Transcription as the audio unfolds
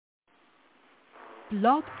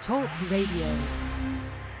Blog Talk Radio.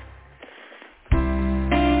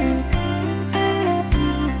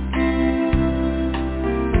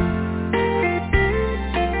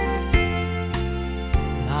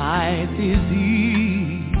 Life is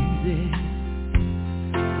easy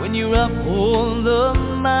when you're up on the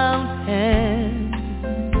mountain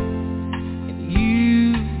and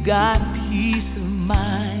you've got peace of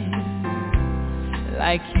mind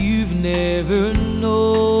like you've never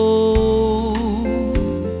known.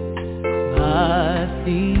 But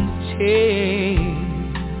things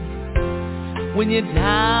change when you're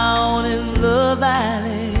down in the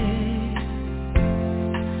valley.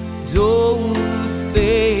 Don't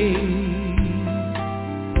stay,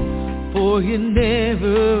 for you're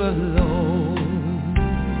never alone.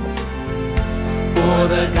 For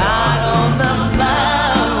the God on the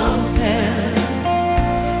mountain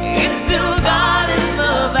is still God in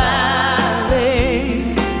the valley.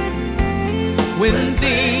 When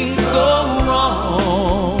things go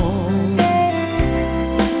wrong,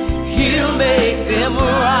 He'll make them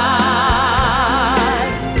right.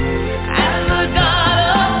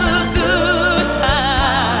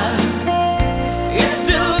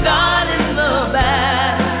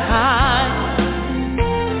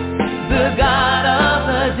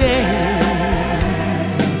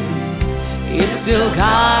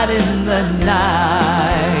 God in the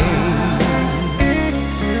night.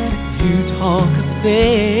 You talk of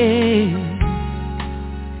faith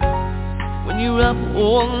when you're up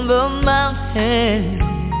on the mountain,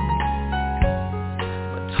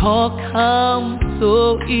 but talk comes so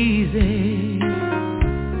easy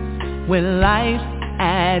when life's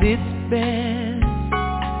at its best.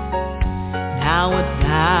 Now we're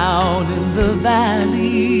down in the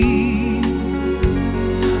valley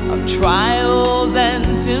of trials and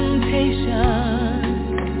temptations.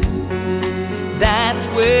 That's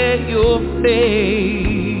where your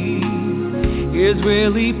faith is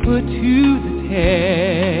really put to the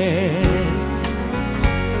test.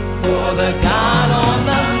 For the God on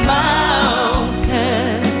the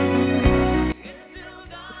mountain is still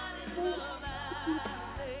God in the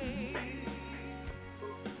valley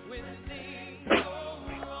when things go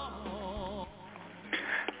wrong.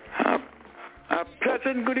 A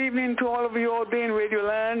pleasant good evening to all of you out there in Radio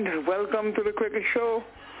Land. Welcome to the Cricket Show.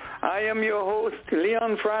 I am your host,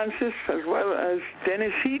 Leon Francis, as well as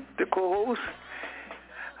Dennis Heath, the co-host,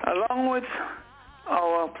 along with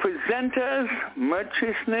our presenters,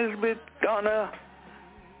 Murchis Nesbitt, Donna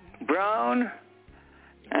Brown,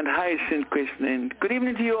 and Hyacinth Christine. Good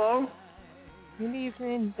evening to you all. Good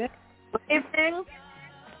evening. Good evening.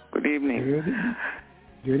 Good evening.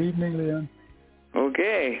 Good evening, Leon.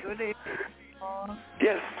 Okay. Good evening.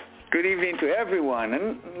 Yes, good evening to everyone.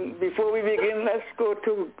 And before we begin, let's go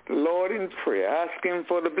to the Lord in prayer, ask Him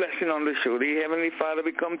for the blessing on the show. The Heavenly Father,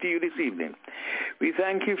 we come to you this evening. We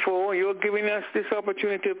thank you for your giving us this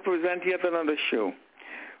opportunity to present yet another show.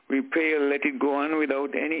 We pray you let it go on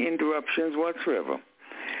without any interruptions whatsoever.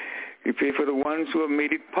 We pray for the ones who have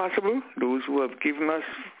made it possible, those who have given us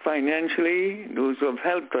financially, those who have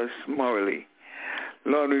helped us morally.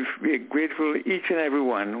 Lord, we are grateful to each and every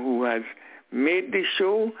one who has made this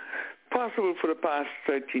show possible for the past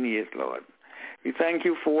 13 years, Lord. We thank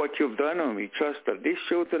you for what you've done, and we trust that this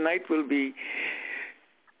show tonight will be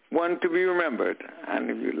one to be remembered,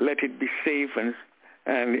 and you let it be safe and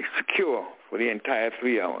secure for the entire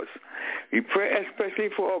 3 hours. We pray especially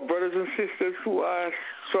for our brothers and sisters who are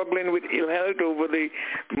struggling with ill health over the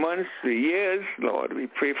months, the years, Lord. We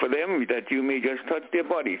pray for them that you may just touch their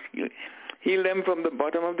bodies, heal them from the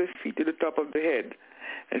bottom of the feet to the top of the head.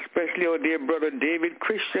 Especially our dear brother David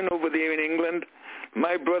Christian over there in England,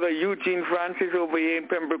 my brother Eugene Francis over here in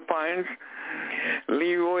Pembroke Pines,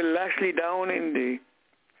 Leroy Lashley down in the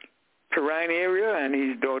Perrine area, and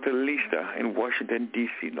his daughter Lisa in Washington,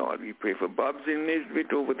 D.C., Lord. We pray for Bob's in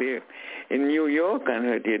Nisbet over there in New York and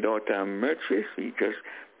her dear daughter Murchis. We just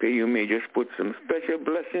pray you may just put some special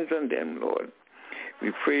blessings on them, Lord.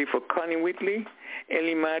 We pray for Connie Whitley,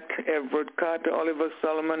 Ellie Matt, Everett Carter, Oliver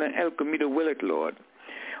Solomon, and Elcomita Willett, Lord.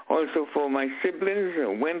 Also for my siblings,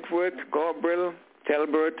 Wentworth, Gabriel,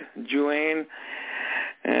 Talbert, Joanne,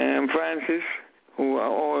 and Francis, who are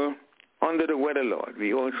all under the weather, Lord.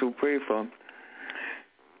 We also pray for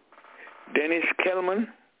Dennis Kellman,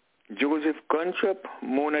 Joseph Guntrop,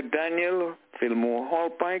 Mona Daniel, Fillmore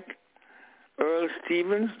Hallpike, Earl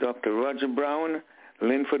Stevens, Dr. Roger Brown,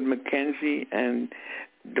 Linford McKenzie, and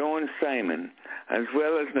Dawn Simon, as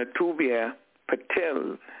well as Natubia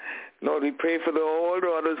Patel. Lord, we pray for all the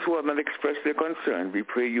others who have not expressed their concern. We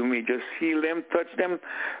pray you may just heal them, touch them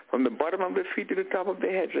from the bottom of their feet to the top of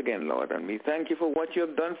their heads again, Lord. And we thank you for what you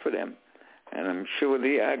have done for them. And I'm sure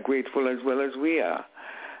they are grateful as well as we are.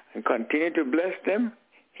 And continue to bless them,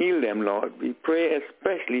 heal them, Lord. We pray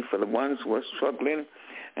especially for the ones who are struggling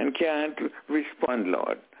and can't respond,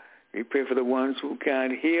 Lord. We pray for the ones who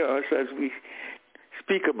can't hear us as we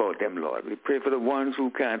speak about them, Lord. We pray for the ones who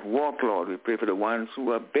can't walk, Lord. We pray for the ones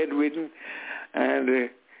who are bedridden and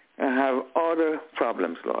have other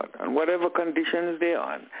problems, Lord, and whatever conditions they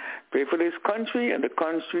are in. Pray for this country and the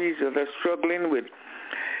countries that are struggling with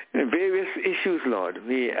various issues, Lord.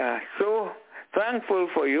 We are so thankful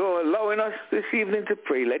for your allowing us this evening to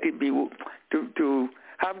pray. Let it be to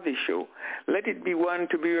have this show. Let it be one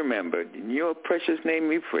to be remembered. In your precious name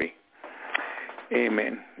we pray.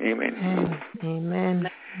 Amen. Amen. Amen.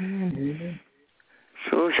 Amen.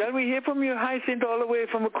 So shall we hear from you, Hyacinth, all the way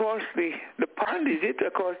from across the pond? Is it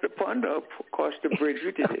across the pond or across the bridge?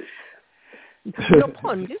 Which it is? Your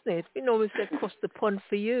pond, isn't it? We normally say across the pond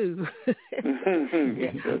for you.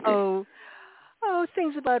 Yes, okay. Oh,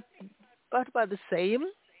 things about the same.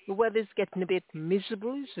 The weather's getting a bit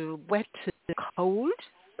miserable. It's wet and cold,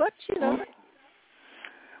 but yes.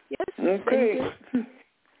 Okay.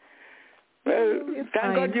 Well, thank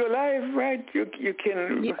fine. God you're alive, right? You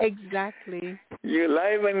can. Yeah, exactly. You're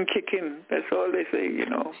alive and kicking. That's all they say,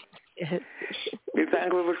 Yes. Be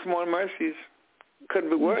thankful for small mercies. Could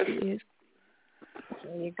be worse. Yes.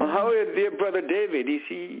 How is dear brother David? Is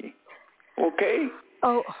he okay?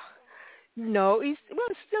 Oh, no, he's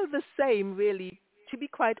still the same, really. To be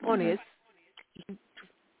quite honest,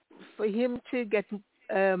 for him to get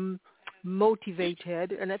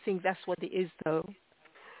motivated, and I think that's what it is, though.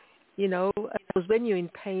 Because when you're in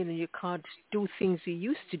pain and you can't do things you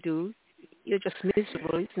used to do, you're just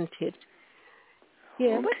miserable, isn't it?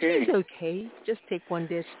 Yeah, okay. But he's okay. Just take one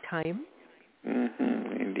day at a time.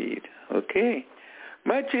 Mm-hmm, indeed. Okay.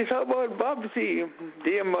 Matches, how about Bobsy?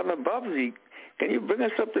 Dear Mother Bobsy, can you bring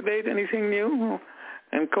us up to date? Anything new?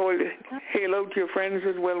 And hail out to your friends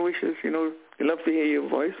as well wishes. We love to hear your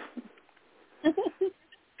voice.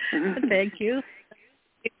 Thank you.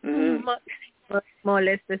 Mm-hmm. More or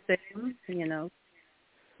less the same,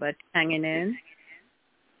 but hanging in.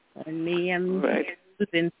 And me, I'm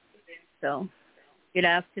losing. So, good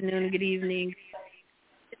afternoon, good evening,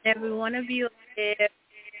 every one of you there.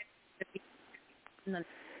 On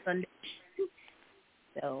Sunday.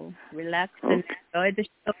 So, relax and enjoy the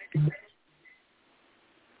show.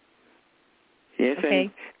 Yes, okay.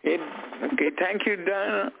 Okay, thank you,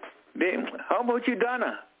 Donna. How about you,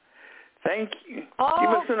 Donna? Thank you. Oh,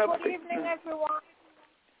 give us an good update. evening, everyone.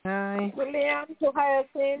 Hi. William, to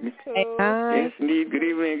Hyacinth, to Hi. Yes, indeed. Good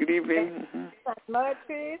evening.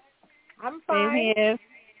 Murphy. I'm fine. Here.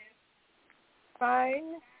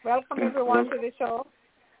 Fine. Welcome, everyone, to the show.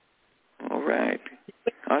 All right.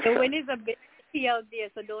 The wind is a bit icky out there,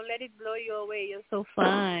 so don't let it blow you away. You're so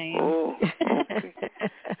fine. Oh, okay.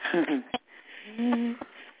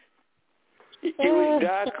 It was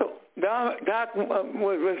dark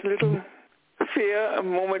was little fair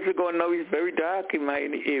moments ago. Now it's very dark in my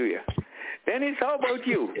area. Dennis, how about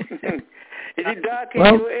you? Is it dark in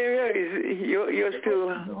your area? You're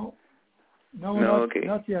still... No,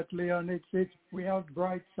 not yet, Leon. We have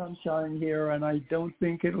bright sunshine here, and I don't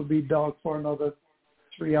think it'll be dark for another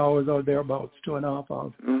 3 hours or thereabouts, 2.5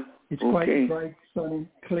 hours. It's quite bright, sunny,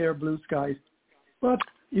 clear blue skies. But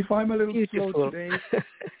if I'm a little slow today,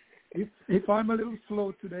 if I'm a little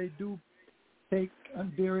slow today, do take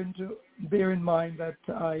and bear in mind that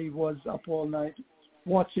I was up all night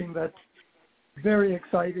watching that very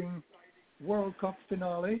World Cup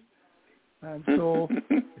finale, and so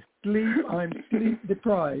I'm sleep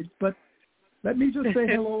deprived. But let me just say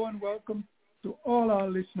hello and welcome to all our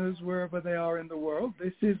listeners wherever they are in the world.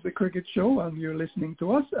 This is The Cricket Show, and you're listening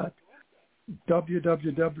to us at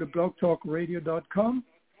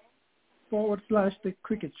www.blogtalkradio.com/The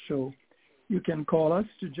Cricket Show. You can call us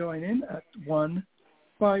to join in at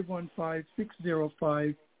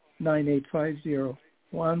 1-515-605-9850,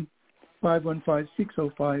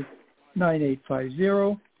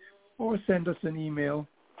 1-515-605-9850, or send us an email,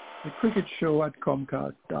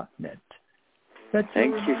 thecricketshow@comcast.net.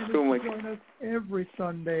 Thank you so much. Join us every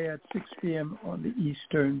Sunday at 6 p.m. on the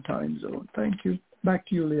Eastern Time Zone. Thank you. Back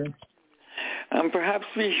to you, Leon. Perhaps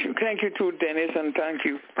we should thank you too, Dennis, and thank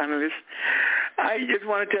you, panelists. I just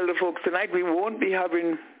want to tell the folks tonight we won't be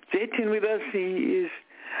having Jatin with us. He is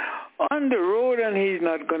on the road and he's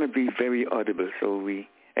not going to be very audible, so we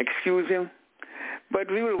excuse him. But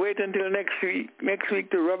we will wait until next week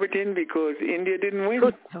to rub it in because India didn't win.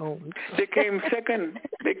 Good tones. They came second.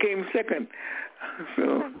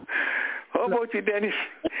 So, how about you, Dennis?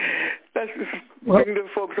 Let's bring the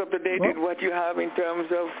folks up to date with what you have in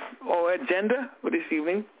terms of our agenda for this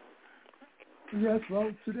evening. Yes, well,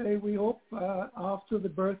 today we hope after the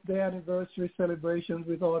birthday anniversary celebrations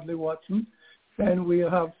with Audley Watson, then we'll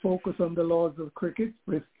have Focus on the Laws of Cricket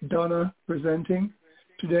with Donna presenting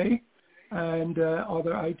today. And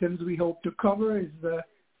other items we hope to cover is the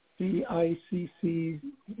ICC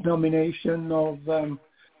nomination of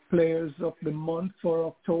Players of the Month for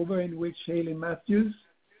October, in which Hayley Matthews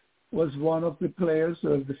was one of the players,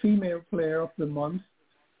 the female player of the month.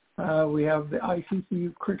 We have the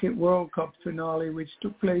ICC Cricket World Cup finale, which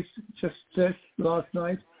took place just last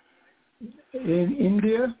night in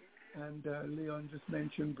India, and Leon just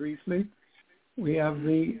mentioned briefly. We have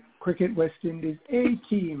the Cricket West Indies A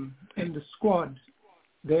team in the squad.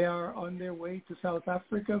 They are on their way to South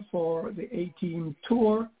Africa for the A-team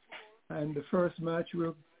tour, and the first match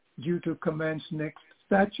will due to commence next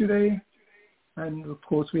Saturday. And of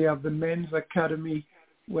course, we have the Men's Academy,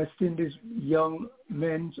 West Indies Young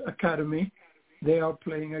Men's Academy. They are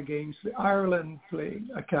playing against the Ireland Playing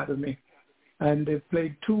Academy, and they've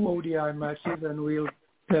played 2 ODI matches, and we'll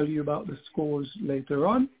tell you about the scores later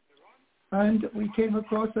on. And we came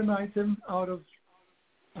across an item out of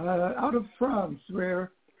France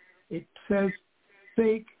where it says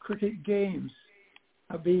fake cricket games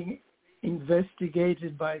are being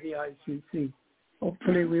investigated by the ICC.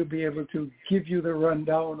 Hopefully we'll be able to give you the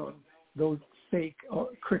rundown on those fake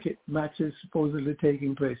cricket matches supposedly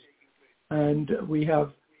taking place. And we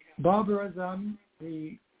have Babar Azam,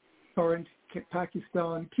 the current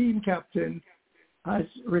Pakistan team captain, has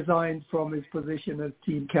resigned from his position as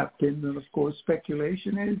team captain. And of course,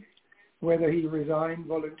 speculation is whether he resigned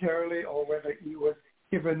voluntarily or whether he was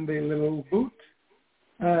given the little boot.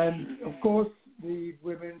 And of course, the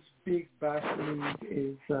Women's Big Bash League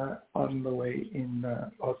is on the way in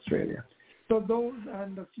Australia. So those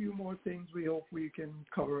and a few more things we hope we can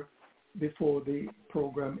cover before the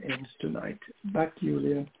program ends tonight. Back to you,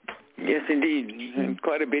 Leon. Yes, indeed. And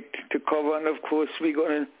quite a bit to cover. And of course, we're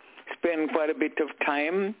going to spend quite a bit of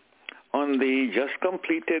time on the just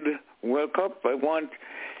completed World Cup. I want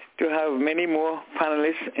to have many more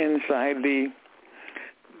panelists inside the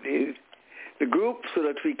group so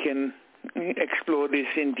that we can explore this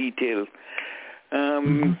in detail.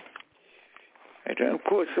 And of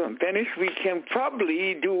course, Dennis, we can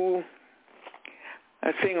probably do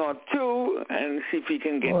a thing or two and see if we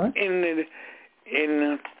can get in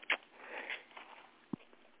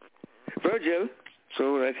Virgil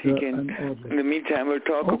so that he can, in the meantime, we'll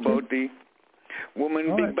talk about the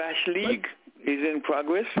Women Big Bash League is in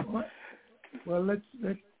progress. Well, let's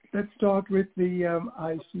start with the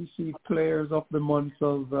ICC Players of the Month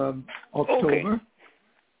of October.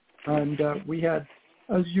 And we had,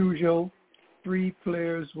 as usual, 3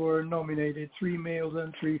 players were nominated, 3 males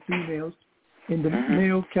and 3 females. In the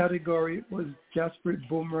male category was Jasprit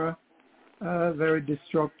Bumrah, a very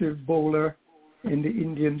destructive bowler in the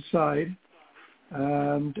Indian side.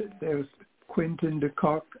 And there's Quinton de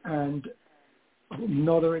Kock and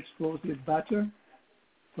another explosive batter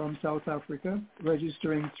from South Africa,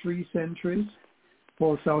 registering 3 centuries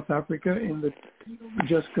for South Africa in the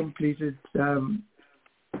just completed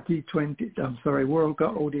World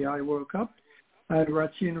Cup, ODI World Cup. And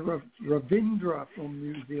Rachin Ravindra from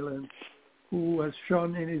New Zealand, who has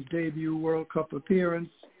shone in his debut World Cup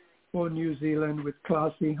appearance for New Zealand with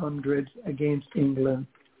classy hundreds against England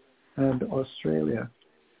and Australia.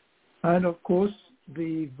 And of course,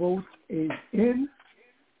 the vote is in.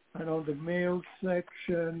 And on the male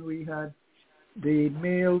section, we had the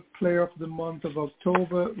male player of the month of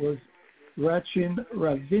October was Rachin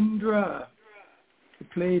Ravindra. He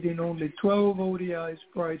played in only 12 ODIs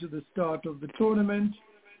prior to the start of the tournament.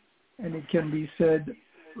 And it can be said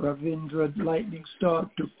Ravindra's lightning start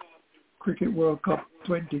to Cricket World Cup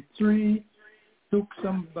 23 took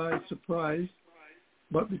some by surprise,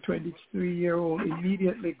 but the 23-year-old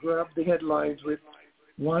immediately grabbed the headlines with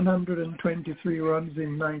 123 runs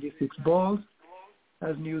in 96 balls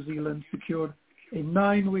as New Zealand secured a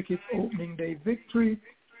 9-wicket opening day victory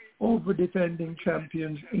over defending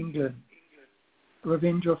champions England.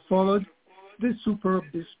 Ravindra followed this superb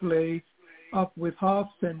display up with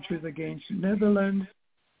half centuries against Netherlands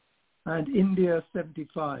and India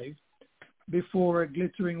 75 before a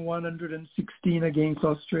glittering 116 against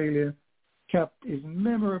Australia capped his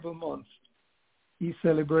memorable month. He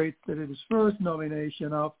celebrated his first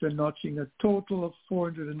nomination after notching a total of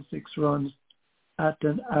 406 runs at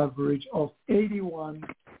an average of 81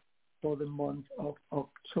 for the month of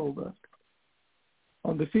October.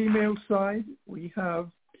 On the female side, we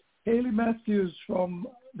have Hayley Matthews from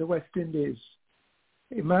the West Indies.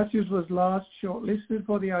 Matthews was last shortlisted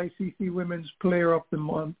for the ICC Women's Player of the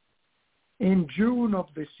Month in June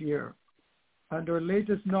of this year. and her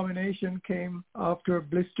latest nomination came after a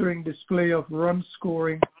blistering display of run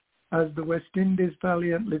scoring as the West Indies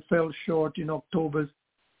valiantly fell short in October's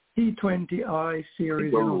T20I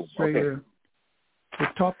series in Australia. Okay. The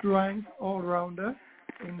top-ranked all-rounder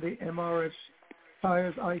in the MRF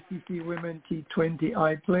Tires ICC Women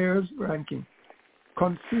T20I players ranking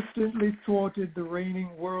consistently thwarted the reigning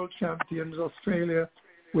world champions Australia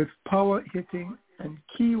with power hitting and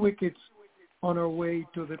key wickets on her way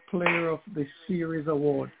to the Player of the Series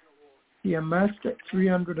award. She amassed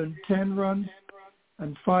 310 runs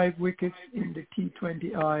and 5 wickets in the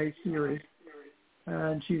T20I series.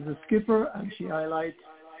 And she's a skipper, and she highlights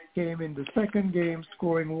came in the second game,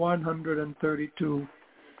 scoring 132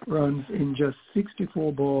 runs in just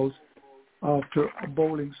 64 balls after a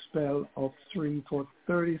bowling spell of 3 for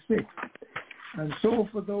 36. And so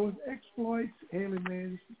for those exploits, Hayley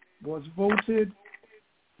Mills was voted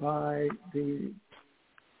by the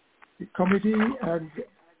committee and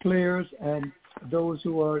players and those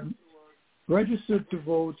who are registered to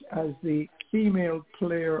vote as the female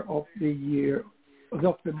player of the year,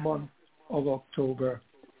 of the month of October.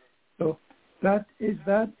 So that is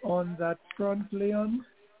that on that front, Leon.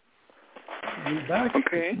 We're back.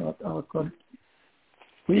 Okay. It's not our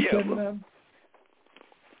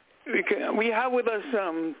we have with us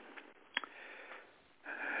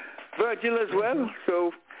Virgil as well.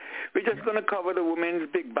 So we're just going to cover the women's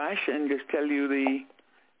Big Bash and just tell you the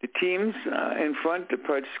teams in front. The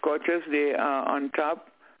Perth Scorchers, they are on top,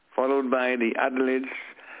 followed by the Adelaide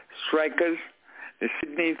Strikers, the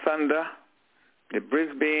Sydney Thunder, the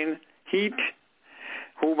Brisbane Heat,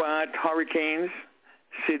 Hobart Hurricanes,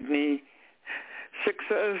 Sydney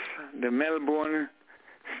Sixers, the Melbourne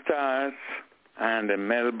Stars, and the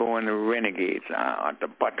Melbourne Renegades are at the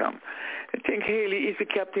bottom. I think Hayley is the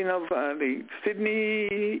captain of the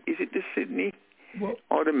Sydney. Is it the Sydney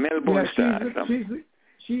or the Melbourne Stars?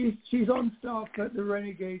 She's on staff at the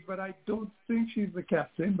Renegades, but I don't think she's the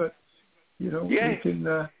captain. But you know,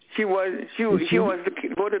 she was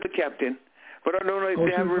voted the captain, but I don't know if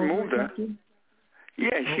they have removed her.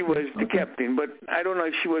 Yeah, she was the captain, but I don't know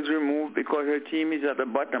if she was removed because her team is at the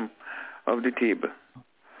bottom of the table,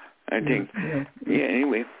 I think. Yeah,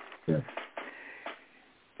 anyway. Yeah.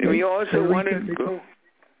 We also wanted to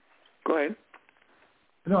go ahead.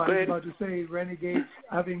 No, I was about to say, Renegades,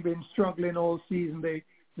 having been struggling all season, they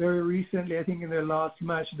very recently, I think in their last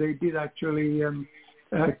match, they did actually,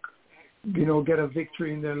 get a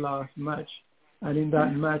victory in their last match. And in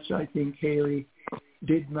that match, I think Hayley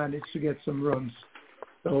did manage to get some runs.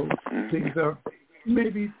 So things are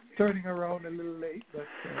maybe turning around a little late, but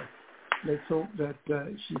let's hope that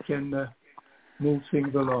she can move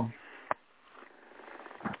things along.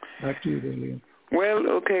 Back to you, Liam. Well,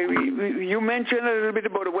 okay. You mentioned a little bit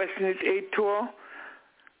about the West Indies 8 tour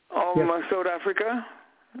of South Africa,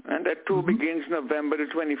 and that tour begins November the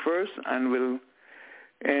 21st and will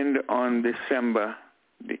end on December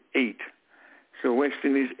the 8th. So West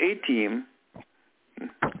Indies 8 team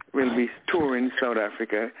will be touring South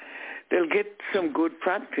Africa. They'll get some good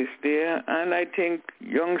practice there, and I think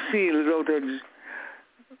young Seals out of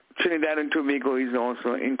Trinidad and Tobago is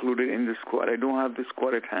also included in the squad. I don't have the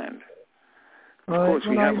squad at hand. Of course,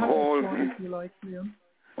 we have all. If you like, Liam.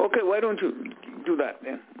 Okay, why don't you do that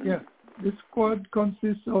then? Yeah, the squad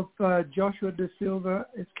consists of Joshua De Silva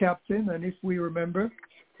as captain, and if we remember,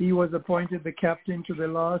 he was appointed the captain to the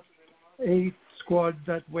last 8 squads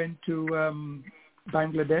that went to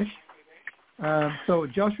Bangladesh. So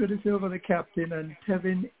Joshua De Silva the captain, and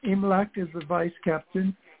Tevin Imlach is the vice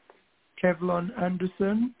captain. Kevlon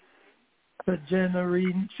Anderson,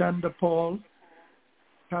 Sajanareen Chandapal,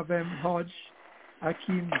 Kavem Hodge,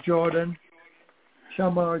 Akeem Jordan,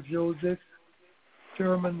 Shamar Joseph,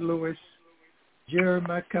 Sherman Lewis, Jerry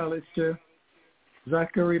McAllister,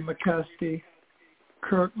 Zachary McCasty,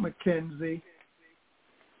 Kirk McKenzie,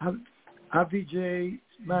 Avijay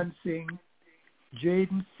Mansingh,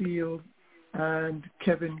 Jaden Field, and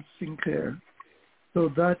Kevin Sinclair. So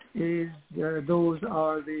that is those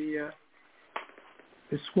are the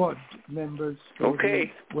squad members for the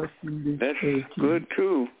West Indies. That's 18. good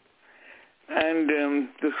too. And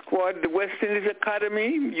the squad, the West Indies Academy,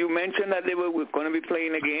 you mentioned that they were going to be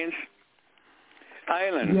playing against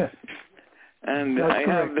Ireland. Yes. And that's I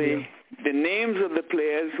correct, have the names of the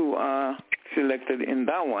players who are selected in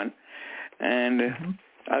that one. And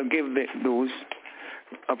I'll give those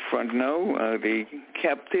up front now. The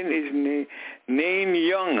captain is Nain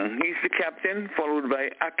Young. He's the captain, followed by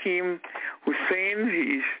Akeem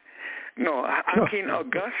Hussain. Akin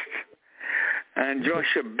August, and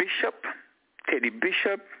Joshua Bishop, Teddy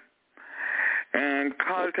Bishop, and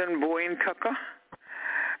Carlton Boyne Tucker,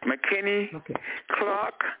 McKinney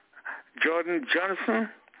Clark, Jordan Johnson,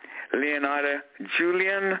 Leonardo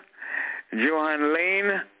Julian, Johan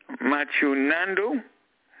Lane, Matthew Nando,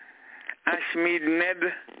 Ashmead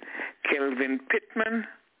Ned, Kelvin Pittman,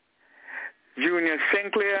 Junior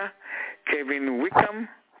Sinclair, Kevin Wickham,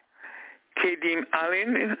 Kadeem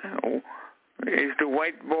Allen is the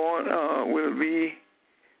white ball, will be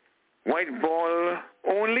white ball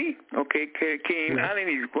only. Okay, Kadeem Allen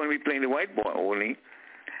is going to be playing the white ball only.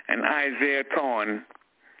 And Isaiah Thorne,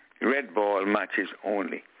 red ball matches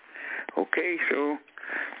only. Okay, so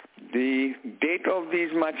the date of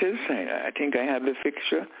these matches, I think I have the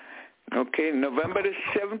fixture. Okay, November the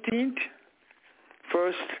 17th,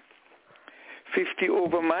 first 50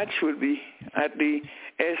 over match will be at the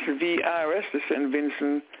SVRS, the St.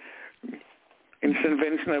 Vincent, in St.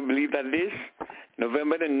 Vincent, I believe that is.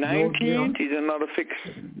 November the 19th is another fixed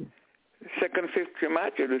second fixture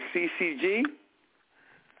match at the CCG.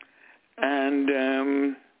 And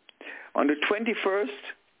on the 21st,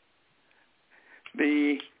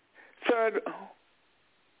 the third,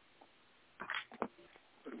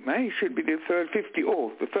 it should be the third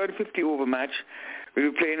 50 over match.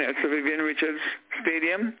 We'll be playing at Sir Vivian Richards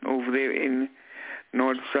Stadium over there in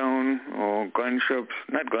North Sound or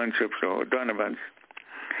Gunshops or Donovan's.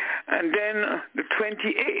 And then the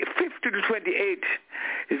 5th to the 28th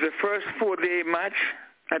is the first 4-day match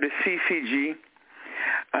at the CCG.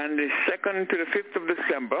 And the 2nd to the 5th of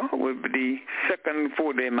December will be the second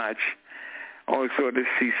 4-day match, also at the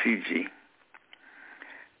CCG.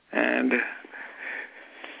 And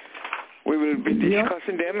we will be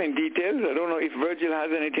discussing them in details. I don't know if Virgil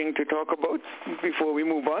has anything to talk about before we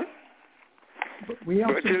move on.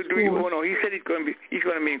 Virgil, he said he's going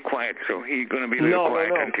to be quiet, so he's going to be a little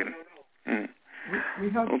quiet until. We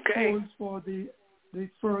have scores for the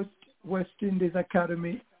first West Indies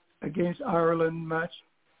Academy against Ireland match,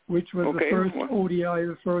 which was the first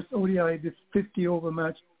ODI, this 50 over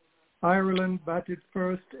match. Ireland batted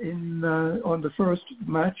first on the first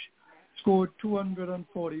match, scored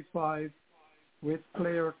 245, with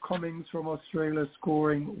player Cummings from Australia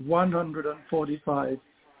scoring 145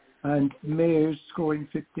 and Mayers scoring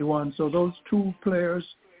 51. So those two players,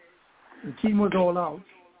 the team was all out,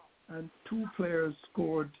 and two players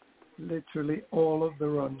scored literally all of the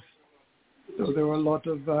runs. So there were a lot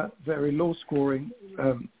of very low-scoring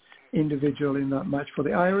individual in that match. For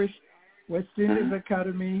the Irish, West Indies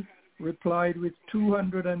Academy replied with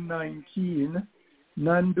 219.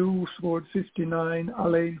 Nandu scored 59,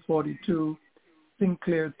 Alain 42,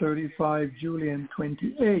 Sinclair 35, Julian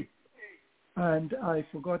 28. And I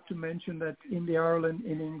forgot to mention that in the Ireland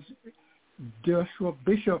innings, Joshua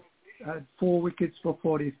Bishop had 4 wickets for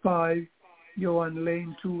 45, Johan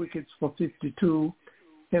Lane 2 wickets for 52,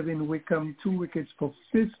 Kevin Wickham 2 wickets for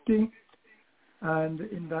 50. And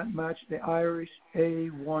in that match, the Irish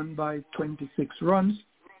won by 26 runs.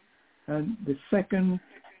 And the second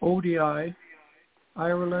ODI,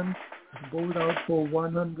 Ireland bowled out for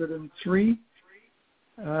 103,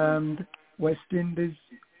 and West Indies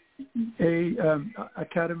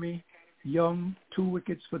Academy, Young 2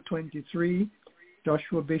 wickets for 23,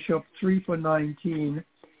 Joshua Bishop 3 for 19,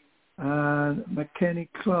 and McKinney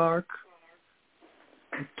Clark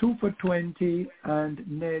 2 for 20, and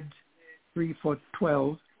Ned 3 for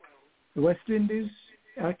 12. The West Indies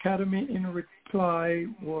Academy in reply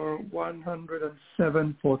were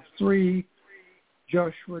 107 for 3,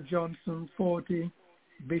 Joshua Johnson 40,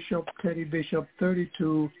 Teddy Bishop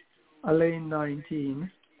 32, Alain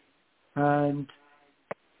 19. And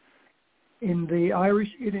in the Irish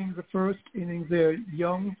innings, the first innings there,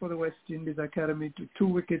 Young for the West Indies Academy to 2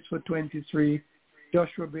 wickets for 23,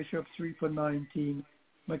 Joshua Bishop 3 for 19,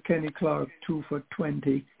 McKinney Clark 2 for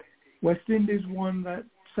 20. West Indies won that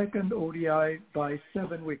second ODI by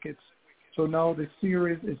 7 wickets. So now the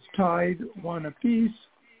series is tied 1 apiece,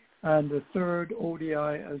 and the third ODI,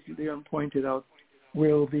 as Leon pointed out,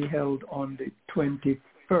 will be held on the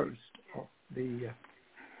 21st of the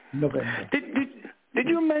November. Did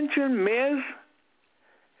you mention Mayers?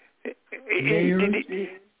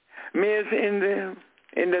 Mayers in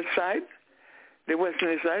the side, the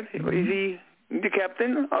Western side? Is he the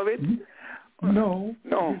captain of it? No.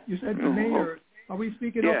 You said Mayers. Are we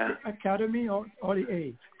speaking of the academy or the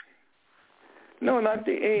A? No, not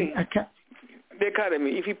the A. The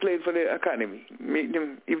academy. If he played for the academy,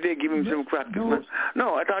 if they give him some practice.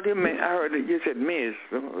 No, I thought I heard you said Mayers.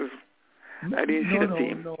 So I didn't see the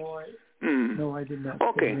team. No, I did not.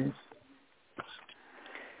 Okay.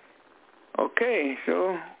 Okay,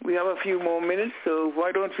 so we have a few more minutes. So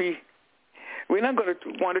why don't we're not going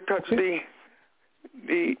to want to touch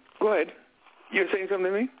the. Go ahead. You're saying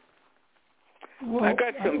something to me? Well, I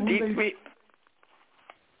got some deep...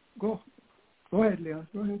 Go ahead, Leon.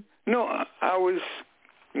 Go ahead. No, I was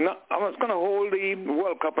going to hold the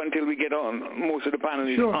World Cup until we get on. Most of the panel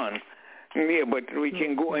is on. Yeah, but we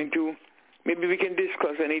can go into... Maybe we can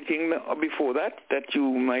discuss anything before that you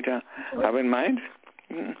might have in mind.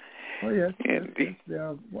 Oh, yes. There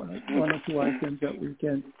are one or two items that we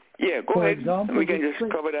can... Yeah, go ahead. Example, we can just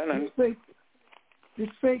cover that. This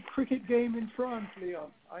fake cricket game in France,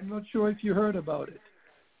 Leon, I'm not sure if you heard about it,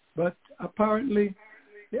 but apparently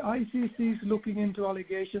the ICC is looking into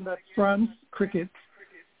allegation that France cricket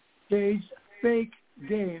staged fake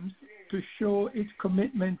games to show its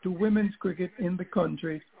commitment to women's cricket in the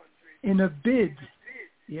country in a bid.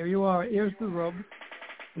 Here you are. Here's the rub.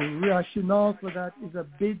 The rationale for that is a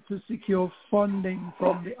bid to secure funding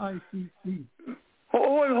from the ICC.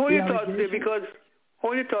 Hold your thoughts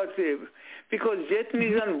there, because Jetin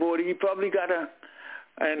is on board. He probably got a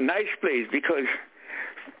nice place, because...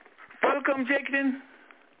 Welcome, Jetin.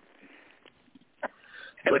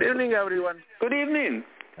 Good evening, everyone. Good evening.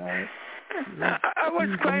 I was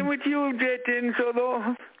crying with you, Jetin,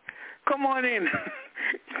 so come on in.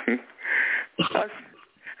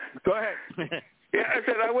 Go ahead. Yeah, I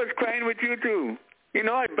said I was crying with you, too. You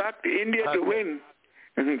know, I backed India to win.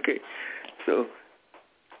 Okay, so...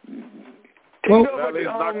 Well,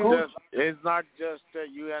 it's not just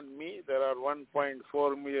you and me. There are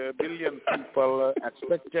 1.4 billion people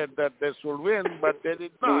expected that this will win, but they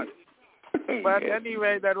did not. But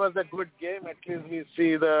anyway, that was a good game. At least we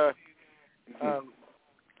see the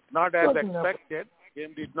not as expected.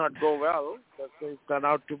 Game did not go well. It turned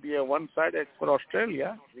out to be a one-sided for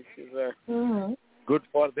Australia, which is good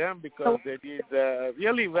for them because they did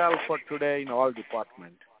really well for today in all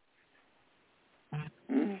departments.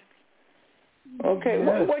 Okay,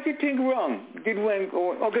 what do you think wrong?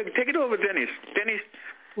 Okay, take it over, Dennis. Dennis.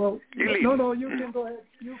 Well, no, you can go ahead.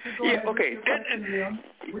 Yeah, okay.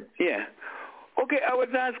 Yeah. Okay, I was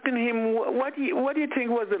asking him, what do you think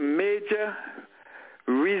was the major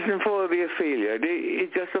reason for their failure?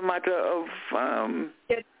 It's just a matter of...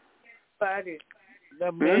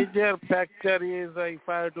 The major factor is, if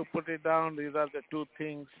I have to put it down, these are the two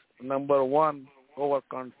things. Number one,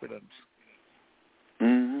 overconfidence.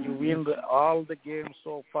 You win all the games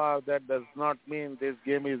so far. That does not mean this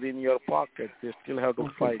game is in your pocket. You still have to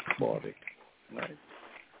fight for it. Right?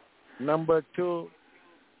 Number two,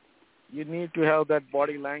 you need to have that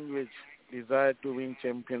body language, desire to win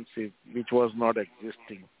championship, which was not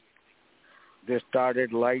existing. They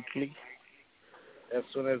started lightly. As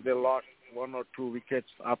soon as they lost 1 or 2 wickets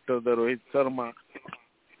after the Rohit Sharma,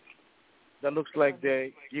 that looks like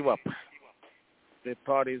they give up. They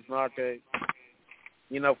thought it's not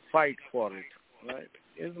enough fight for it, right?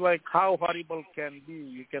 It's like how horrible can be.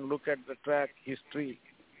 You can look at the track history.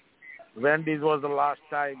 When this was the last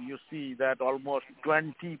time you see that almost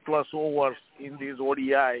 20 plus overs in this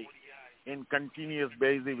ODI in continuous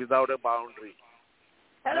basis without a boundary.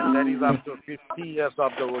 Hello. And that is after 50 years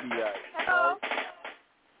of the ODI. Hello.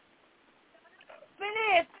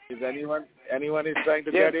 Philip. Is anyone is trying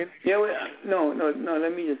to get in? Yeah, no,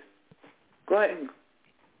 let me just... Go ahead.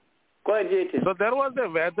 Go ahead, Jetin. So there was a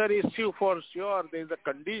weather issue for sure. There's a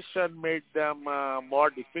condition made them more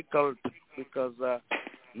difficult because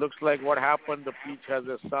looks like what happened, the pitch has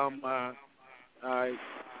some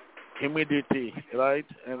humidity, right,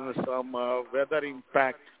 and some weather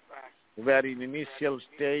impact where in initial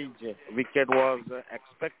stage wicket was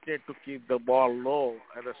expected to keep the ball low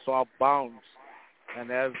at a soft bounce, and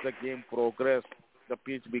as the game progressed, the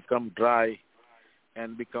pitch become dry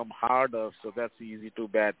and become harder, so that's easy to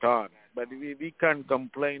bat on. But we can't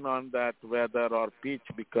complain on that weather or pitch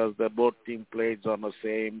because the both team played on the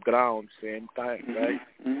same ground, same time, right?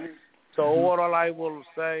 So overall, I will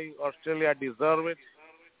say Australia deserve it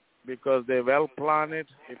because they well planned it.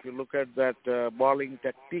 If you look at that bowling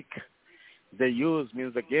tactic they use,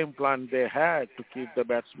 means the game plan they had to keep the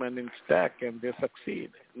batsmen in stack, and they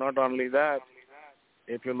succeed. Not only that,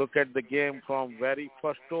 if you look at the game from very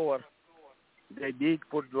first over, they did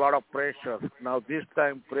put a lot of pressure. Now this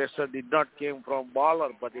time pressure did not came from bowler,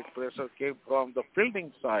 but its pressure came from the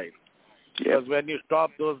fielding side. Because when you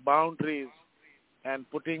stop those boundaries and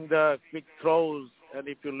putting the quick throws, and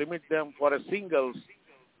if you limit them for a singles,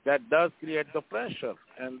 that does create the pressure.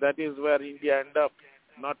 And that is where India end up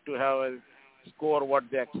not to have a score what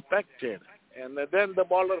they expected. And then the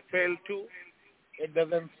bowler failed too. It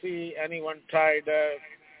doesn't see anyone tried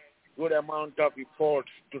good amount of effort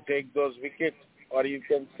to take those wickets, or you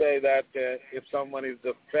can say that if someone is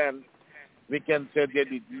the fan, we can say they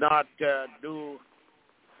did not do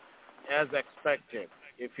as expected.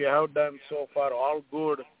 If you have done so far all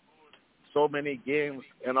good, so many games,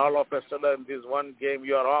 and all of a sudden this one game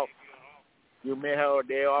you are off. You may have a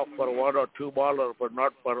day off for one or two ballers, but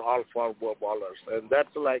not for all four ballers, and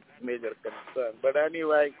that's like major concern. But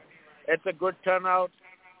anyway, it's a good turnout,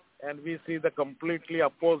 and we see the completely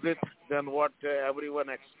opposite than what everyone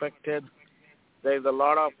expected. There is a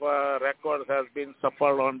lot of records has been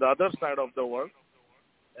suffered on the other side of the world,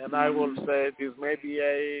 and I will say this may be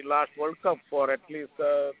a last World Cup for at least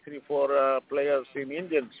 3-4 players in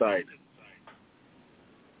Indian side.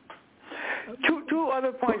 Two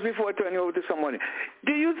other points before turning over to someone.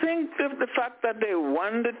 Do you think the fact that they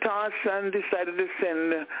won the toss and decided to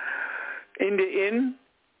send India in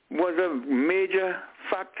was a major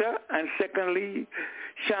factor? And secondly,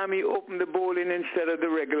 Shami opened the bowling instead of the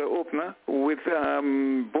regular opener with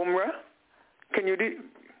Bumrah.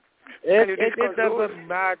 It doesn't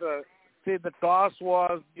matter. See, the toss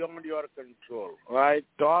was beyond your control, right?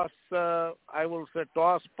 Toss, I will say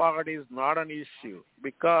toss part is not an issue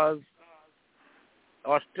because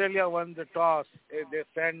Australia won the toss. They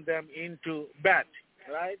sent them into bat,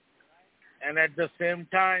 right? And at the same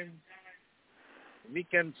time, we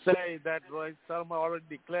can say that Rohit Sharma already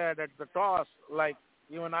declared at the toss, like,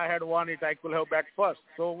 even I had won it, I could have bat first.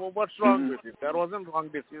 So what's wrong with it? There wasn't wrong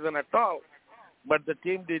decision at all. But the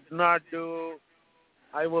team did not do,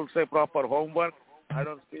 I will say, proper homework. I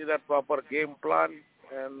don't see that proper game plan.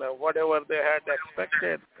 And whatever they had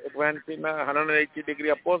expected, it went in a 180-degree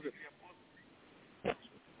opposite.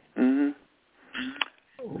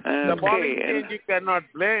 The bowling change you cannot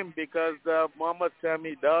blame because Mohammad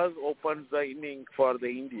Shami does open the inning for the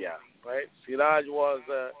India, right? Siraj was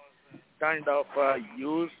kind of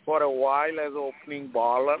used for a while as opening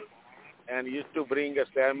bowler and used to bring a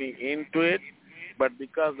Shami into it, but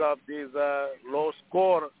because of this low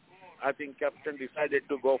score, I think captain decided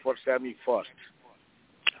to go for Shami first.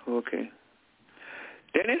 Okay.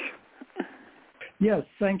 Dennis? Yes,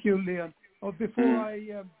 thank you, Leon. Before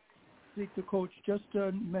I speak to Coach, just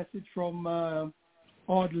a message from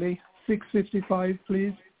Audley, 6:55,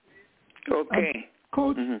 please. Okay.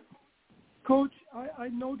 Coach, Coach, I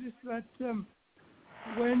noticed that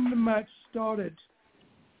when the match started,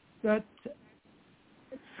 that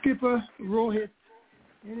skipper Rohit,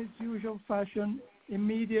 in his usual fashion,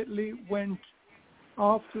 immediately went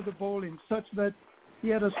after the bowling, such that he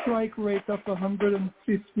had a strike rate of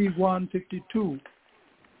 151-52.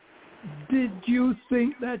 Did you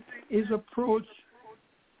think that his approach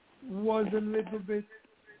was a little bit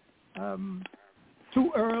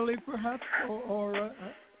too early, perhaps, or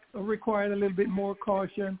required a little bit more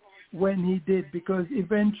caution when he did? Because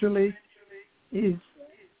eventually his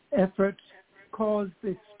effort caused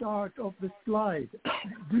the start of the slide.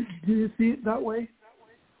 Do you see it that way?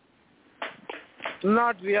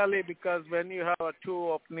 Not really, because when you have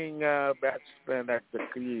two opening batsmen at the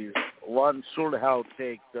crease, one should have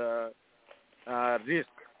taken the risk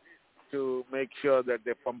to make sure that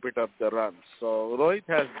they pump it up the runs. So Rohit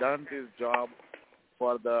has done his job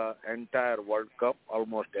for the entire World Cup,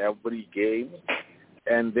 almost every game,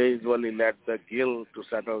 and they usually let the Gill to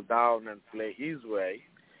settle down and play his way.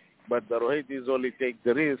 But the Rohit usually take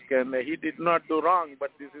the risk, and he did not do wrong.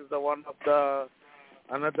 But this is the one of the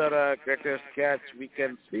another greatest catch we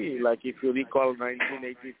can see. Like if you recall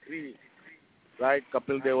 1983, right?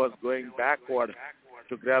 Kapil Dev was going backward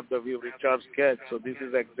to grab the Viv Richards catch. So this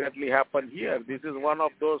is exactly happened here. This is one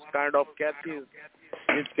of those kind of catches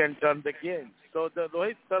which can turn the game. So the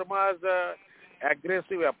Rohit Sharma's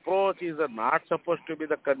aggressive approach is not supposed to be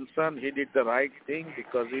the concern. He did the right thing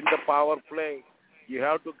because in the power play, you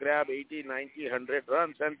have to grab 80, 90, 100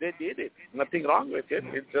 runs, and they did it. Nothing wrong with it.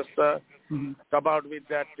 It's just come out with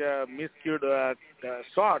that miscued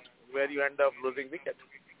shot where you end up losing wicket.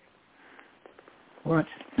 Right.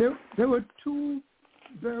 There were two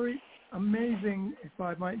very amazing, if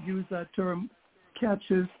I might use that term,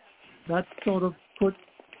 catches that sort of put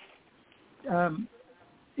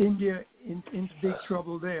India into big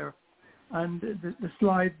trouble there. And the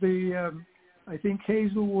slide, I think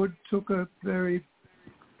Hazelwood took a very,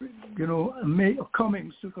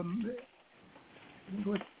 Cummings took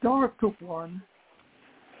Stark took one,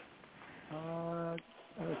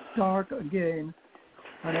 Stark again,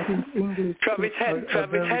 and I think English. Travis Head.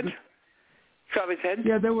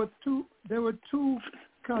 Yeah, there were two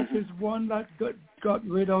catches. One that got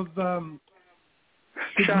rid of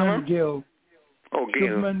Shubman Gill. Oh, Gill.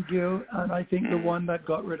 Shubman Gill, and I think the one that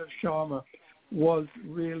got rid of Sharma was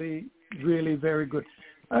really, really very good.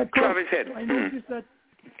 Travis Head. I noticed that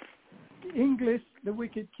Inglis, the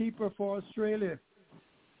wicket keeper for Australia,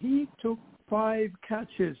 he took 5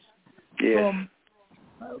 catches from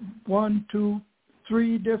 1, 2,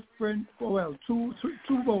 3 different, two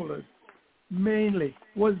bowlers. mainly,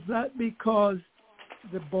 was that because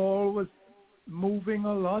the ball was moving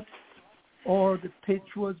a lot or the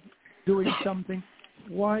pitch was doing something?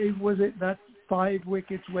 Why was it that 5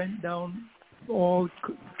 wickets went down, all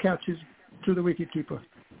catches to the wicketkeeper?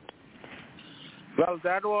 Well,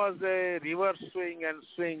 that was a reverse swing and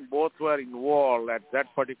swing. Both were involved at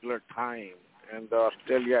that particular time. And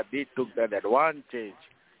Australia did took that advantage,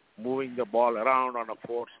 moving the ball around on a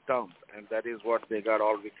 4th stump. And that is what they got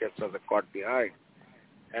all wickets as a caught behind.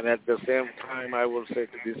 And at the same time, I will say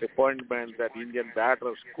to disappointment that Indian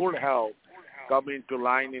batters could have come into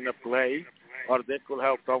line in a play, or they could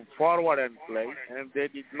have come forward and play, and they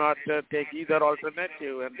did not take either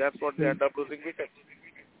alternative, and that's what they end up losing wickets.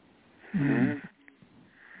 Mm-hmm.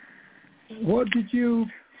 What did you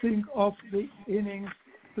think of the innings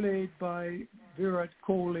played by Virat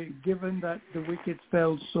Kohli, given that the wickets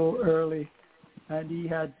fell so early and he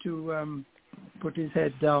had to put his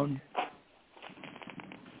head down?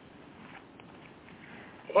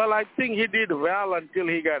 Well, I think he did well until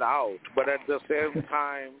he got out, but at the same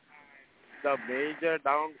time, the major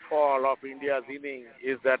downfall of India's inning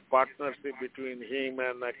is that partnership between him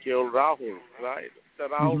and KL Rahul, right? The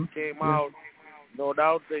Rahul came out. No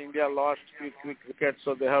doubt the India lost quick wickets,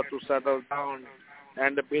 so they have to settle down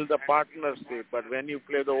and build a partnership. But when you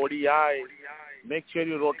play the ODI, make sure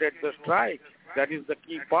you rotate the strike. That is the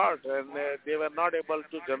key part. And they were not able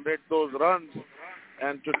to generate those runs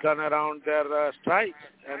and to turn around their strikes.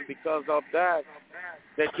 And because of that,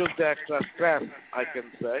 they took the extra stress, I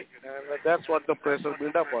can say. And that's what the pressure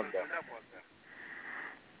built up on them.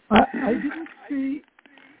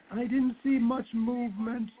 I didn't see much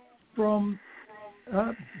movement from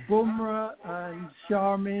Bumrah and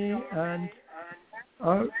Sharmi and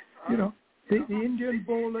the Indian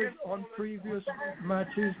bowlers on previous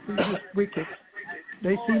matches, previous wickets.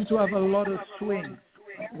 They seem to have a lot of swing.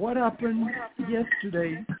 What happened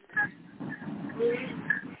yesterday?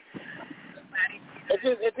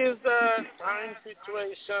 It is the time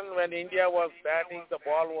situation when India was batting, the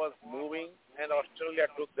ball was moving, and Australia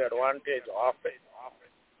took the advantage of it.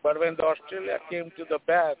 But when the Australia came to the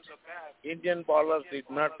bat, Indian bowlers did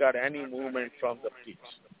not get any movement from the pitch.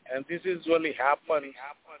 And this usually happens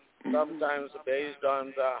sometimes based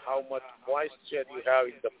on how much moisture you have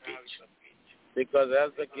in the pitch. Because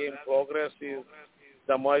as the game progresses,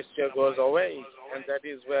 the moisture goes away, and that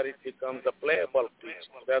is where it becomes a playable pitch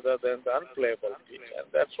rather than the unplayable pitch. And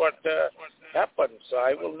that's what happened. So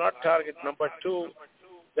I will not target number 2.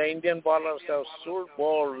 The Indian bowlers should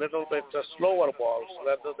bowl a little bit slower balls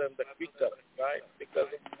rather than the quicker, right? Because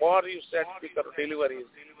the more you set quicker deliveries,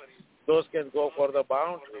 those can go for the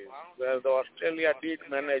boundaries, where the Australia did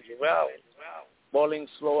manage well, bowling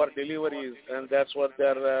slower deliveries, and that's what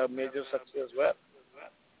their major success were.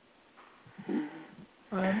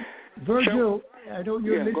 Virgil, I know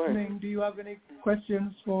you're listening. Do you have any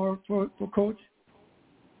questions for Coach?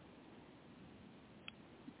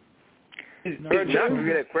 It's not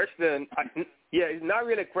really a question. It's not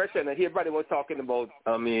really a question. Everybody was talking about,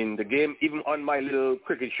 the game. Even on my little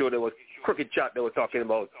cricket show, there was cricket chat. They were talking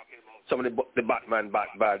about some of the Batman bat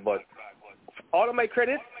bad. But all of my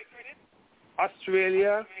credit,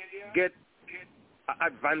 Australia get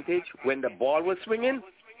advantage when the ball was swinging,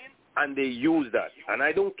 and they use that. And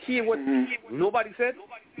I don't care what nobody said.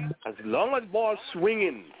 As long as ball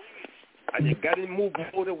swinging, and you got to move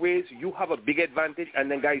both ways, you have a big advantage, and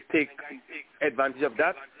then guys take advantage of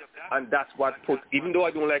that, and that's what put, even though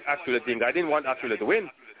I don't like Australia thing, I didn't want Australia to win,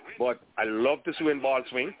 but I love to see when ball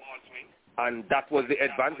swing, and that was the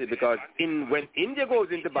advantage, because when India goes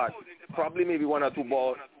into bat, probably maybe 1 or 2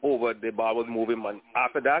 balls over, the ball was moving, and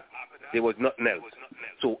after that, there was nothing else.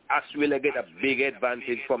 So Australia get a big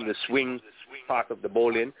advantage from the swing part of the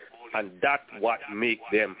bowling, and that's what make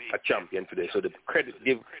them a champion today. So the credit,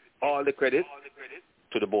 give all the credit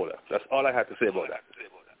to the bowler. That's all I had to say about that.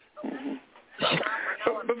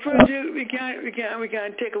 But Virgil, we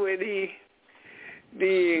can't take away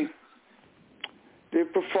the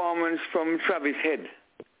performance from Travis Head,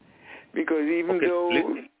 because even though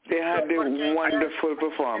they had a wonderful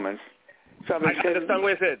performance, Travis I understand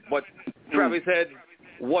what I said, but Travis Head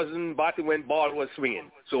wasn't batting when ball was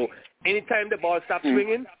swinging. So anytime the ball stops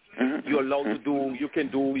swinging, you're allowed to do, you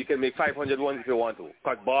can make 500 runs if you want to,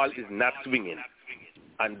 because ball is not swinging.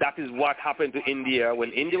 And that is what happened to India.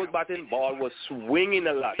 When India was batting, ball was swinging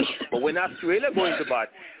a lot. But when Australia going to bat,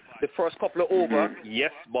 the first couple of over,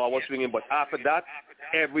 yes, ball was swinging, but after that,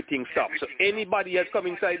 everything stopped. So anybody else come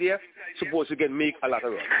inside here, supposed to can make a lot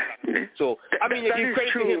of runs. So, you give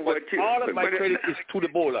credit to him, but all of my credit is to the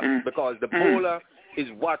bowler, because the bowler is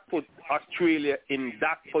what put Australia in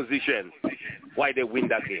that position, why they win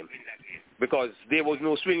that game. because there was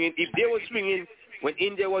no swinging. If they were swinging when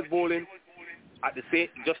India was bowling at the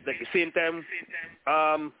same time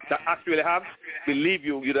that Australia have, believe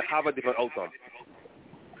you'd have a different outcome.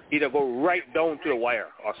 Either go right down to the wire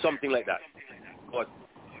or something like that. But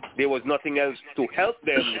there was nothing else to help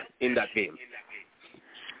them in that game.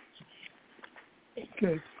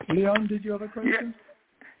 Okay. Leon, did you have a question?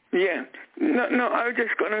 Yeah. No, I was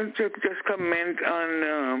just going to just comment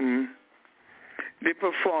on the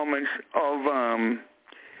performance of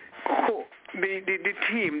the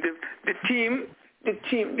team. The team.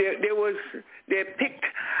 They picked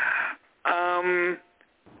a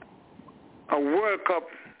World Cup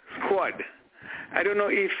squad. I don't know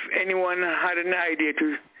if anyone had an idea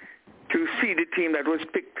to see the team that was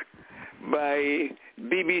picked by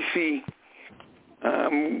BBC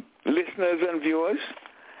listeners and viewers.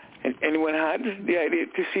 Anyone had the idea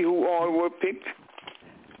to see who all were picked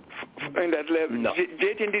in that level? No.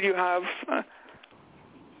 Jatin, did you have?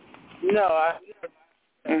 No,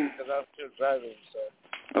 because I'm still driving. So.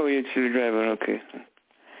 Oh, you're still driving. Okay.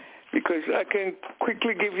 Because I can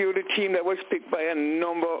quickly give you the team that was picked by a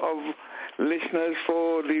number of listeners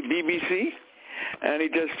for the BBC, and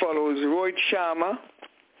it just follows: Rohit Sharma,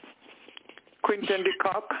 Quinton de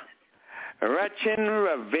Kock, Rachin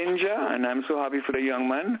Ravindra, and I'm so happy for the young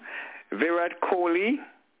man, Virat Kohli,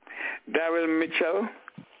 Daryl Mitchell,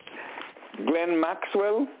 Glenn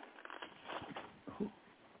Maxwell,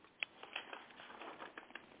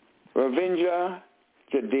 Ravindra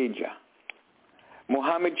Jadeja,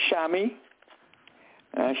 Mohammad Shami,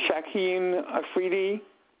 Shakeen Afridi,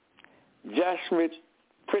 Jasprit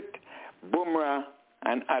Bumrah,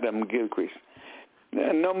 and Adam Gilchrist.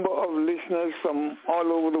 A number of listeners from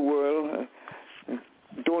all over the world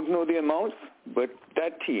don't know the amount, but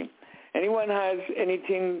that team. Anyone has any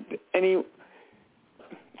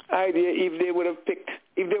idea if they would have picked,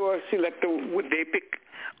 if they were selected, would they pick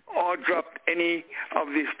or drop any of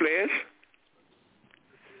these players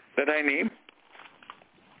that I name?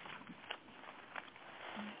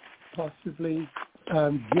 Possibly.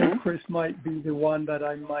 Gilchrist might be the one that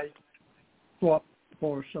I might swap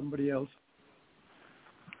for somebody else.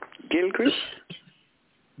 Gilchrist?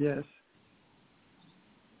 Yes.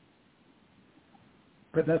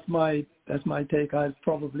 But that's my take. I'd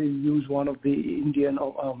probably use one of the Indian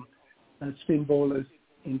spin bowlers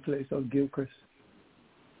in place of Gilchrist.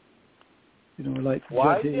 You know, like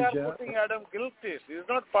why Jadeja. they are putting Adam Gilchrist? He's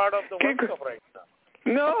not part of the World Cup right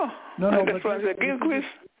now. No. That's why I said Gilchrist.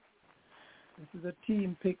 This is a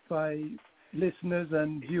team picked by listeners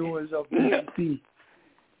and viewers of BBC.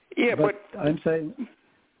 Yeah, but I'm saying.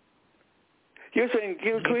 You're saying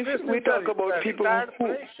Gilchrist? We talk about people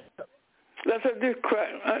who. That's a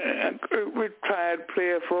retired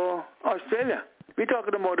player for Australia. We're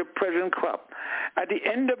talking about the present crop. At the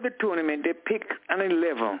end of the tournament, they picked an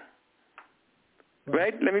 11.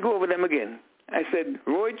 Right? Let me go over them again. I said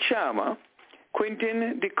Rohit Sharma,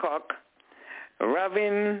 Quinton de Kock,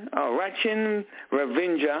 Rachin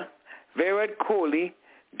Ravindra, Virat Kohli,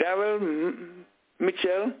 Daryl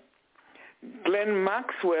Mitchell, Glenn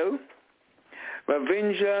Maxwell,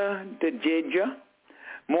 Ravindra Jadeja,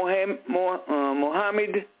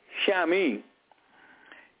 Mohammad Shami,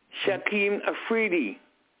 Shakeen Afridi,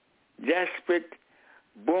 Jasprit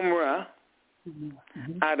Bumrah,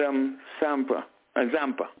 Adam Zampa.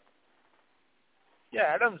 Yeah,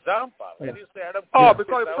 Adam Zampa. When you say Adam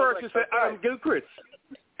because first you said Adam Gilchrist.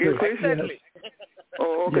 Exactly.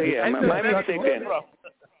 Oh, okay, yeah. My mistake then.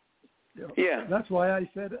 Yeah. That's why I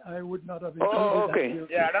said I would not have included okay.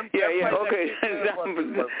 that. Yeah, okay.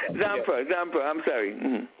 Zampa. I'm sorry.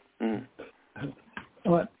 Mm-hmm.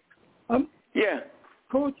 All right. Yeah.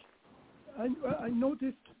 Coach, I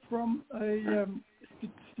noticed from a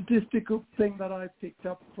statistical thing that I picked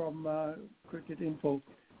up from Cricket Info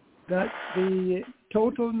that the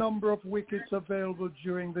total number of wickets available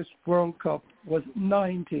during this World Cup was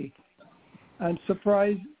 90. And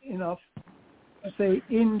surprise enough to say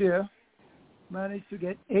India managed to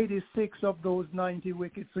get 86 of those 90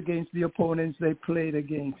 wickets against the opponents they played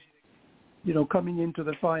against, coming into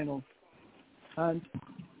the final. And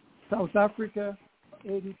South Africa,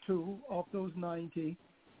 82 of those 90.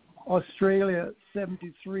 Australia,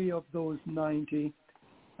 73 of those 90.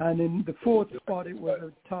 And in the fourth spot, it was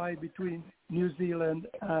a tie between New Zealand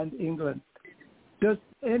and England. Does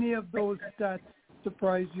any of those stats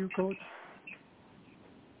surprise you, Coach?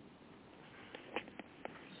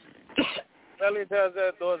 Well, it has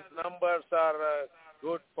those numbers are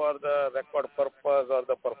good for the record purpose or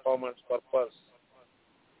the performance purpose.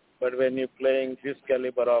 But when you're playing this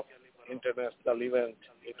caliber of international event,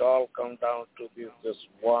 it all comes down to this just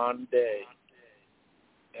one day.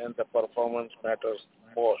 and the performance matters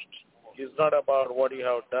most. It's not about what you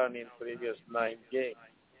have done in previous 9 games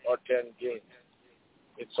or 10 games.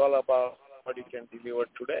 It's all about what you can deliver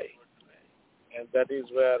today. And that is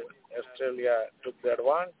where Australia took the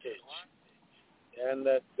advantage. And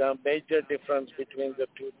the major difference between the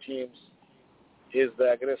two teams is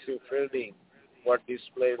the aggressive fielding, what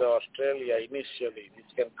displayed Australia initially,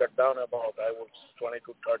 which can cut down about, 20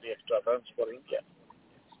 to 30 extra runs for India.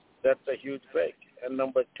 That's a huge break. And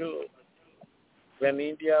number 2, when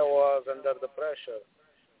India was under the pressure,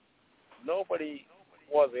 nobody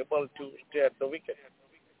was able to stay at the wicket.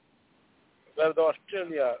 Well, the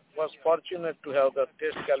Australia was fortunate to have the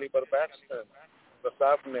test caliber batsman, the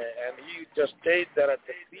Sabne, and he just stayed there at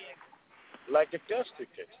the crease like a test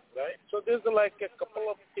wicket, right? So there's like a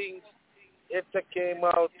couple of things. It came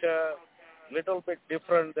out a little bit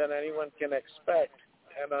different than anyone can expect.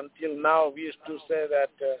 And until now, we used to say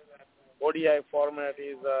that ODI format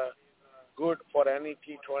is good for any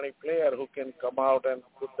T20 player who can come out and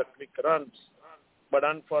put the quick runs. But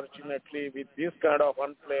unfortunately, with this kind of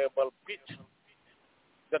unplayable pitch,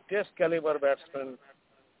 the test caliber batsman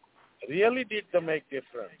really did the make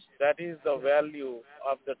difference. That is the value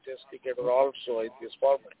of the test cricketer also in this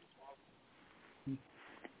format.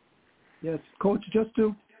 Yes, Coach, just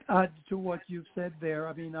to add to what you've said there,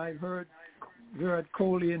 I mean, I heard Virat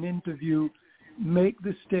Kohli in an interview make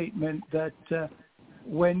the statement that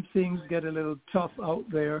when things get a little tough out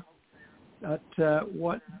there, that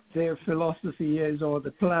what their philosophy is or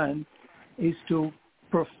the plan is to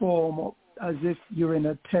perform as if you're in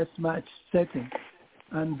a test match setting.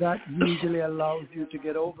 And that usually allows you to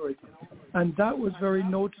get over it. And that was very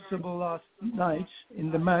noticeable last night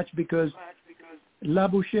in the match because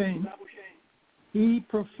Labuschagne, he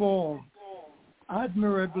performed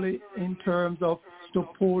admirably in terms of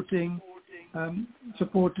supporting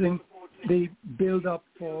the build-up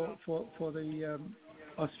for the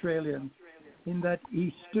Australians, in that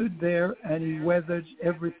he stood there and he weathered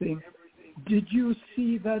everything. Did you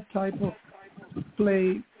see that type of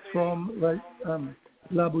play from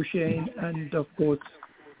Labuschagne and, of course,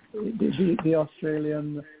 the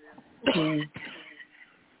Australian who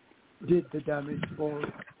did the damage for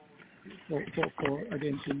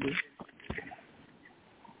against India?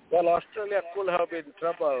 Well, Australia could have been in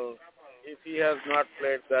trouble if he has not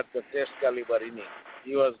played the test caliber inning.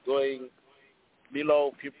 He was going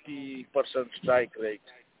below 50% strike rate,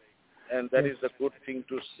 and that is a good thing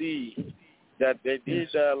to see. That they did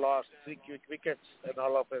lost 3 quick wickets, and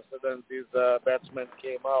all of a sudden these batsmen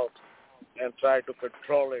came out and tried to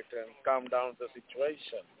control it and calm down the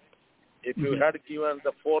situation. If you had given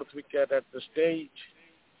the 4th wicket at the stage,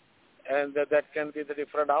 and that can be the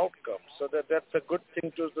different outcome. So that's a good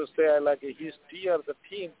thing to say. Like he steered the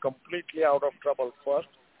team completely out of trouble first,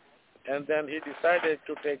 and then he decided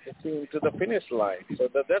to take the team to the finish line. So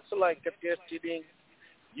that's like a test inning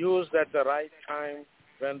used at the right time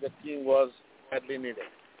when the team was badly needed.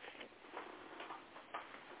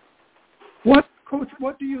 Coach,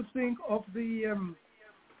 what do you think of the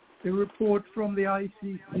report from the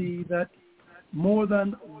ICC that more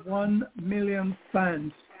than 1 million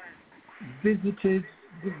fans visited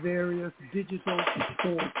the various digital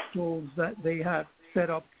sports stalls that they have set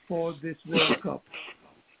up for this World Cup?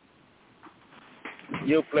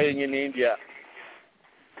 You're playing in India,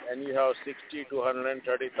 and you have 60 to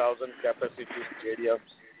 130,000 capacity stadiums,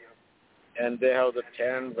 and they have the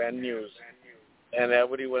 10 venues, and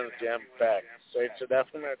everyone's jam-packed. So it's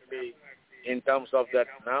definitely, in terms of that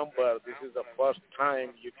number, this is the first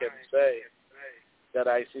time you can say that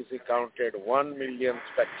ICC counted 1 million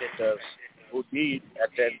spectators who did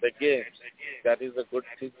attend the games. That is a good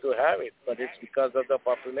thing to have it, but it's because of the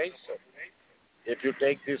population. If you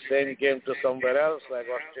take this same game to somewhere else, like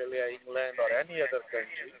Australia, England, or any other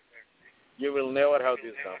country, you will never have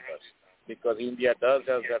these numbers, because India does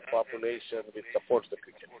have that population which supports the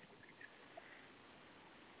cricket.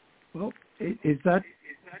 Well,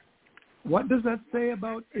 what does that say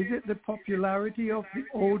about, is it the popularity of the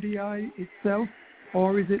ODI itself,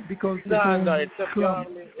 or is it because it's a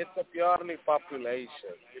purely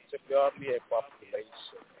population. It's a purely a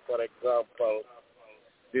population. For example,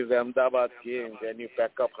 this Ahmedabad game, when you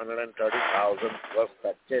pack up 130,000 plus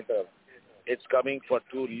spectators, it's coming for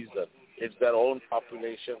 2 reasons. It's their own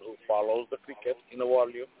population who follows the cricket in a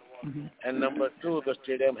volume. And number 2, the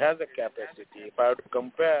stadium has a capacity. If I have to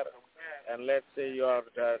compare, and let's say you are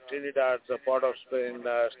Trinidad's Port of Spain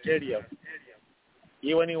stadium,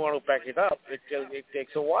 even you want to pack it up, it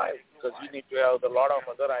takes a while, because you need to have a lot of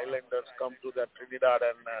other islanders come to that Trinidad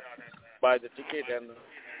and buy the ticket and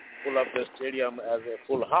pull up the stadium as a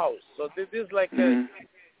full house. So this is like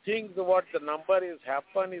think what the number is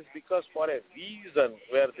happen is because for a reason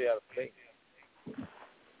where they are playing.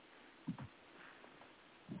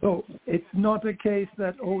 So it's not a case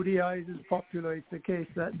that ODIs is popular. It's a case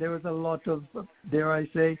that there was a lot of, dare I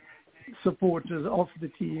say, supporters of the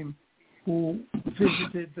team who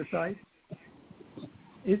visited the site.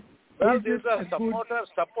 Well, these are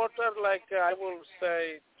supporter, like I will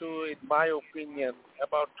say, in my opinion,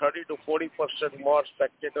 about 30 to 40% more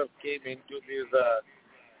spectators came into this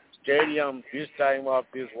stadium this time of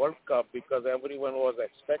this World Cup because everyone was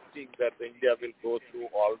expecting that India will go through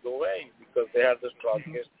all the way because they are the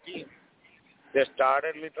strongest team. They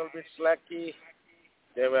started a little bit slacky.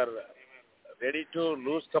 They were ready to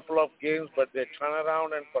lose a couple of games, but they turned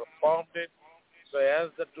around and performed it. So as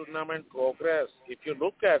the tournament progressed, if you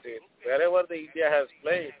look at it, wherever the India has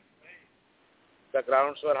played, the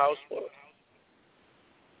grounds were house full.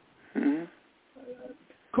 Mm-hmm.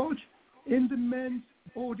 Coach, in the men's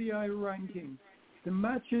ODI ranking, the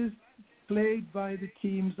matches played by the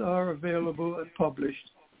teams are available and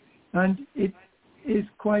published. And it is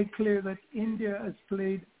quite clear that India has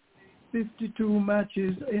played 52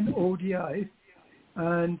 matches in ODI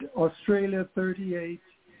and Australia 38,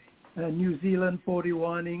 New Zealand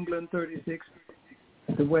 41, England 36.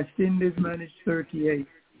 The West Indies managed 38.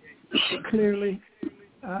 Clearly,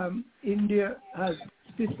 India has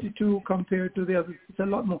 52 compared to the others. It's a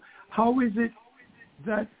lot more. How is it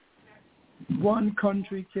that one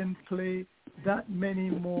country can play that many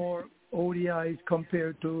more ODIs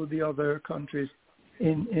compared to the other countries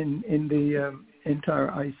in the entire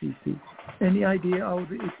ICC? Any idea how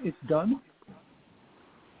it's done?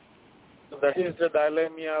 That is the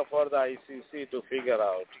dilemma for the ICC to figure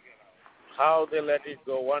out how they let it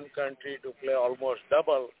go one country to play almost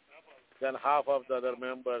double than half of the other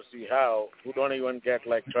members we have who don't even get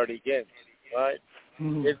like 30 games, right?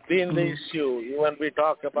 Mm-hmm. It's been the issue. Even we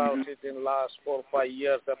talk about it in last 4 or 5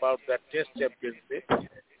 years about that test championship.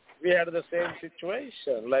 We had the same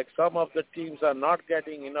situation. Like some of the teams are not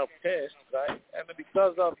getting enough tests, right? And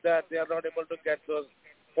because of that, they are not able to get those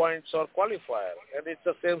points or qualifier. And it's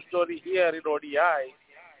the same story here in ODI.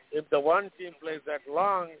 If the one team plays that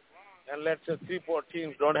long, and let's say 3-4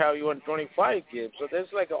 teams don't have even 25 games, so there's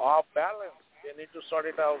like an off balance. They need to sort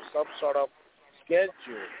it out, some sort of schedule.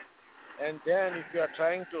 And then if you are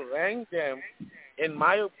trying to rank them, in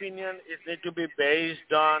my opinion, it needs to be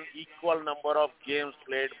based on equal number of games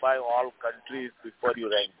played by all countries before you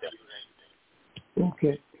rank them.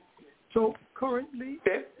 Okay. So currently,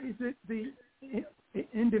 is it the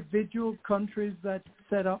individual countries that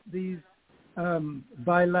set up these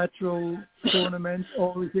bilateral tournaments,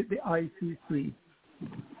 or is it the ICC?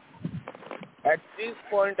 At this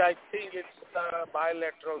point, I think it's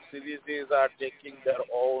bilateral series are taking their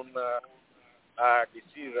own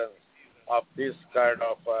decisions of this kind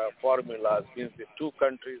of formulas. Means the two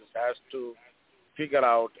countries has to figure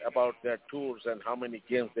out about their tours and how many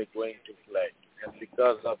games they're going to play. And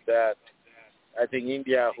because of that, I think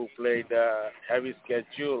India, who played a heavy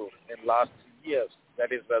schedule in last years,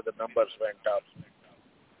 that is where the numbers went up.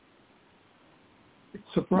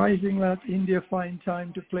 It's surprising that India find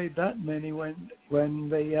time to play that many when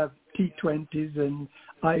they have T20s and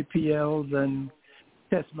IPLs and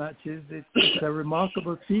test matches. It's a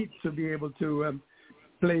remarkable feat to be able to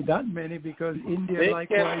play that many because India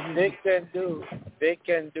likewise. They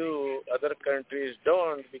can do. Other countries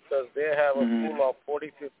don't because they have a pool of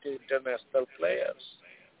 40, 50 international players.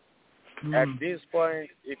 At this point,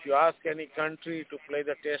 if you ask any country to play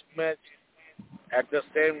the test match, at the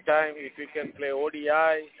same time, if you can play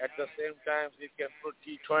ODI, at the same time, you can put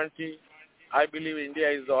T20, I believe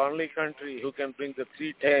India is the only country who can bring the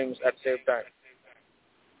 3 teams at the same time.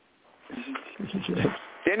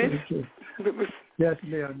 Dennis? Yes,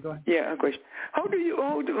 Leon, go ahead. Yeah, a question.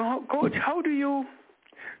 Coach, how do you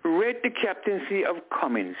rate the captaincy of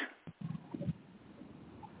Cummins?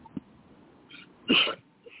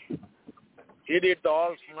 He did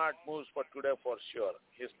all smart moves for today for sure.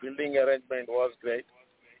 His fielding arrangement was great.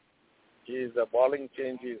 His bowling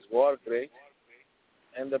changes were great.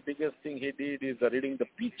 And the biggest thing he did is reading the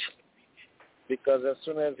pitch. Because as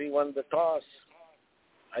soon as he won the toss,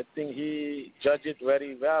 I think he judged it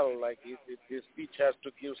very well. Like if this pitch has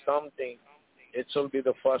to give something, it should be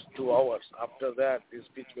the first 2 hours. After that, this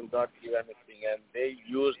pitch will not give anything. And they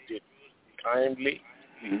used it kindly,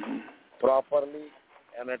 properly,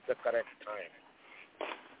 and at the correct time.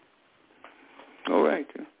 All right.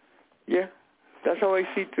 Yeah, that's how I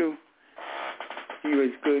see too. He was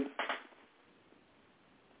good.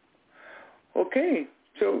 Okay.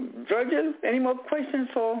 So, Virgil, any more questions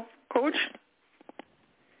for Coach?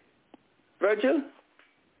 Virgil?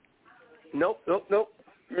 Nope.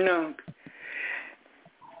 No.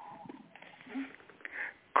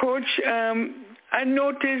 Coach, I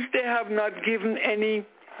noticed they have not given any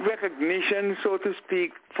recognition, so to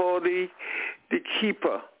speak, for the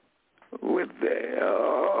keeper of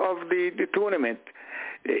the tournament.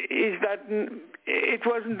 Is that it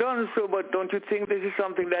wasn't done so? But don't you think this is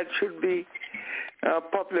something that should be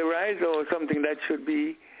popularized, or something that should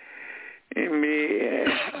be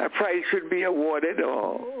a prize should be awarded,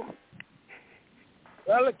 or?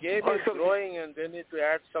 Well, the game is growing, and they need to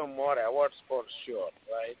add some more awards for sure,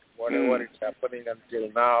 right? Whatever is happening until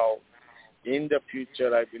now, in the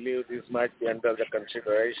future, I believe this might be under the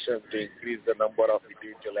consideration to increase the number of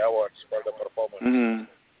individual awards for the performance.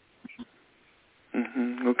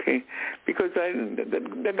 Okay, because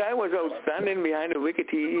the guy was outstanding behind the wicket.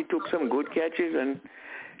 He took some good catches, and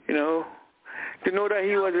to know that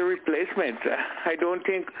he was a replacement, I don't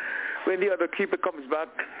think when the other keeper comes back,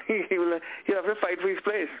 he'll have to fight for his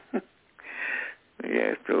place.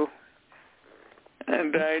 Yeah, so.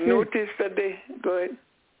 And I noticed that they... Go ahead.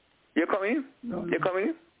 You're coming? No, You're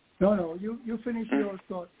coming? No, you finish your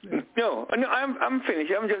thoughts. No, I'm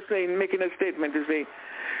finished. I'm just making a statement to say,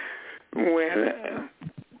 well,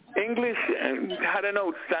 English had an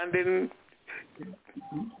outstanding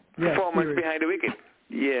performance behind the wicket.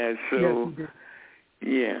 Yeah, so...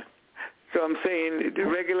 Yeah. So I'm saying the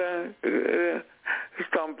regular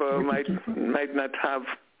stomper might not have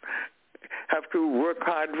to work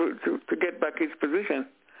hard to get back his position.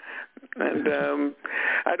 And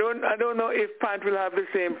I don't know if Pant will have the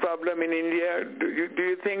same problem in India. Do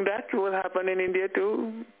you think that will happen in India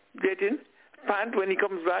too, Jatin? Pant, when he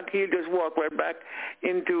comes back, he'll just walk right back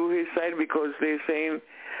into his side, because they're saying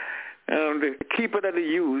the keeper that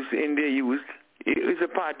India used is a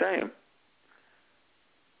part-time.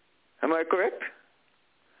 Am I correct?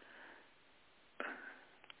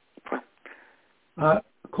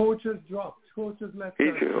 Coach has dropped. Coach has left.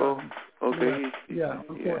 Okay. Yeah,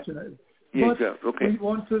 unfortunately. Yeah. But okay. we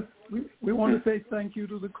want to say thank you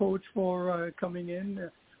to the coach for coming in.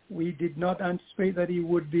 We did not anticipate that he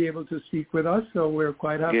would be able to speak with us, so we're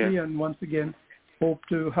quite happy. And once again, hope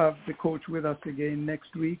to have the coach with us again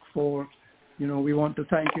next week. We want to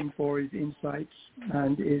thank him for his insights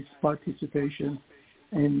and his participation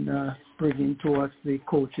in bringing to us the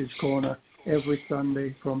Coach's Corner every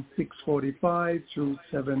Sunday from 6:45 through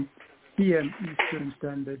 7 p.m. Eastern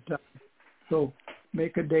Standard Time. So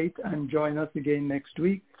make a date and join us again next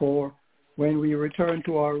week for when we return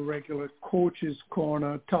to our regular Coach's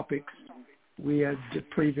Corner topics. We had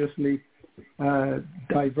previously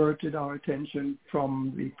diverted our attention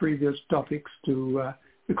from the previous topics to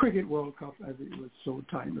the Cricket World Cup, as it was so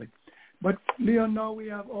timely. But, Leon, now we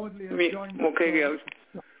have Audley joined us. Okay, yes.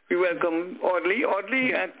 We welcome Audley.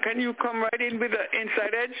 Audley, can you come right in with the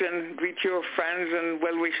Inside Edge and greet your fans and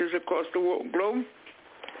well-wishers across the globe?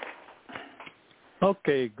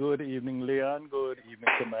 Okay, good evening, Leon. Good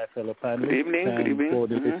evening to my fellow panelists. Good evening. And good evening. For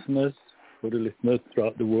the listeners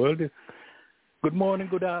throughout the world, good morning,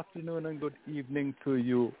 good afternoon, and good evening to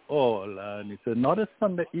you all. And it's another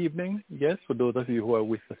Sunday evening, yes, for those of you who are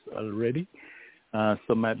with us already.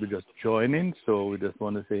 Some might be just joining, so we just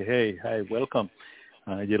want to say, hi, welcome.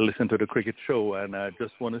 You listen to the cricket show, and I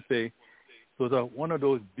just want to say, it was one of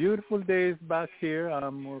those beautiful days back here.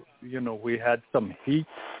 We had some heat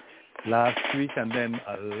last week, and then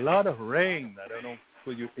a lot of rain. I don't know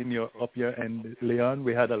for you up your end, Leon.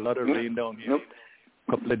 We had a lot of rain down here,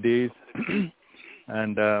 a couple of days,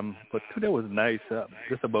 and but today was nice,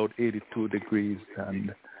 just about 82 degrees,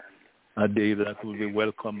 and a day that will be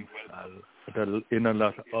welcome in a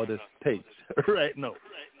lot of other states right now.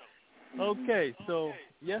 Okay, so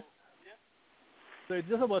yes, so it's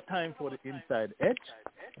just about time for the Inside Edge.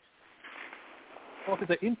 Okay,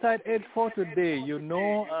 the Inside Edge for today,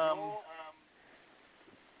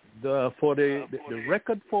 the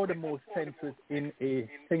record for the most centuries in a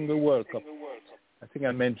single World Cup, I think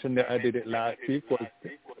I mentioned that I did it last week, was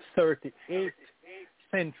 38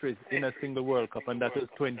 centuries in a single World Cup, and that was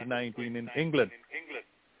 2019 in England,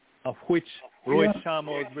 of which Rohit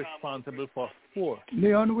Sharma was responsible for 4.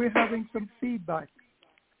 Leon, we're having some feedback.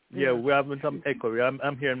 Yeah, we're having some echo.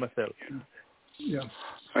 I'm hearing myself. Yeah.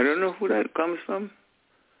 I don't know who that comes from.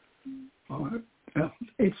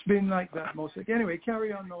 It's been like that mostly. Anyway,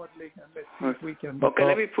 carry on, Audley, and let's see if we can... Okay,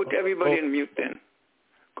 let me put everybody on mute then.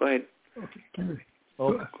 Go ahead.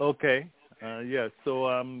 Okay.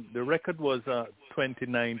 So the record was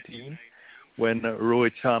 2019 when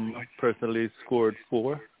Rohit Sharma personally scored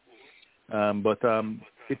 4. But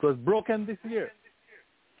it was broken this year.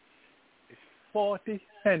 40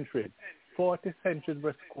 centuries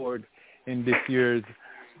were scored in this year's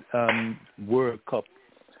World Cup.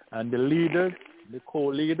 And the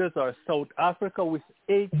co-leaders are South Africa with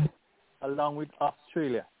 8, along with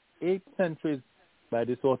Australia. 8 centuries by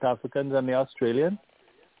the South Africans and the Australians.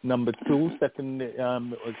 Number 2, second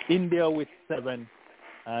was India with 7,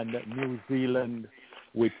 and New Zealand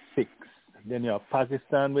with 6. Then you have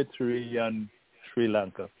Pakistan with 3 and Sri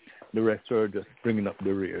Lanka. The rest are just bringing up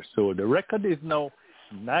the rear. So the record is now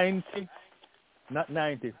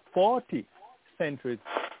 40 centuries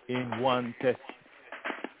in one test,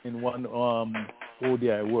 in one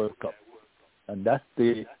ODI World Cup. And that's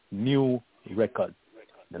the new record.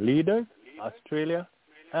 The leaders, Australia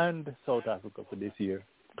and South Africa for this year,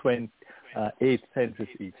 8 centuries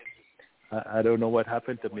each. I don't know what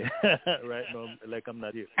happened to me right now, like I'm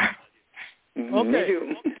not here.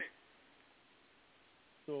 Okay.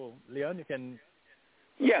 So, Leon, you can...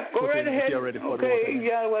 Yeah, go right ahead. Okay,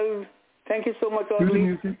 yeah, well, thank you so much,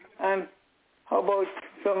 Audley. And how about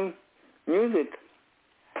some music?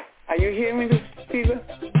 Are you hearing me, Steve?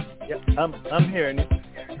 Yeah, I'm hearing it.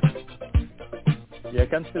 Yeah, I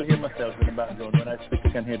can still hear myself in the background. When I speak, I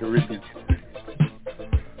can hear the repeat.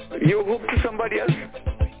 You hooked to somebody else?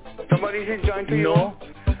 Somebody is joined to you? No.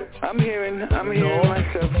 I'm hearing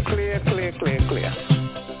myself clear.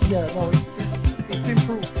 Yeah, no, it's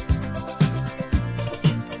improved.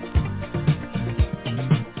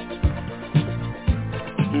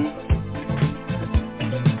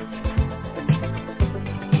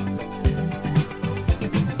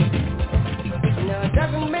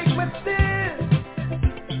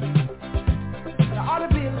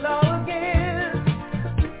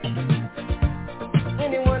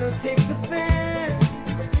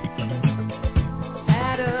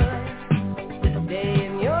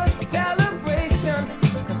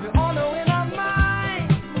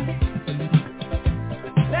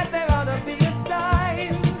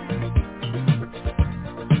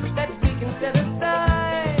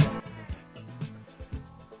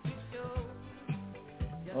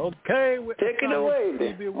 Okay, take it away,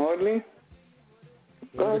 Audley.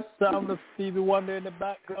 The sound of Stevie Wonder in the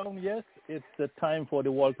background. Yes, it's the time for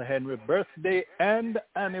the Walter Henry birthday and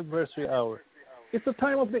anniversary hour. It's the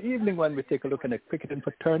time of the evening when we take a look at the cricket and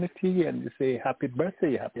fraternity and we say happy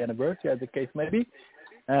birthday, happy anniversary, as the case may be.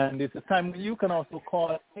 And it's a time when you can also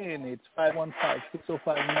call in. It's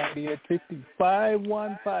 515-605-9850,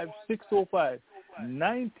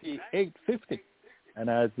 515-605-9850. And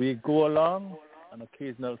as we go along, an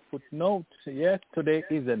occasional footnote. Yes, today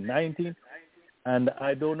is the 19th, and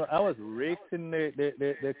I don't know. I was racing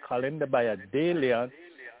the calendar by a day, Leon.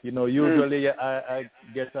 You know, usually I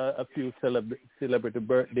get a few celebrity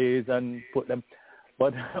birthdays and put them,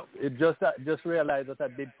 but it just realized that I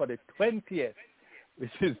did for the 20th,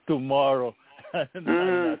 which is tomorrow, and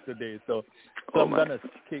not today. So I'm gonna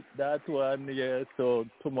skip that one. Yeah, so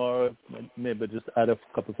tomorrow maybe just add a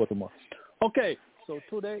couple for tomorrow. Okay. So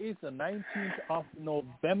today is the 19th of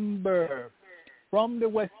November. From the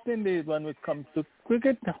West Indies, when it comes to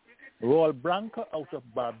cricket, Royal Branca out of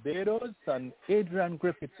Barbados and Adrian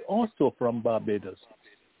Griffiths also from Barbados.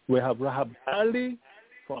 We have Rahab Ali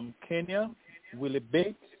from Kenya, Willie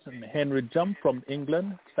Bates and Henry Jump from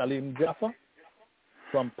England, Salim Jaffa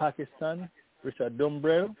from Pakistan, Richard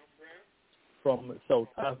Dumbrell from South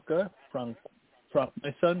Africa, Frank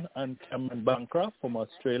Mason and Cameron Bancroft from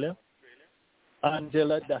Australia,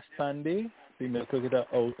 Angela Dashpande, female cricketer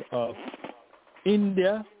out of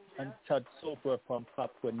India, and Chad Soper from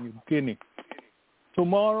Papua New Guinea.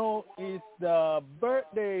 Tomorrow is the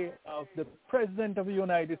birthday of the President of the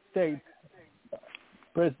United States,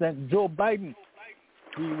 President Joe Biden.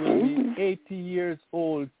 He will be 80 years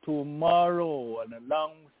old tomorrow, and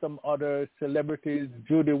along some other celebrities,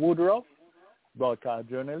 Judy Woodruff, broadcast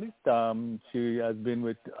journalist. She has been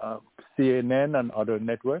with CNN and other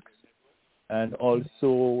networks. And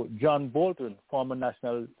also John Bolton, former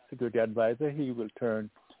National Security Advisor. He will turn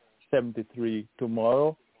 73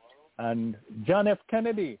 tomorrow. And John F.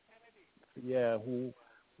 Kennedy, who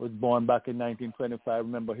was born back in 1925.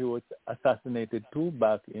 Remember, he was assassinated too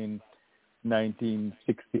back in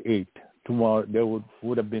 1968. Tomorrow, there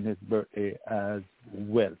would have been his birthday as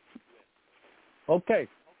well. Okay,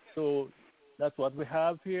 so that's what we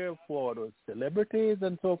have here for the celebrities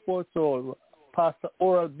and so forth. So Pastor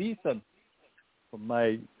Oral Beeson,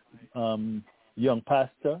 my young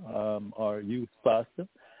pastor, or youth pastor,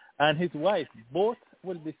 and his wife, both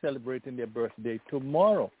will be celebrating their birthday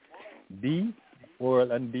tomorrow. D,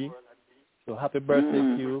 Oral and D. So happy birthday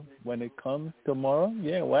to you when it comes tomorrow.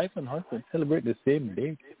 Yeah, wife and husband celebrate the same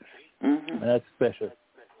day. That's special.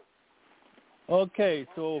 Okay,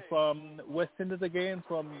 so from West Indies again,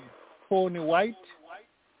 from Tony White,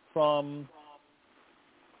 from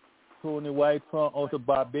Tony White from out of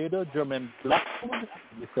Barbados, Jermaine Blackwood,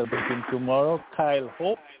 we're celebrating tomorrow. Kyle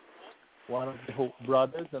Hope, one of the Hope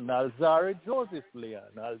brothers, and Alzari Joseph Leon.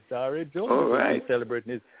 Alzari Joseph will be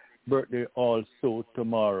celebrating his birthday also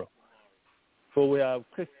tomorrow. So we have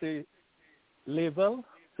Christy Lavelle,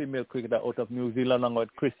 female cricketer out of New Zealand, along with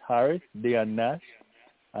Chris Harris, Diane Nash,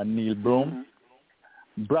 and Neil Broom.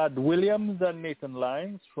 Brad Williams and Nathan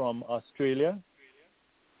Lyons from Australia.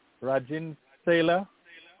 Rajin Sailor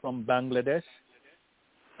from Bangladesh.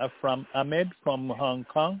 Afram Ahmed from Hong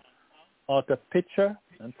Kong. Arthur Pitcher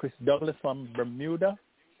and Chris Douglas from Bermuda.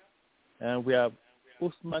 And we have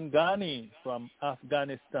Usman Ghani from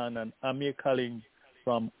Afghanistan and Amir Khalil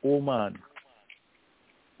from Oman.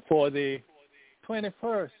 For the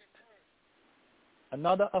 21st,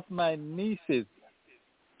 another of my nieces,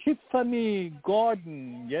 Tiffany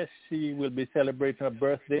Gordon. Yes, she will be celebrating her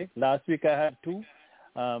birthday. Last week I had two.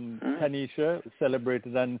 Tanisha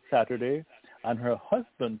celebrated on Saturday, and her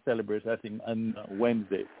husband celebrated, I think, on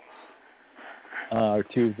Wednesday or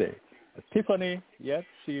Tuesday. Tiffany, yes,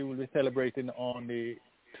 she will be celebrating on the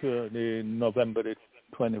November the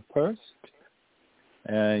 21st.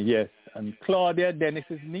 Yes, and Claudia,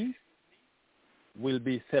 Dennis's niece, will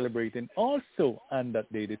be celebrating also on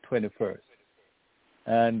that day, the 21st.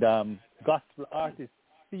 And gospel artist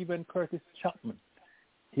Stephen Curtis Chapman,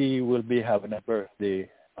 he will be having a birthday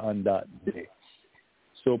on that day.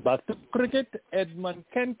 So back to cricket, Edmund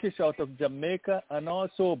Kenkish out of Jamaica, and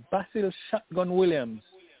also Basil Shotgun Williams.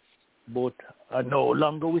 Both are no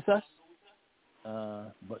longer with us,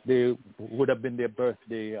 but they would have been their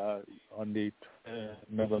birthday on the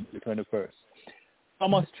November 21st.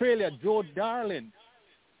 From Australia, Joe Darling,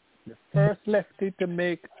 the first lefty to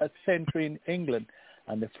make a century in England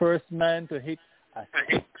and the first man to hit a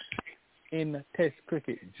six in Test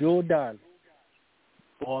cricket. Joe Darling,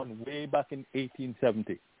 born way back in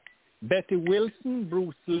 1870. Betty Wilson,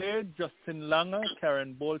 Bruce Laird, Justin Langer,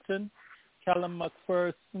 Karen Bolton, Callum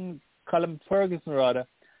Ferguson,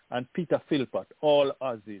 and Peter Philpott, all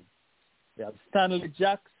Aussies. We have Stanley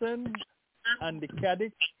Jackson, Andy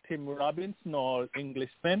Caddick, Tim Robinson, all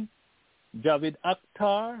Englishmen. Javed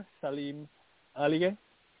Akhtar, Salim Ali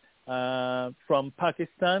from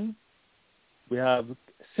Pakistan. We have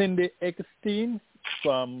Cindy Eckstein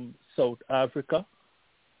from South Africa.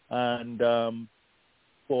 And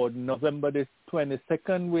for November the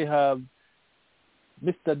 22nd, we have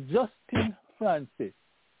Mr. Justin Francis,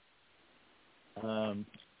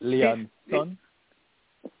 Leon's son.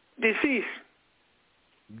 Deceased?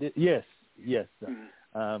 Yes.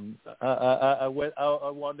 I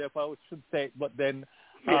wonder if I should say it, but then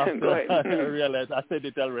after I realized I said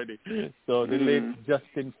it already. So the late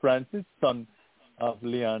Justin Francis, son of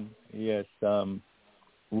Leon, yes,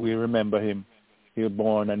 we remember him. He was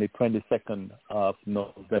born on the 22nd of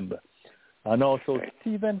November. And also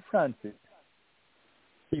Stephen Francis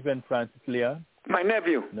Leon. My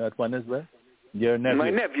nephew. That one as well? Your nephew? My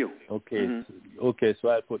nephew. Okay, so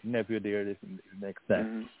I'll put nephew there this next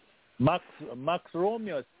time. Max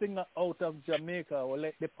Romeo, singer out of Jamaica. Well,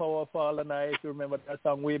 Let the Power Fall and I, if you remember that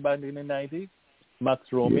song way back in the 90s. Max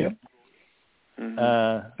Romeo.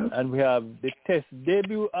 Yeah. And we have the Test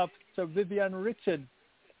debut of Sir Vivian Richards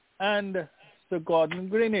and Sir Gordon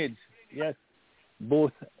Greenidge. Yes,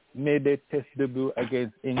 both made their Test debut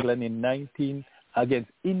against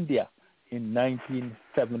against India in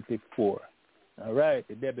 1974. All right,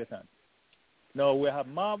 the debutant. Now we have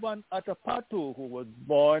Marwan Atapatu, who was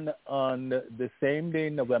born on the same day,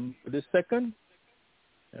 November the 2nd.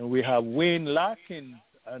 And we have Wayne Larkins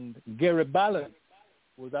and Gary Ballard,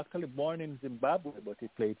 who was actually born in Zimbabwe, but he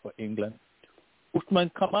played for England. Usman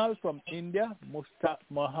Kamal from India, Mustaq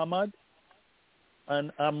Muhammad,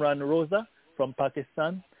 and Amran Roza from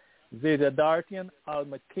Pakistan. Zeda Darty and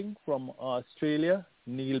Alma King from Australia.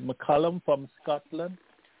 Neil McCallum from Scotland.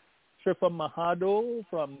 Shrifa Mahado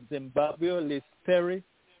from Zimbabwe, Liz Perry,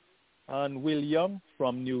 and Will Young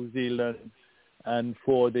from New Zealand. And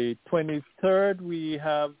for the 23rd, we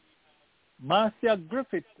have Marcia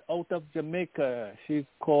Griffiths out of Jamaica. She's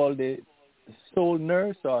called the soul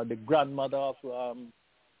nurse or the grandmother of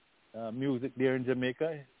music there in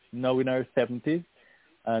Jamaica, now in her 70s,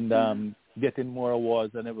 and getting more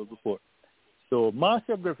awards than ever before. So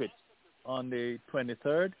Marcia Griffiths on the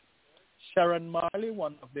 23rd. Sharon Marley,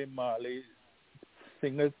 one of the Marley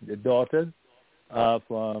singers, the daughters of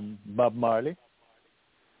Bob Marley.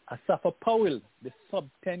 Asafa Powell, the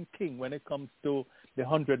sub-10 king when it comes to the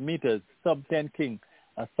 100 meters, sub-10 king.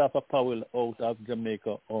 Asafa Powell out of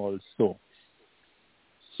Jamaica also.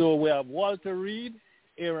 So we have Walter Reed,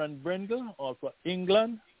 Aaron Brindle, all for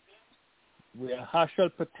England. We have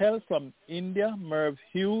Harshal Patel from India, Merv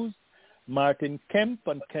Hughes, Martin Kemp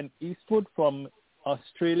and Kent Eastwood from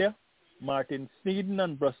Australia, Martin Sneeden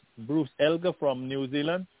and Bruce Elgar from New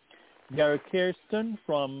Zealand, Gary Kirsten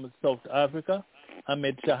from South Africa,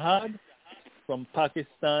 Ahmed Shahad from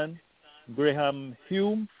Pakistan, Graham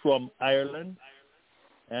Hume from Ireland,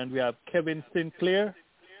 and we have Kevin Sinclair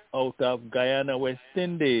out of Guyana, West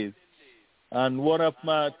Indies. And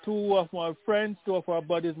two of our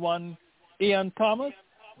buddies, one, Ian Thomas,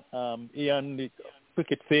 Ian, the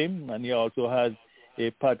cricket fame, and he also has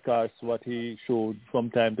a podcast, what he showed from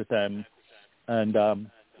time to time, and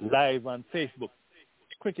live on Facebook,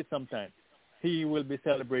 Cricket Sometimes. He will be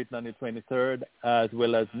celebrating on the 23rd, as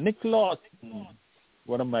well as Nick Lawson,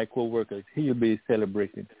 one of my co-workers. He will be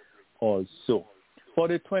celebrating also. For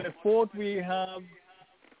the 24th, we have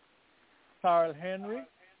Carl Henry,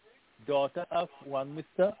 daughter of one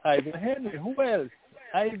Mr. Ivan Henry. Who else?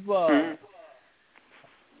 Ivan.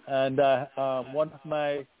 And one of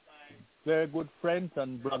my very good friends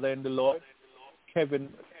and brother in the Lord, Kevin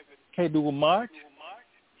Kedu March,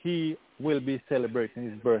 he will be celebrating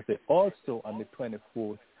his birthday also on the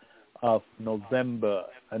 24th of November.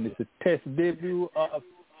 And it's a test debut of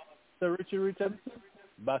Sir Richie Richardson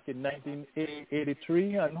back in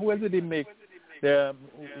 1983. And who else did he make the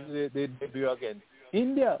debut again?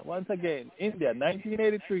 India, once again. India,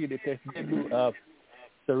 1983, the test debut of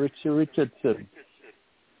Sir Richie Richardson.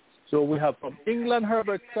 So we have from England,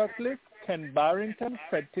 Herbert Sutcliffe, Ken Barrington,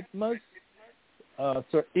 Fred Titmus,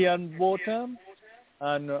 Sir Ian Botham,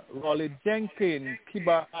 and Rolly Jenkins,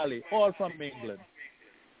 Kibar Ali, all from England.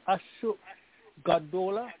 Ashok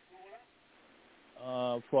Gadola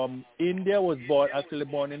from India was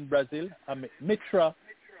born in Brazil. Mitra,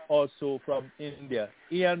 also from India.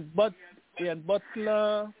 Ian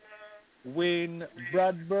Butler, Wayne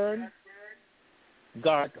Bradburn,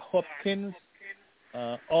 Garth Hopkins,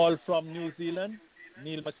 all from New Zealand.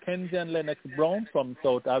 Neil Mackenzie and Lennox Brown from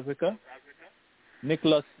South Africa.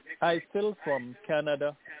 Nicholas Eifel from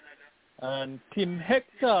Canada. And Tim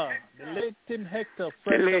Hector, the late Tim Hector,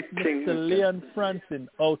 friend of Mr. Leon Francine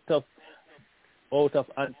out of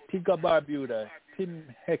Antigua Barbuda, Tim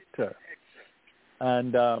Hector.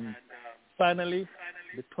 And finally,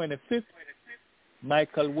 the 25th,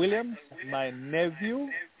 Michael Williams, my nephew,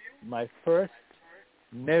 my first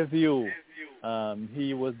nephew.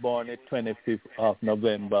 He was born the 25th of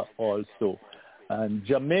November also. And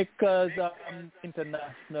Jamaica's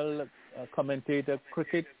international commentator,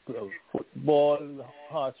 cricket, football,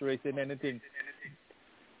 horse racing, anything.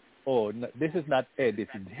 Oh, no, this is not Ed. This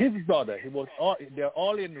is his brother. They're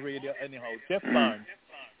all in radio anyhow. Jeff Barnes.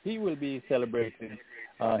 He will be celebrating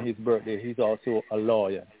his birthday. He's also a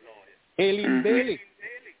lawyer. Aileen Bailey,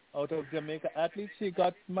 out of Jamaica athlete, she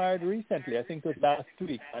got married recently. I think it was last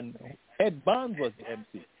week. And Ed Barnes was the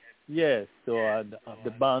MC. Yes, so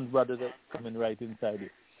the Barnes brothers are coming right inside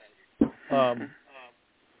it.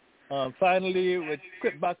 Finally,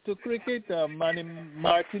 back to cricket, Manny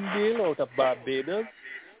Martindale out of Barbados.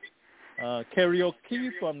 Kerry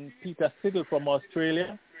O'Keefe from Peter Siddle from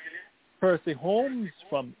Australia. Percy Holmes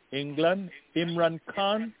from England. Imran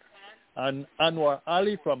Khan and Anwar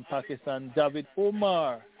Ali from Pakistan. Javid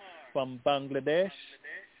Omar from Bangladesh.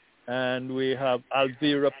 And we have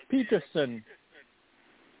Alvira Peterson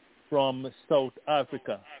from South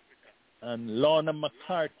Africa. And Lorna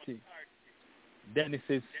McCarthy,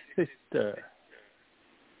 Dennis's sister.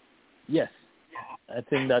 Yes, I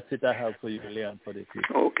think that's it I have for you, Leon, for this week.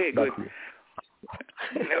 Okay, good.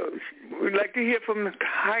 We'd like to hear from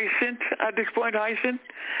Hyacinth at this point. Hyacinth,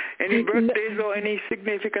 any birthdays or any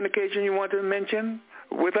significant occasion you want to mention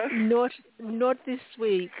with us? Not this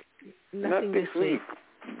week. Nothing Not this week.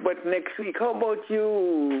 But next week. How about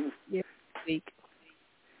you? Yes, next week.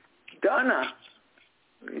 Donna.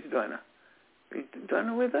 Where's Donna? Is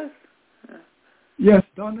Donna with us? Yes,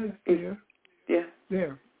 Donna is here. Yeah.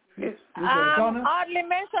 There. Yes. Donna? Hardly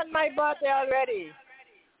mentioned my birthday already.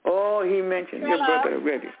 Oh, he mentioned your birthday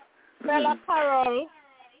already. Bella Carol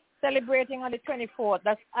celebrating on the 24th.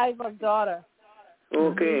 That's Ivor's daughter.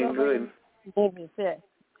 Okay, good. Yes.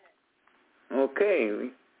 Okay.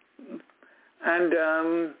 And,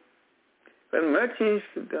 Merchie's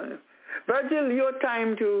Virgil, your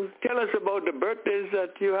time to tell us about the birthdays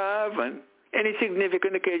that you have and any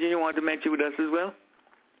significant occasion you want to mention with us as well.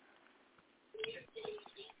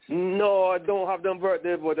 No, I don't have no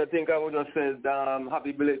birthday, but I think I would have said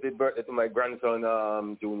happy belated birthday to my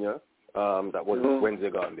grandson, Junior. That was Wednesday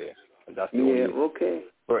gone there. And that's the only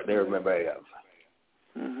birthday I remember I have.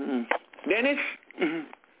 Mm-hmm. Dennis? Mm-hmm.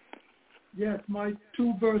 Yes, my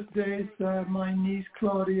two birthdays, my niece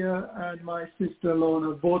Claudia and my sister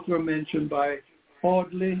Lorna, both were mentioned by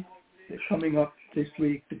Audley coming up this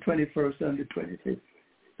week, the 21st and the 25th.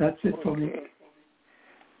 That's it for me.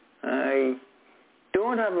 I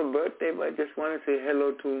don't have a birthday, but I just want to say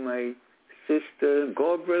hello to my sister,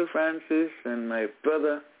 Gabriel Francis, and my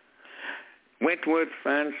brother, Wentworth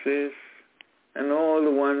Francis, and all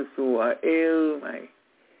the ones who are ill, my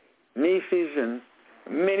nieces and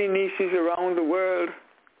many nieces around the world,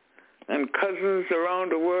 and cousins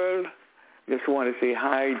around the world. Just want to say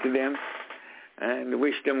hi to them and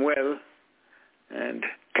wish them well, and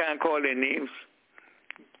can't call their names.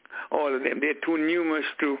 All of them. They're too numerous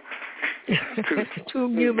to too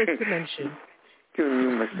numerous to mention. Too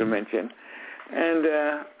numerous to mention. And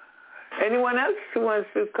anyone else who wants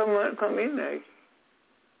to come in?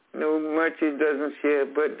 No, Murchie doesn't share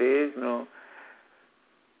birthdays. No.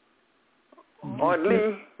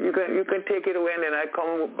 Oddly, you can take it away, and then I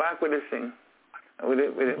come back with a thing, with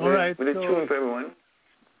a tune for everyone.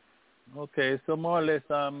 Okay, so more or less,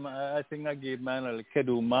 I think I gave man a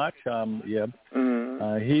Kedu March.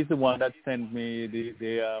 He's the one that sent me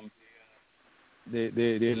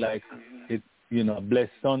they like it,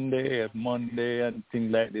 Blessed Sunday, Monday, and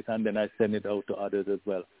things like this, and then I send it out to others as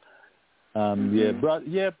well.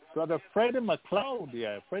 Brother Freddie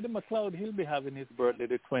McLeod. Freddie McLeod. He'll be having his birthday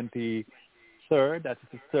the 23rd. That's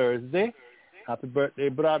a Thursday. Happy birthday,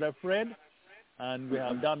 Brother Fred. And we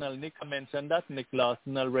have Donald Nick. I mentioned that Nick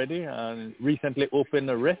Lawson already, and recently opened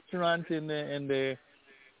a restaurant in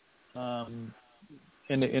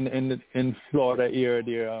Florida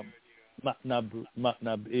area, the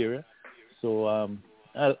McNabb area. So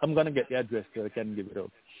I'm gonna get the address so I can give it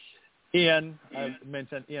up. Ian, I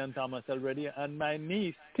mentioned Ian Thomas already, and my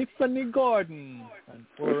niece Tiffany Gordon, and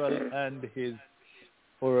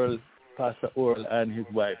Pastor Oral and his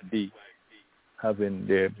wife Dee, having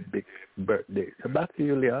their big birthday. So back to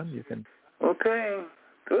you, Leon. You can. Okay,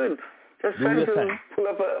 good. Just trying to pull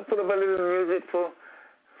up a little music for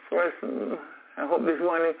us. I hope this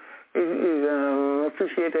one is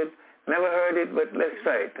appreciated. Never heard it, but let's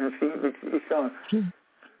try it and see if it sounds.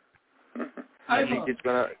 I think it's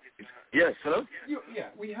gonna. Yes, hello?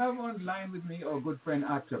 We have online with me our good friend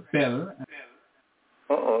actor Bell.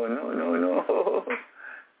 No.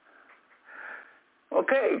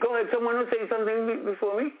 Okay, go ahead. Someone was saying something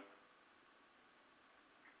before me?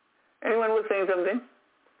 Anyone was saying something?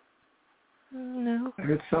 No. I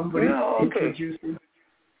heard somebody introducing.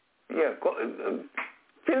 Yeah,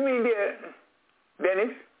 fill me there,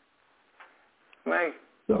 Dennis. Mike.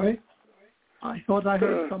 Sorry? I thought I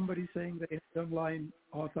heard somebody saying they had online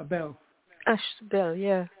Arthur Bell. Ash Bell,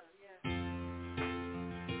 yeah.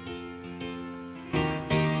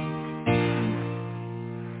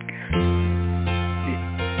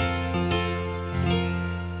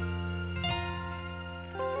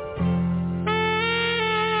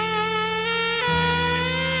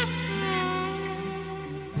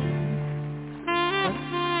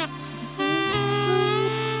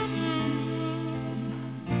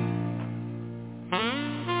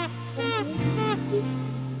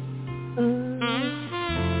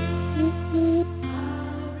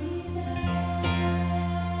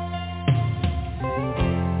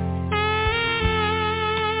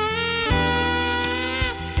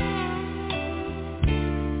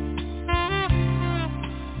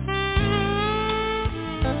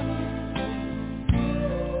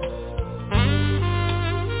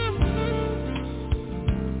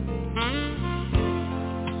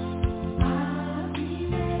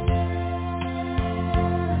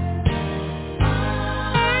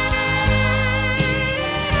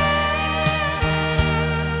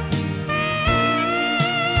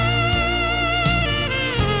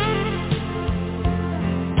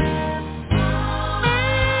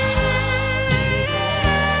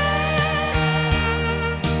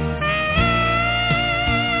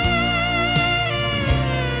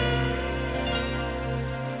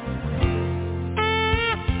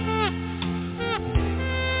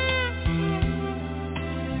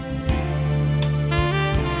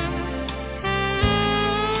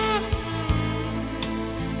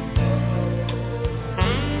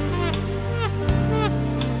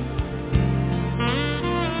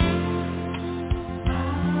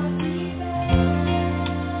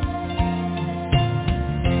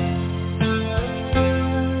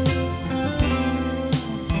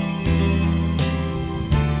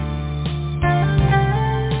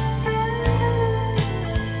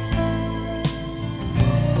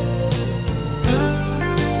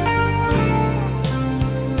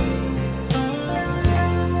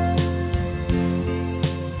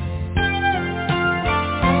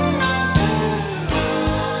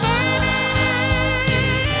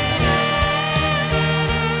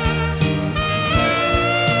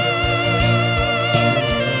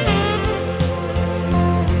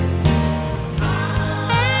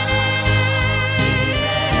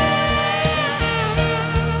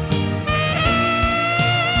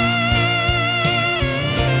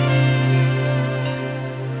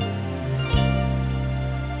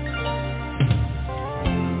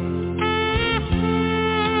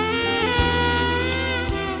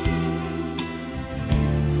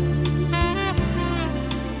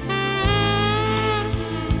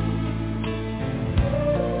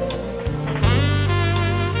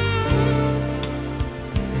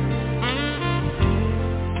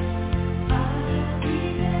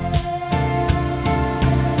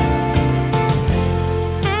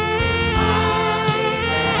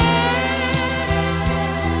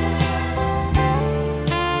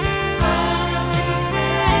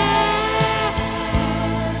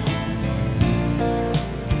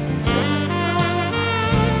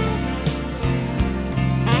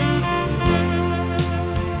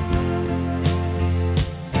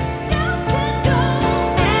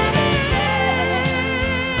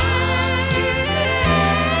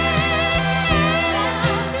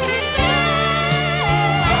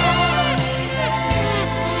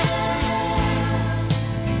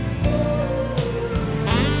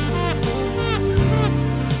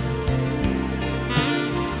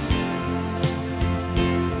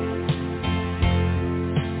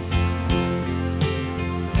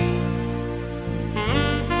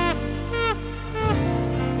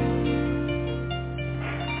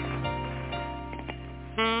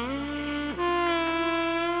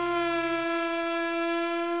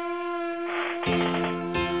 Take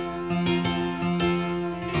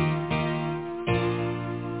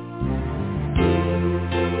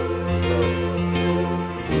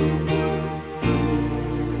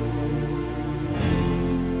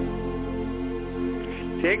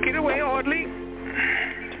it away, Audley.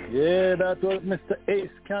 Yeah, that was Mr. Ace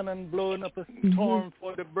Cannon blowing up a storm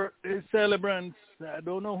for the birthday celebrants. I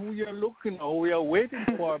don't know who you're looking or who you're waiting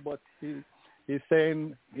for, but he's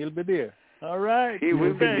saying he'll be there. All right. He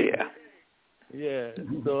will be there. Yeah.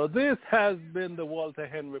 So this has been the Walter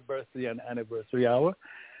Henry Birthday and Anniversary Hour.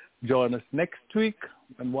 Join us next week.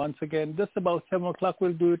 And once again, just about 7 o'clock,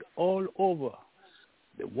 we'll do it all over.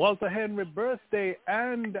 The Walter Henry Birthday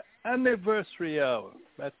and Anniversary Hour.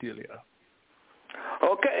 Back to you, Leah.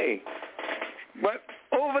 Okay. Well,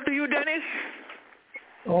 over to you, Dennis.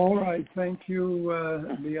 All right. Thank you,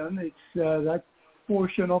 Leon. It's that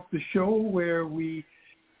portion of the show where we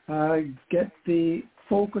get the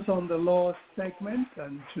Focus on the Law segment.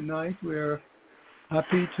 And tonight we're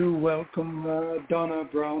happy to welcome Donna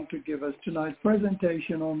Brown to give us tonight's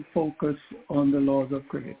presentation on Focus on the Laws of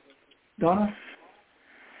Cricket. Donna?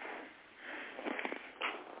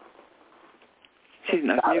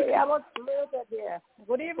 Sorry, I was muted here.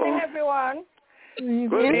 Good evening, everyone.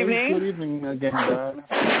 Good evening. Good evening again, Donna.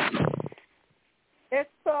 Yes,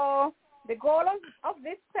 so the goal of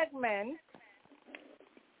this segment,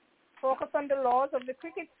 Focus on the Laws of the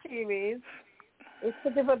Cricket Series, is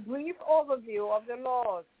to give a brief overview of the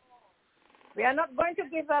laws. We are not going to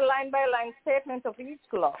give a line-by-line statement of each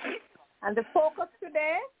law. And the focus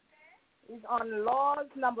today is on laws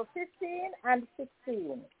number 15 and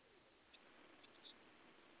 16.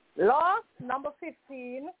 Law number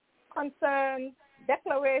 15 concerns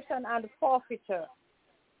declaration and forfeiture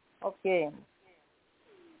of games.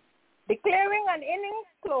 Declaring an innings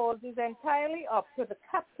close is entirely up to the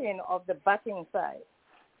captain of the batting side.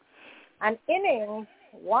 An innings,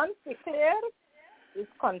 once declared, is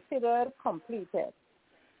considered completed.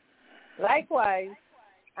 Likewise,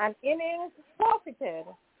 an innings forfeited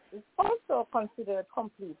is also considered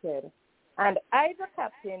completed, and either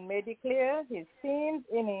captain may declare his team's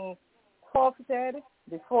innings forfeited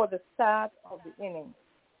before the start of the innings.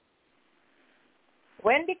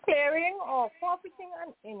 When declaring or forfeiting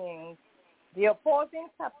an innings, the opposing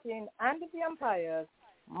captain and the umpires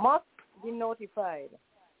must be notified,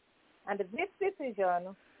 and this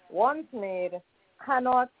decision, once made,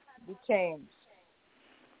 cannot be changed.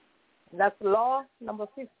 That's law number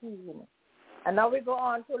 15. And now we go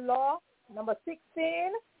on to law number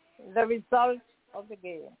 16, the result of the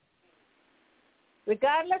game.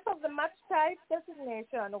 Regardless of the match type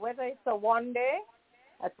designation, whether it's a one-day,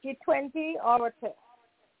 a T20, or a test,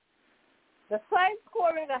 the side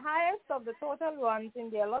scoring the highest of the total runs in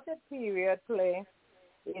the allotted period play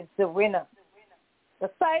is the winner. The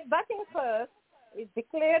side batting first is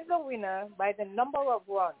declared the winner by the number of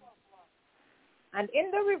runs. And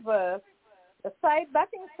in the reverse, the side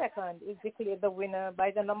batting second is declared the winner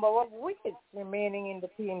by the number of wickets remaining in the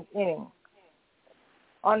team's innings.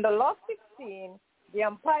 On the law 16, the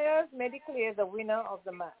umpires may declare the winner of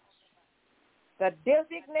the match. The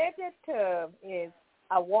designated term is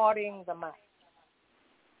awarding the match.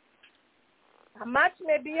 A match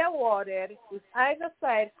may be awarded if either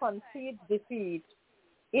side concedes defeat,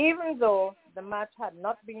 even though the match had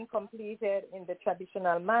not been completed in the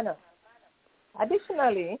traditional manner.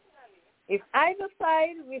 Additionally, if either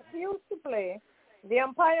side refuses to play, the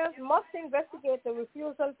umpires must investigate the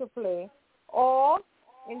refusal to play, or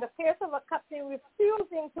in the case of a captain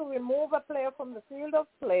refusing to remove a player from the field of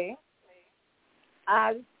play,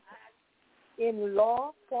 as in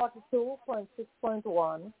Law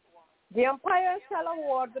 42.6.1, the umpire shall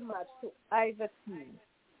award the match to either team.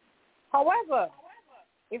 However,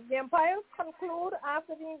 if the umpires conclude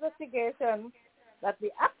after the investigation that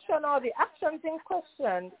the action or the actions in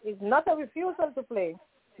question is not a refusal to play,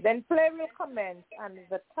 then play will commence and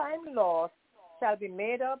the time lost shall be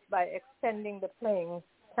made up by extending the playing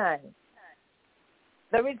time.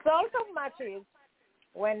 The result of matches,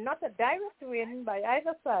 when not a direct win by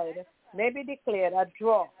either side, may be declared a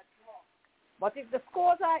draw. But if the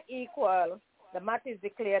scores are equal, the match is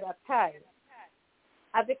declared a tie.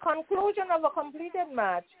 At the conclusion of a completed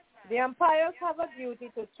match, the umpires have a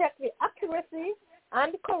duty to check the accuracy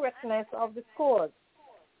and correctness of the scores.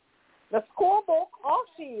 The scorebook or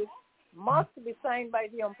sheet must be signed by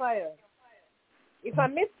the umpire. If a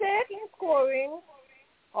mistake in scoring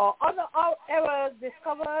or other errors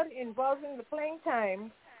discovered involving the playing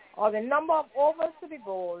time or the number of overs to be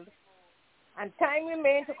bowled and time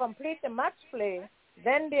remains to complete the match play,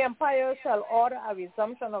 then the umpire shall order a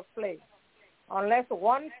resumption of play unless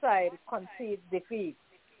one side concedes defeat.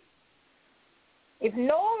 If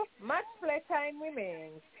no match play time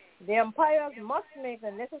remains, the umpires must make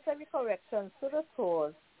the necessary corrections to the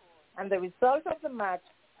scores and the result of the match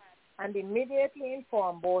and immediately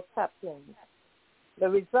inform both captains. The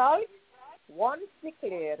result, once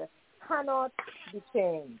declared, cannot be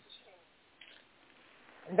changed.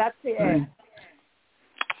 And that's the end.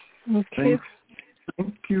 Okay.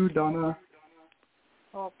 Thank you, Donna.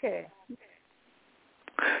 Okay.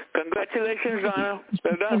 Congratulations, Donna.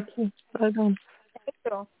 Well done. Well done. Thank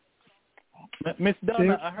you. Miss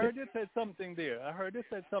Donna, I heard you said something there.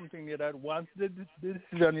 That once the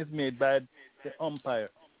decision is made by the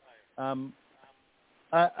umpire, I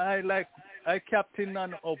captain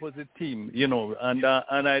an opposite team, and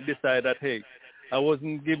I decided that, hey, I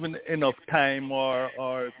wasn't given enough time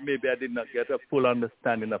or maybe I did not get a full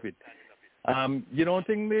understanding of it. You don't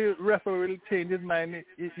think the referee will change his mind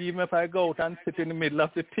even if I go out and sit in the middle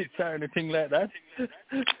of the pitch or anything like that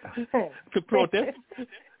to protest?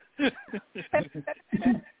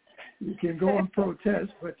 You can go and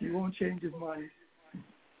protest, but you won't change his mind.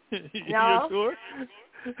 No. You sure?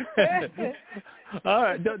 All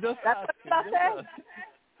right, just that's what I said.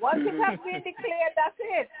 Once it has been declared, that's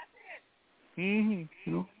it.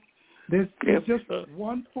 Mm-hmm. There's just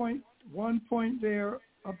one point there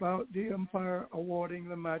about the umpire awarding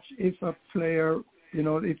the match if a player,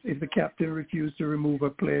 if the captain refused to remove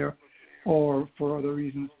a player or for other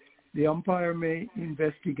reasons. The umpire may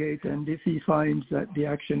investigate, and if he finds that the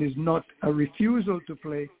action is not a refusal to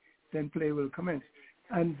play, then play will commence.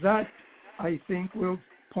 And that, I think, will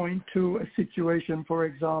point to a situation, for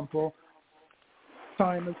example,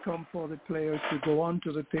 time has come for the players to go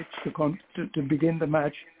onto the pitch to begin the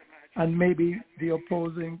match, and maybe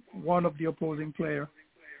one of the opposing player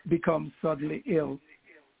becomes suddenly ill,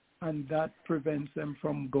 and that prevents them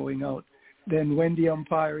from going out. Then when the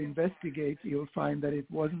umpire investigates, he'll find that it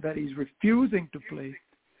wasn't that he's refusing to play,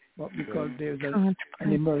 but because there's an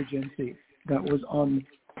emergency that was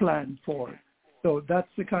unplanned for. So that's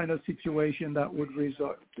the kind of situation that would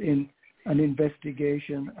result in an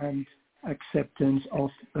investigation and acceptance of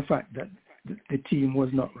the fact that the team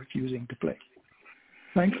was not refusing to play.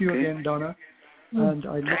 Thank you again, Donna. And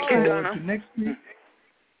I look forward to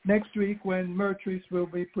next week when Myrtrice will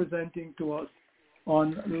be presenting to us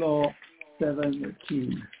on Law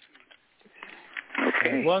 17.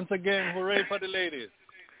 Okay. Once again, hooray for the ladies.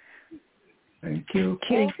 Thank you.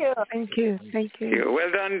 Thank you. Thank you. Thank you. Yeah,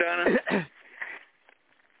 well done, Donna.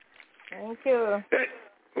 Thank you.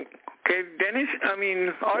 Okay, Dennis,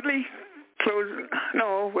 Audley,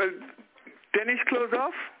 Dennis, close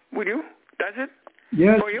off, would you? That's it?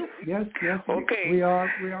 Yes. For you? Yes. Okay. We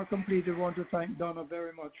are completed. Want to thank Donna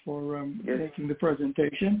very much for making the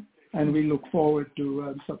presentation, and we look forward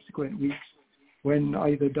to subsequent weeks when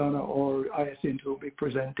either Donna or Hyacinth will be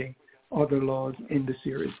presenting other laws in the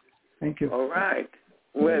series. Thank you. All right.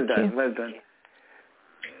 Well done.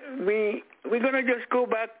 We're going to just go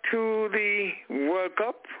back to the World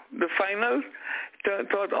Cup, the final.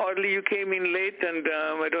 Thought Audley you came in late, and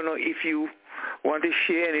I don't know if you want to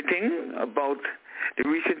share anything about the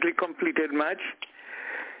recently completed match.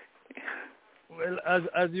 Well,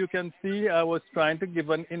 as you can see, I was trying to give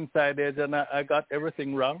an inside edge, and I got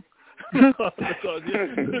everything wrong. because you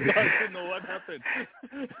know what happened.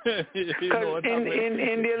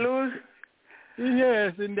 India lose?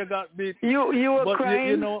 Yes, India got beat. You were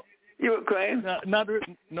crying? You were crying? Not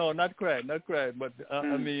crying. But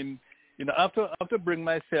after bring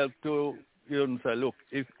myself to say, look,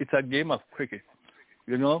 it's a game of cricket,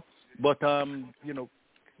 But the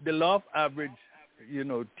law of average,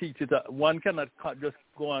 teaches that one cannot just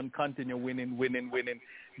go on continue winning.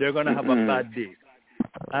 They're going to have a bad day.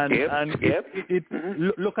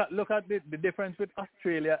 Look at the difference with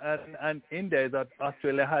Australia and India is that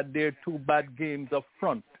Australia had their two bad games up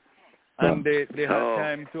front, and they had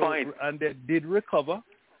time to and they did recover.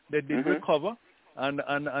 They and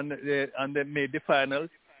they made the finals,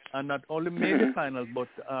 and not only made the finals, but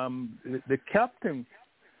the captain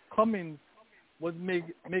Cummins was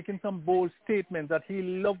making some bold statements that he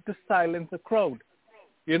loved to silence the crowd,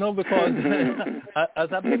 because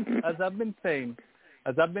as I've been saying,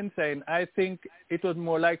 I think it was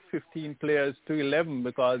more like 15 players to 11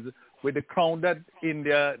 because with the crowd that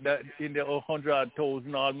India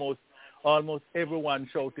 100,000 almost everyone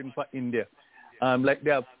shouting for India, like they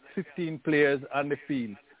have 15 players on the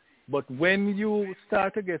field. But when you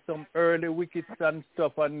start to get some early wickets and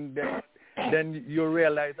stuff, and then you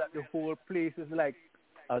realize that the whole place is like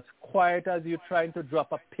as quiet as you're trying to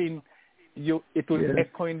drop a pin, it will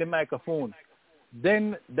echo in the microphone.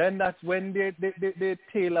 Then that's when the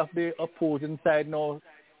tail of the opposing side now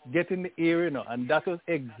get in the air, and that was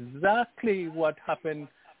exactly what happened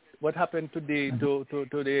today to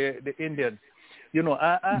the Indians.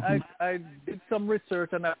 I did some research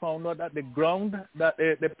and I found out that the ground that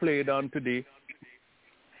they played on today,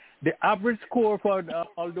 the average score for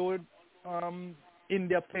although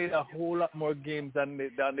India played a whole lot more games than the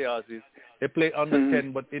Aussies. They played under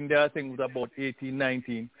 10, but India I think was about 18,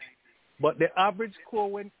 19. But the average score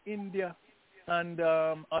when India and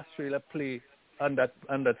Australia play on that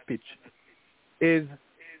pitch is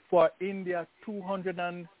for India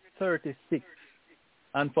 236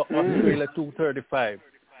 and for Australia 235.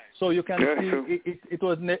 So you can see it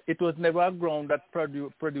was never a ground that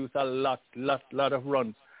produced a lot of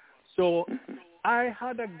runs. So I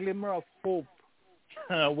had a glimmer of hope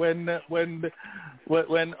when the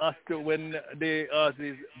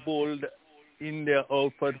Aussies bowled India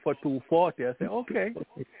out for 240. I said, okay.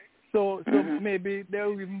 So maybe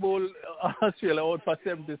they'll even bowl Australia out for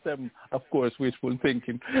 77. Of course, wishful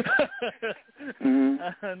thinking.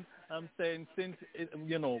 And I'm saying since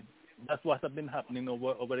that's what has been happening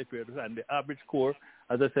over the period of time. The average score,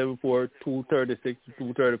 as I said before, 236 to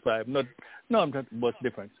 235. Not much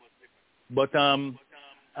difference. But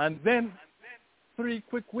and then 3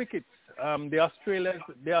 quick wickets. The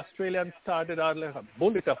Australians started out like a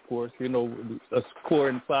bullet, of course,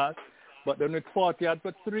 scoring fast. But then with 40 out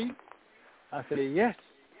for 3, I said, yes,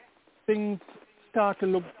 things start to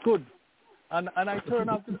look good. And I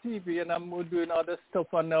turned off the TV and I'm doing other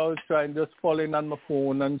stuff and I was just following on my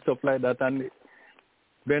phone and stuff like that. And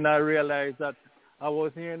then I realized that I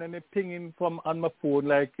was hearing any pinging on my phone,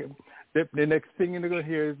 like the next thing you're going to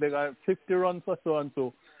hear is they got 50 runs for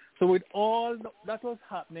so-and-so. So with all that was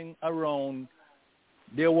happening around,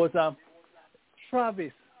 there was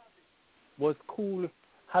Travis was cool,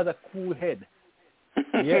 had a cool head.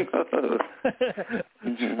 Yes.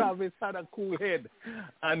 Travis had a cool head.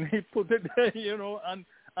 And he put it there,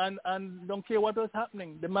 and don't care what was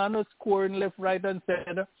happening. The man was scoring left, right, and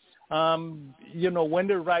center. When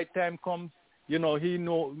the right time comes, he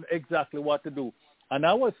know exactly what to do. And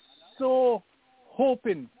I was so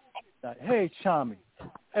hoping that, hey, Shami,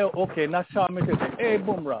 hey, okay, not Shami, hey,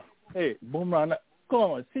 Bumrah, come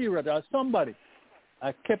on, serious, somebody.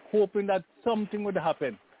 I kept hoping that something would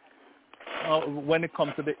happen when it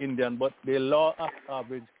comes to the Indian, but the law of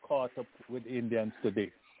average caught up with Indians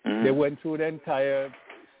today. They went through the entire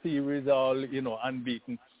series all,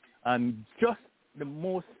 unbeaten. And just the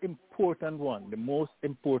most important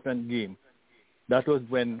game, that was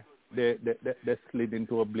when they slid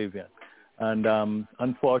into oblivion. And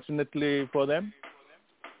unfortunately for them,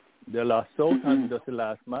 they lost out on just the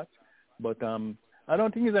last match. But I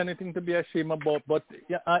don't think it's anything to be ashamed about. But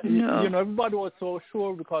everybody was so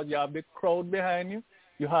sure because you have the crowd behind you,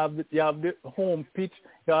 you have the home pitch,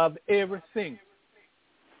 you have everything.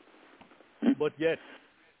 But yet,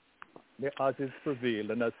 the Aussies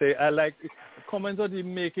prevailed. And I like comments that he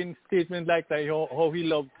making statements like that, how he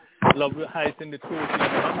loved heights in the trophy.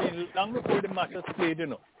 I mean, long before the match was played,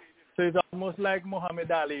 So it's almost like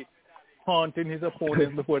Muhammad Ali haunting his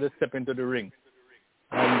opponents before they step into the ring.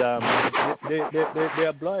 And they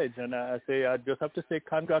oblige. And I just have to say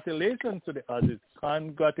congratulations to the Aussies.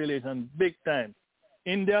 Congratulations, big time.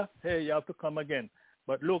 India, hey, you have to come again.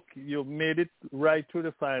 But look, you've made it right to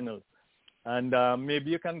the finals. And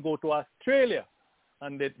maybe you can go to Australia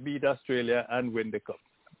and beat Australia and win the cup.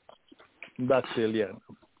 That's still, yeah.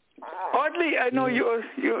 Oddly, I know you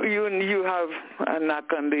have a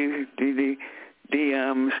knock on the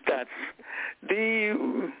stats.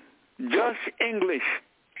 The Josh English,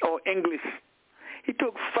 he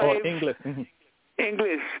took 5 English,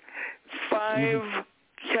 5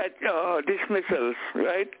 dismissals,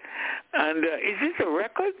 right? And is this a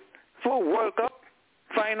record for World Cup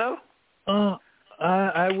final?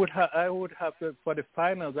 I would have to, for the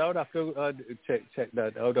finals. I would have to check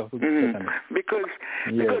that. I would have to check on it. Because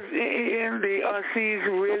the Aussies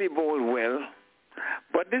really bowled well,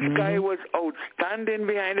 but this guy was outstanding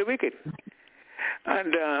behind the wicket,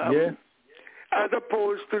 and as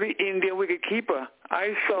opposed to the Indian wicketkeeper,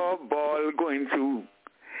 I saw a ball going through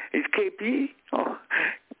his KP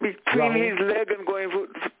between his leg and going to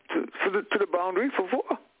the boundary for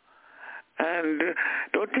 4. And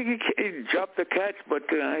don't think he dropped the catch, but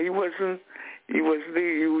he wasn't. He was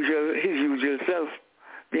his usual self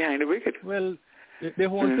behind the wicket. Well, the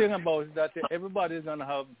whole thing about it that everybody's gonna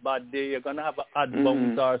have a bad day. You're gonna have an odd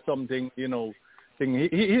bounce or something, Thing.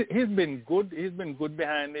 He's been good. He's been good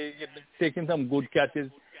behind. He's been taking some good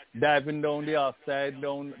catches, diving down the offside,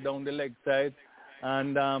 down the leg side,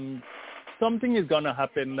 and something is gonna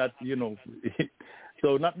happen that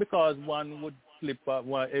So not because one would slip or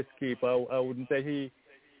one escape. I wouldn't say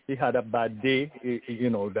he had a bad day.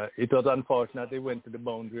 That it was unfortunate he went to the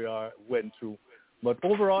boundary or went through. But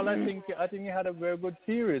overall, I think he had a very good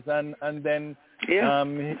series, and then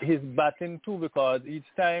his batting too, because each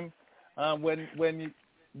time when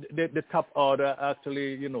the top order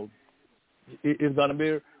actually, it's gonna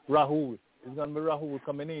be Rahul. It's gonna be Rahul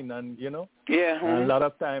coming in, and and a lot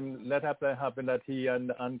of time that happened that he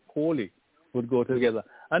and Kohli would go together.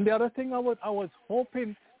 And the other thing I was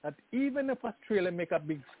hoping that even if Australia make a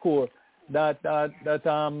big score, that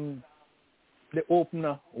the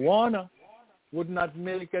opener Warner would not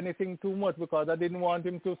make anything too much, because I didn't want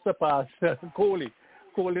him to surpass Kohli.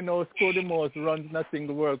 Kohli now scored the most runs in a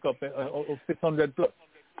single World Cup of 600 plus,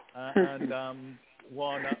 and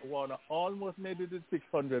Warner almost made it to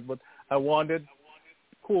 600, but I wanted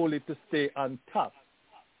Kohli to stay on top,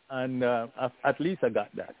 and at least I got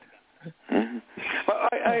that.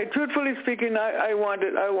 I truthfully speaking, I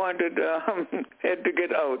wanted Ed to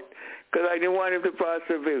get out, because I didn't want him to pass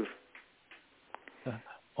Seville.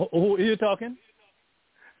 Who are you talking?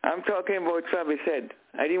 I'm talking about Travis Head.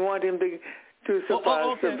 I didn't want him to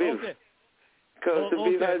surpass Seville, because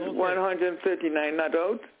Seville has 139 not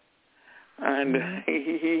out, and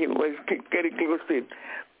he was getting close to it.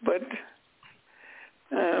 But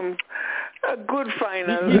a good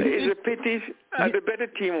final is a pity. The better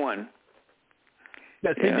team won.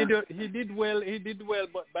 Yes, he did well. He did well,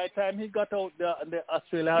 but by the time he got out, the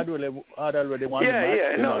Australia had already won the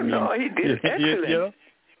match. No, he did excellent.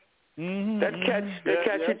 That catch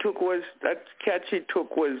he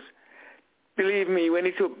took was, believe me, when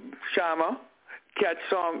he took Sharma,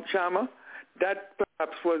 that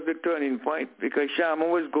perhaps was the turning point, because Sharma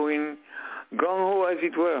was going gung-ho, as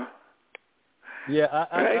it were. Yeah,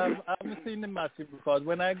 I haven't seen the match, because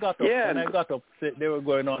when I got up, they were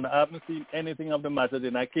going on. I haven't seen anything of the matches,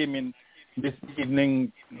 and I came in this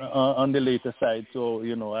evening on the later side, so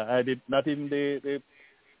I did not even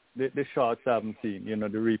the shots I haven't seen, the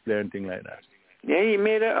replay and thing like that. Yeah, he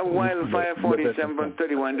made a wildfire 47 from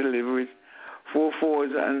 31 deliveries, 4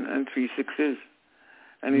 fours and 3 sixes,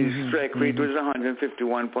 and his strike rate was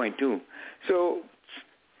 151.2. So,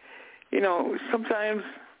 sometimes,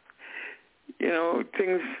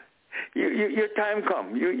 things, your time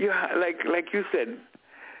come. You like you said,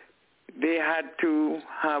 they had to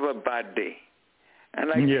have a bad day,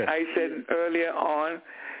 and I said earlier on,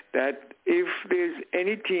 that if there's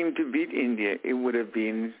any team to beat India, it would have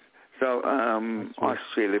been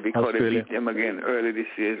Australia, because they beat them again early this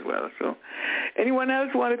year as well. So, anyone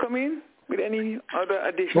else want to come in with any other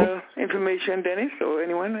additional information, Dennis, or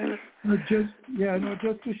anyone else? Just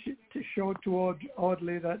to show to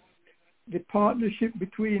Audley that the partnership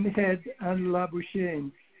between Head and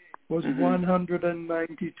Labuschagne was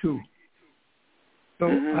 192. So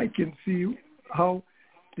I can see how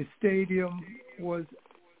the stadium was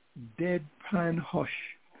deadpan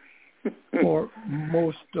hush for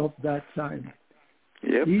most of that time.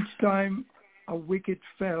 Yep. Each time a wicket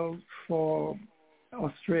fell for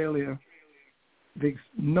Australia, the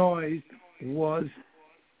noise was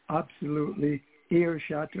absolutely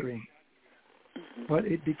ear-shattering. But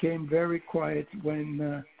it became very quiet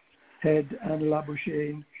when Head and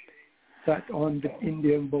Labuschagne sat on the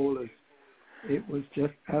Indian bowlers. It was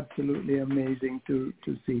just absolutely amazing to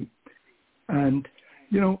see. And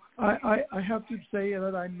I have to say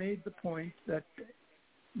that I made the point that,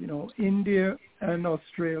 India and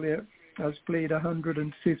Australia has played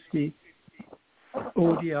 150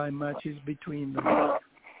 ODI matches between them.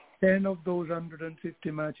 10 of those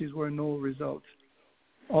 150 matches were no result.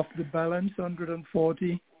 Of the balance,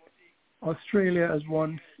 140, Australia has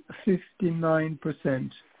won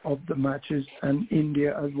 59% of the matches, and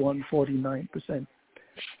India has won 49%.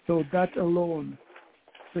 So that alone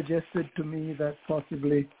suggested to me that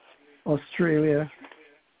possibly Australia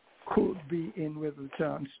could be in with a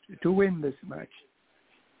chance to win this match.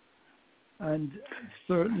 And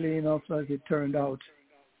certainly enough, as it turned out,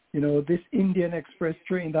 this Indian Express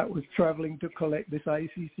train that was traveling to collect this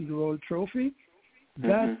ICC World Trophy,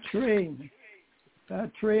 that train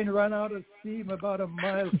ran out of steam about a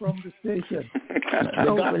mile from the station.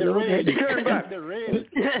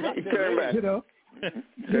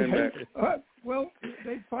 Turn back. Well,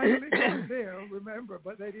 they finally got there, remember,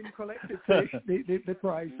 but they didn't collect the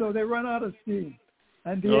prize, so they ran out of steam.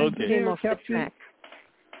 And the engineer captain,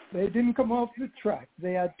 they didn't come off the track.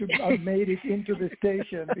 They had to have made it into the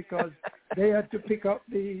station, because they had to pick up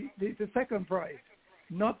the second prize.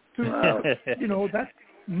 Not that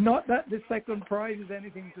the second prize is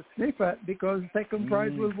anything to sniff at, because the second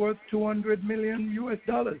prize was worth $200 million.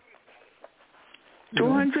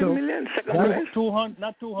 200 million? Second prize?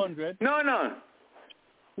 Not 200.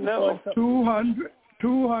 No. 200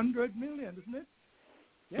 200 million, isn't it?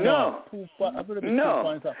 Yeah. No.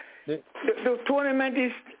 The tournament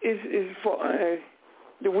is for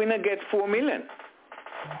the winner gets 4 million.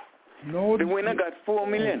 No, the winner got 4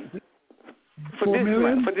 million. For 4 this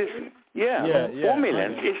million? for this, 4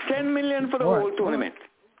 million. It's 10 million for the whole tournament.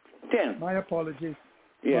 10. My apologies.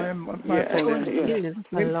 Yeah. My apologies.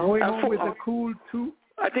 We're going on with a cool two.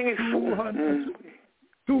 I think it's 200.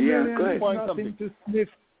 2 million is nothing to sniff.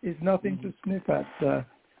 Is nothing to sniff at.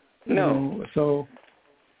 No. So,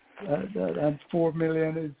 and 4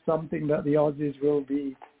 million is something that the Aussies will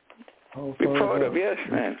be proud of. Yes,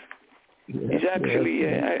 man. It's actually,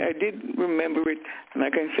 I did remember it, and I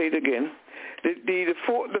can say it again. The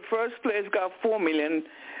first place got 4 million.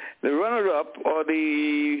 The runner-up or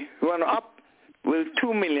the runner-up will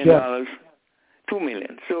 $2 million. Yeah. 2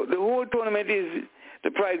 million. So the whole tournament is,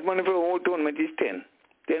 the prize money for the whole tournament is 10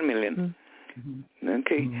 million. Mm-hmm.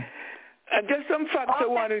 Okay. Mm-hmm. Just some facts I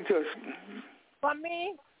wanted to. For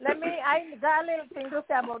me, I got a little thing to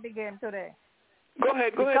say about the game today. Go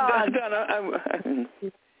ahead, Donna.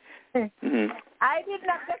 I did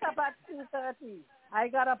not get up at 2:30. I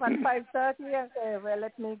got up at 5:30 and said, well,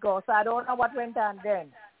 let me go. So I don't know what went on then.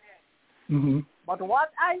 Mm-hmm. But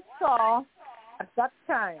what I saw at that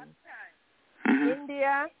time,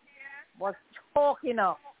 India was choking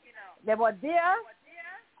up. They were there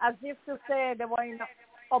as if to say they were in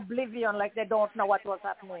oblivion, like they don't know what was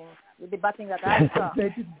happening with the batting that I saw. They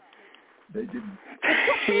didn't.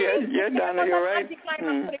 Yeah, Donna, you're right.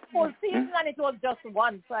 For the full season, and it was just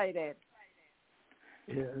one-sided.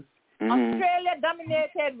 Yes. Australia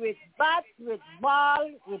dominated with bats, with ball,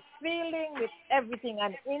 with fielding, with everything,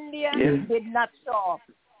 and India did not show up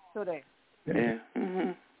today. Yeah.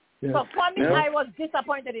 So for me, I was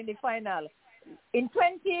disappointed in the final. In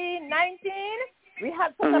 2019, we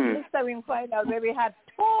had such a blistering final where we had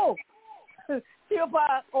 2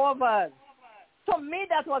 super overs. To me,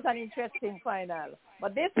 that was an interesting final.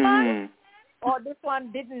 But this one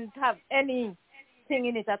didn't have anything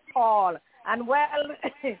in it at all. And well,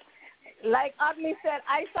 like Audley said,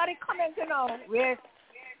 I started commenting where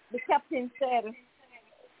the captain said,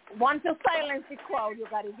 want to silence the crowd, you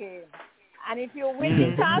got a game. And if you win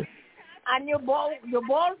the toss and you ball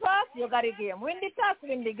first, you got a game. Win the toss,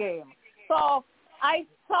 win the game. So I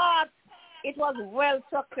thought it was well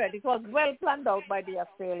structured. It was well planned out by the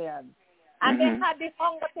Australians. And they had the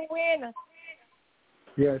hunger to win.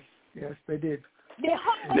 Yes, they did. They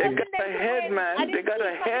got ahead, man. They got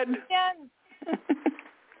ahead.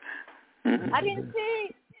 I didn't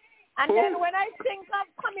see. And then when I think of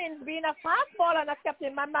Cummins being a fast ball and a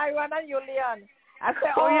captain, my Myron and Julian, I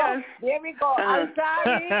said, yes. There we go.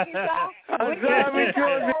 Alzari,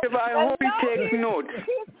 Joseph, I hope he takes note.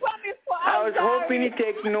 I was hoping he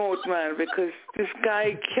takes note, man, because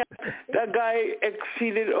that guy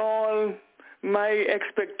exceeded all my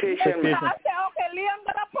expectations. I said, okay, Liam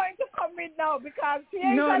got a point to come in now because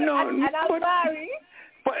and Alzari.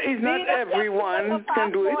 But it's not everyone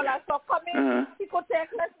can do it. So Cummins, he could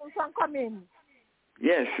take lessons from Cummins.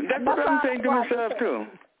 Yes, that's what I'm saying to myself too.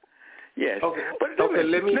 Yes. Okay. But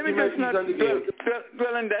let me just not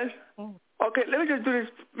dwell on that. Okay, let me just do this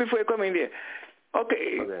before you come in there.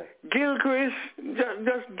 Okay. Gilchrist,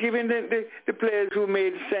 just giving the players who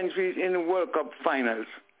made centuries in the World Cup finals,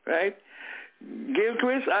 right?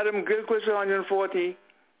 Adam Gilchrist,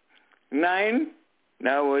 149.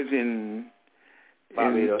 That was in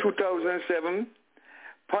 2007.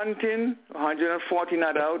 Ponting, 140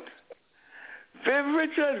 not out. Viv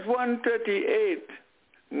Richards, 138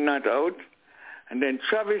 not out. And then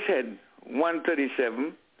Travis Head,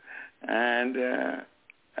 137. And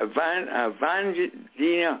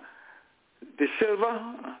Evangelina De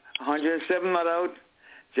Silva, 107 not out.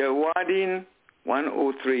 Jawardine,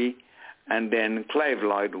 103. And then Clive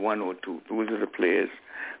Lloyd, 102. Those are the players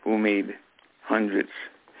who made hundreds.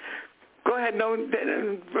 Go ahead now,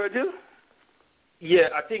 Virgil. Yeah,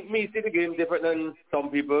 I think me see the game different than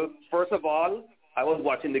some people. First of all, I was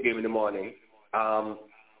watching the game in the morning. And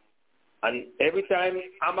every time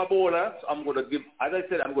I'm a bowler, so I'm going to give, as I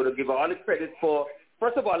said, I'm going to give all the credit for,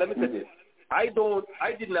 first of all, let me say this. I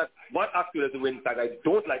did not want Australia to win because I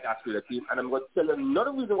don't like Australia team. And I'm going to tell you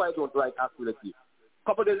another reason why I don't like Australia team. A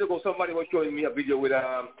couple of days ago, somebody was showing me a video with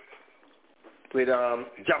Javin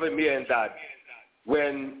Mir and Dad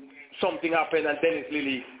when something happened and Dennis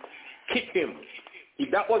Lilly kicked him. If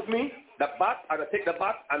that was me, the bat, I'd take the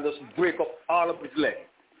bat and just break up all of his legs.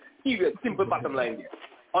 He's a simple bottom line there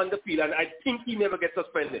on the field, and I think he never gets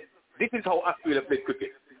suspended. This is how Australia plays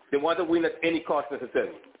cricket. They want to win at any cost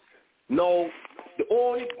necessarily. Now, the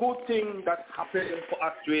only good thing that happened for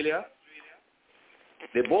Australia,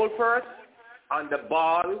 they bowled first, and the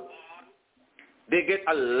ball, they get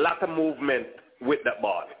a lot of movement with that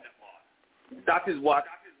ball. That is what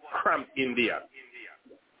cramped India.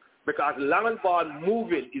 Because long as ball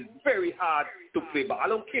moving is very hard to play ball. I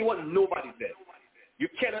don't care what nobody says. You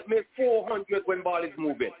cannot make 400 when ball is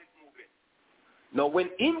moving. Now, when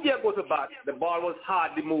India goes to bat, the ball was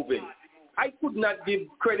hardly moving. I could not give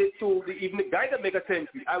credit to even the guy that make a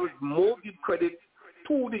century. I would more give credit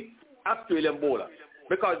to the Australian bowler.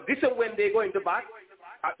 Because this is when they go into bat,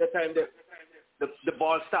 at the time the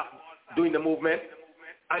ball stopped doing the movement,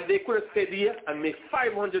 and they could have stayed here and make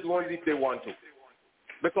 500 runs if they want to.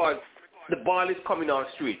 Because the ball is coming on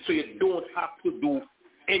straight, so you don't have to do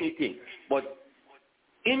anything. But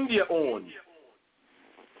India owned.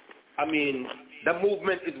 I mean, the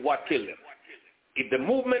movement is what killed them. If the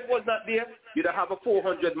movement was not there, you'd have a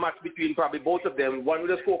 400 match between probably both of them. One would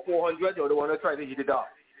have scored 400, the other one would try to hit it off.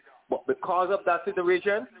 But because of that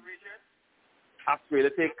situation, Australia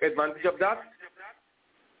take advantage of that,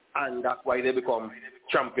 and that's why they become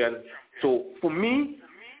champions. So for me,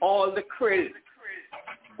 all the credit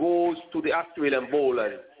goes to the Australian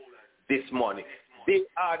bowlers this morning. They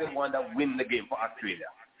are the one that win the game for Australia.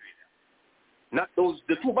 Not those,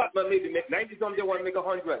 the two batsmen maybe make 90 something, one make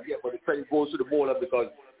 100. Yeah, but the credit goes to the bowler because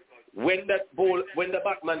when the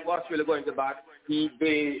batsman for Australia going to bat,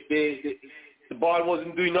 the ball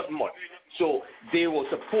wasn't doing nothing much. So they were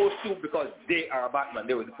supposed to, because they are a batsman,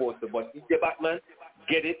 they were supposed to. But if the batsman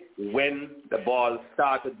get it when the ball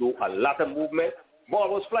started to do a lot of movement, ball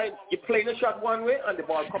was flying. You're playing a shot one way and the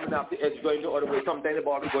ball coming off the edge going the other way. Sometimes the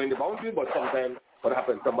ball is going the boundary, but sometimes what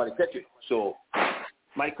happens, somebody catch it. So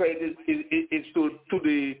my credit is to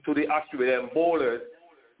the Australian bowlers,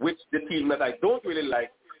 which the team that I don't really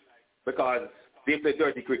like because they play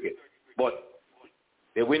dirty cricket. But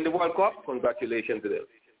they win the World Cup. Congratulations to them.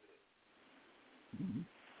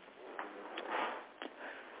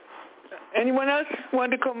 Anyone else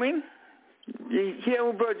want to come in?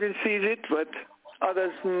 Here Virgin sees it, but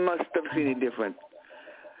others must have seen it different.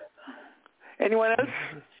 Anyone else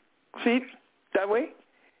see it that way?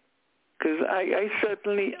 Because I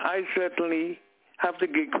certainly have to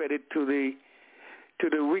give credit to the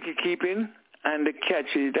wicket keeping and the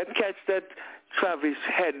catches. That catch that Travis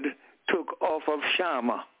Head took off of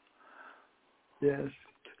Sharma. Yes.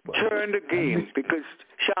 Turned the game because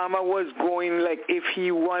Sharma was going like if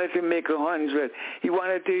he wanted to make 100, he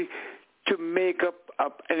wanted to make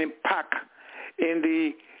up an impact in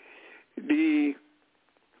the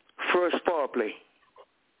first power play.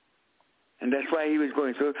 And that's why he was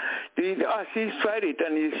going. So the Aussies tried it,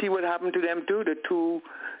 and you see what happened to them too. The two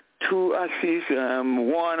Aussies,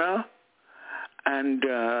 Warner and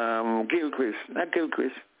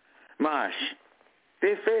Marsh.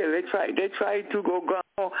 They failed. They tried to go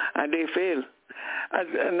ground, and they failed.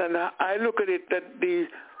 And then I look at it that the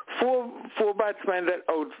four batsmen that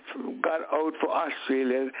got out for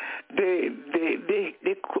Australia, they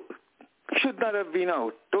should not have been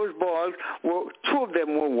out. Those balls two of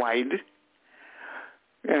them were wide.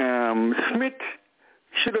 Smith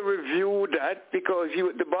should have reviewed that because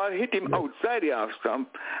the ball hit him outside the half stump,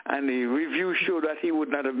 and the review showed that he would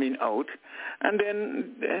not have been out. And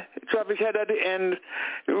then Travis Head at the end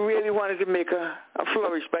really wanted to make a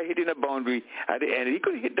flourish by hitting a boundary at the end. He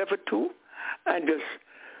could hit that for two and just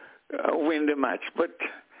win the match. But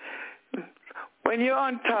when you're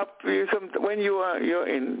on top, when you're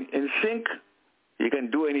in sync, you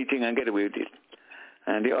can do anything and get away with it.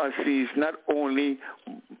 And the Aussies not only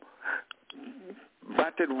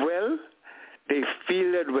batted well, they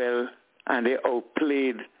fielded well, and they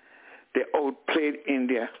outplayed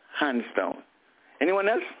India hands down. Anyone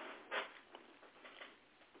else?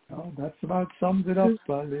 Oh, that's about sums it up,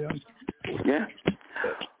 Leon. Yeah.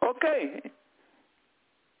 Okay.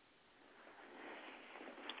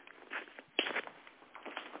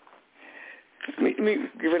 Let me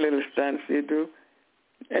give a little stance here too.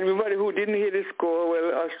 Everybody who didn't hear the score,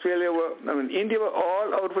 well, India were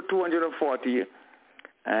all out for 240.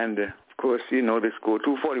 And, of course, you know the score,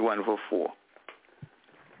 241 for 4.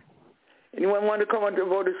 Anyone want to comment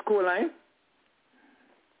about the score line?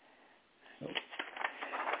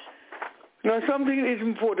 Now, something is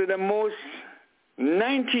important, the most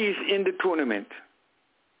 90s in the tournament.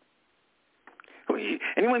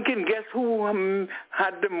 Anyone can guess who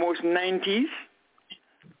had the most 90s?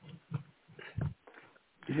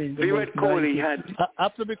 Virat Kohli had.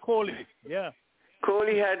 After the Kohli, yeah.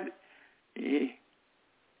 Kohli had.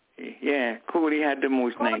 Yeah, Kohli had the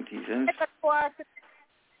most 90s. Huh?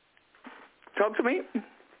 Talk to me.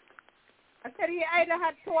 I said he either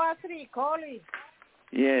had 2 or 3, Kohli.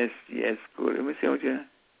 Yes, Kohli. Let me see what you.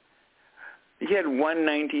 He had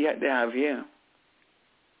 190. They have here.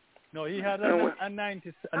 No, he had a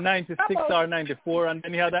 96 or 94, and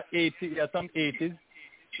then he had 80, some 80s.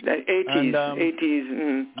 The 80s, and,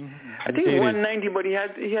 80s. I think 190, but he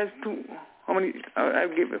has two. How many? I'll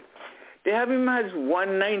give it. They have him as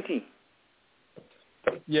 190.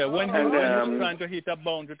 Yeah, when he was trying to hit a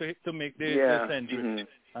boundary to make the century,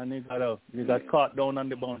 and he got caught down on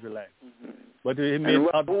the boundary line. But he made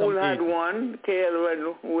up some 80. Had one.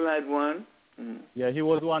 KL had one. Yeah, he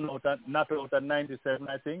was not out at 97,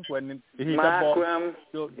 I think, when he hit a ball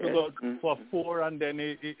to go for 4, and then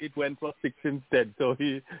it went for 6 instead. So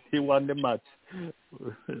he won the match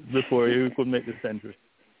before he could make the century.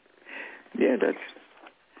 Yeah, that's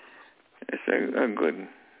a good.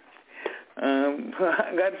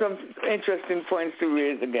 I got some interesting points to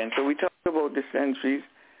raise again. So we talked about the centuries.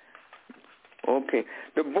 Okay,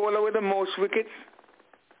 the bowler with the most wickets.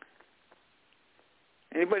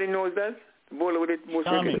 Anybody knows that? Bowler with the most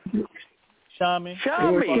wickets. Shami,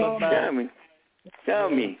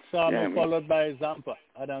 followed by Zampa.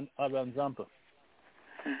 Adam Zampa.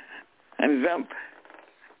 And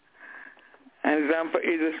Zampa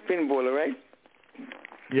is a spin bowler, right?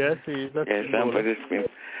 Yes, he is a spin bowler. Zampa is a spin.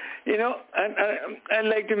 You know, I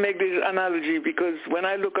like to make this analogy because when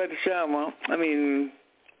I look at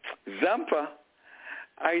Zampa,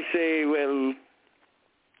 I say, well,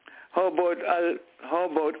 how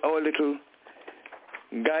about our little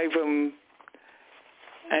guy from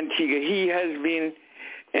Antigua? He has been,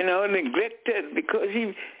 neglected because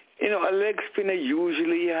he, a leg spinner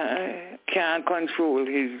usually can't control,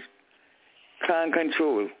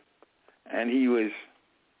 and he was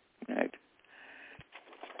right.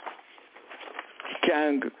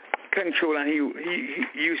 Can't control, and he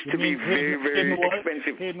used to be very, very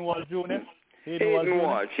expensive. Hayden Walsh Jr. Hayden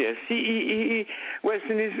Walsh, yes. He West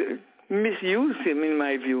Indies misused him, in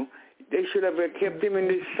my view. They should have kept him in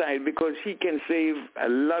this side because he can save a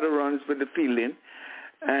lot of runs with the fielding,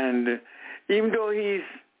 and even though he's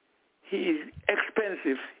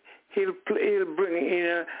expensive, he'll bring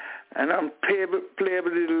in an unplayable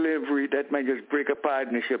delivery that might just break a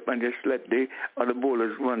partnership and just let the other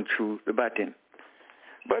bowlers run through the batting.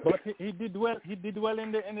 But he did well. He did well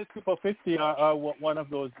in the Super 50 or one of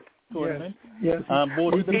those tournaments. Yes.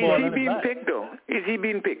 Is he being picked though? Is he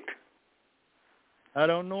being picked? I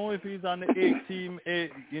don't know if he's on the A-team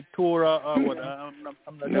tour or what. I'm not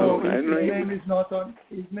no, sure. His name is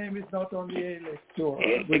not on the A-list tour,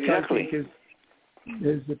 which exactly. I think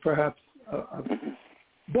is perhaps.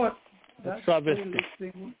 But that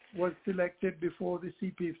listing was selected before the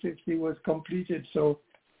CP50 was completed, so.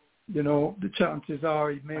 The chances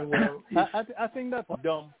are it may well. I think that's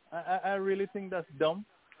dumb. I really think that's dumb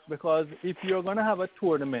because if you're going to have a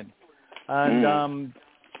tournament, and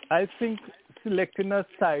I think selecting a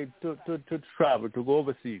side to travel, to go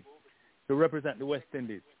overseas, to represent the West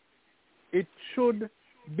Indies, it should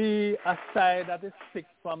be a side that is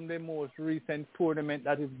picked from the most recent tournament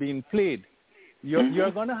that is being played.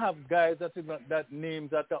 You're going to have guys that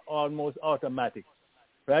names that are almost automatic,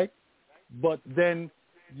 right? But then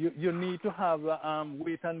you need to have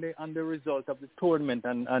wait on the result of the tournament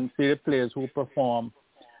and see the players who perform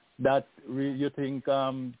that you think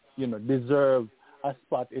deserve a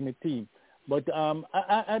spot in the team. But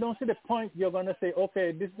I don't see the point. You're going to say,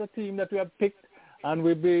 okay, this is the team that we have picked, and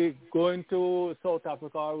we'll be going to South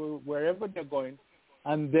Africa or wherever they're going,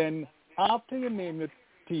 and then after you name your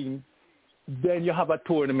team, then you have a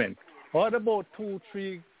tournament. What about 2,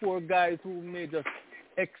 3, 4 guys who may just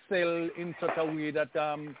excel in such a way that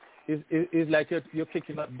is like you're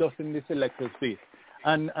kicking up dust in the selector's face,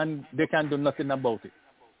 and they can't do nothing about it.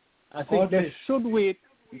 I think they should wait.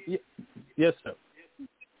 Yes, sir.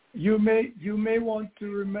 You may want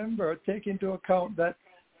to remember, take into account that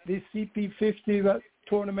the CP50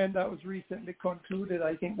 tournament that was recently concluded,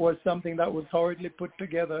 I think, was something that was hurriedly put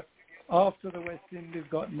together after the West Indies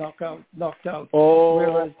got knocked out.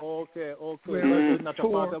 Okay. It's not a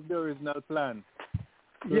part of the original plan.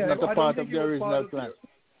 It's not a part of the original plan.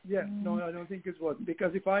 Yeah, no, I don't think it was.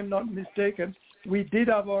 Because if I'm not mistaken, we did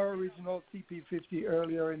have our original CP50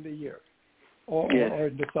 earlier in the year or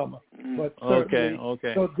in the summer. But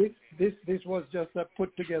okay. So this was just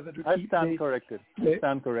put together to keep the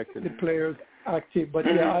players active. But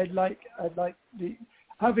yeah, I'd like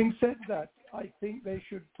having said that, I think they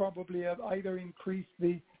should probably have either increased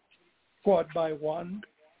the squad by 1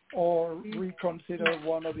 or reconsider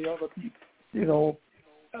one or the other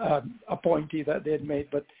appointee that they had made.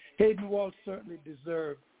 But Hayden Walsh certainly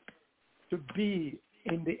deserved to be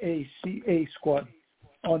in the A squad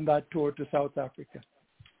on that tour to South Africa.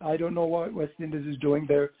 I don't know what West Indies is doing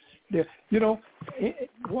there.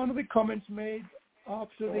 One of the comments made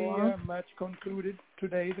after the match concluded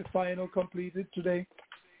today, the final completed today,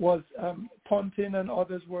 was Ponting and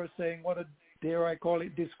others were saying what a, dare I call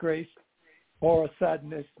it, disgrace or a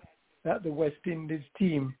sadness that the West Indies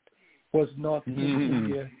team was not in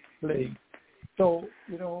India playing. So,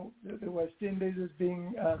 you know, the West Indies is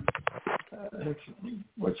being,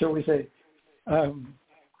 what shall we say,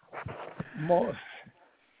 more...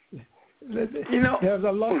 You know, there's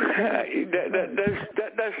a lot.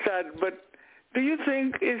 That's sad. But do you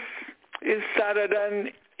think it's sadder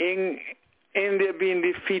than India being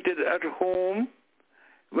defeated at home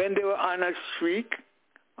when they were on a streak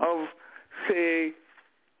of, say,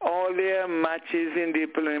 all their matches in the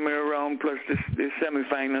preliminary round plus the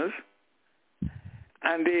semifinals,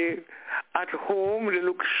 and they at home they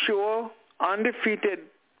look sure,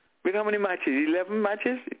 undefeated with how many matches? 11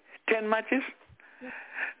 matches? 10 matches?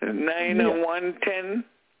 9 and 1, 10,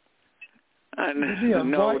 and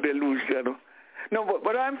now they lose. No,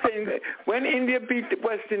 but I'm saying, when India beat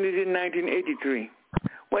West Indies in 1983,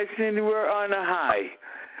 West Indies were on a high.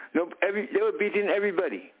 No, they were beating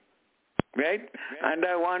everybody, right? And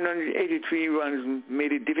that 183 runs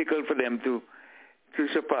made it difficult for them to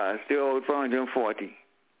surpass. They were out for 140.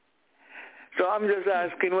 So I'm just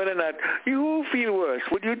asking whether or not you feel worse.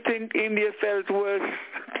 Would you think India felt worse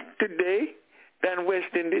today than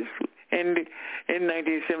West Indies in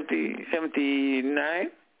 1979?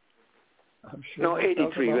 I'm sure. No,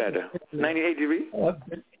 83 rather. 1983?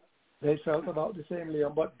 They felt about the same,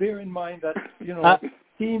 Leon. But bear in mind that, you know,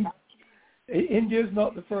 India is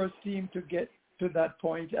not the first team to get to that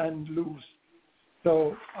point and lose.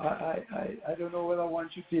 So I don't know whether one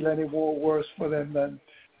should feel any more worse for them than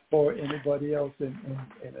for anybody else in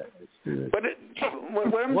But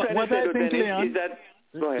what I'm trying to say to them is that...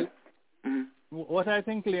 Go ahead. Mm-hmm. What I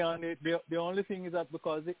think, Leon, the only thing is that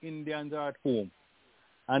because the Indians are at home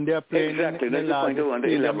and they are playing exactly. in the largest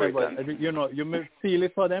stadium, you know, you may feel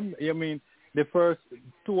it for them. I mean, the first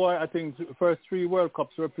first 3 World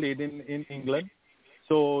Cups were played in England.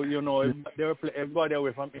 So, you know, everybody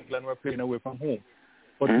away from England were playing away from home.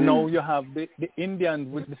 But now you have the Indians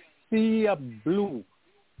with the sea of blue.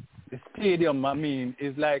 The stadium, I mean,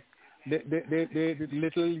 is like the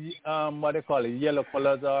little, what they call it, yellow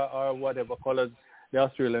colors or whatever colors the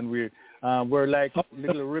Australian wear, were like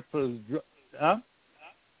little ripples. Huh?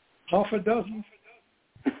 Half a dozen.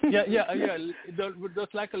 Yeah.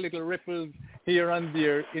 Just like a little ripple here and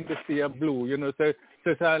there in the sea of blue, you know, so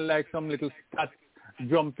it's like some little stats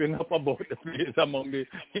jumping up about the place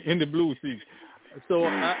in the blue sea. So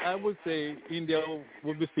I would say India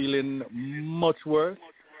would be feeling much worse.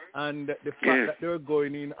 And the fact that they're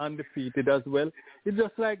going in undefeated as well, it's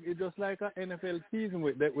just like an NFL season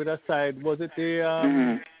with a side. Was it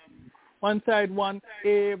one side won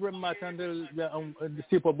every match until the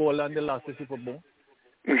Super Bowl and they lost the Super Bowl?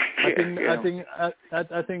 I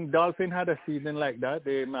think Dolphin had a season like that,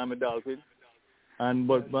 the Miami Dolphins, and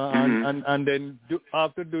then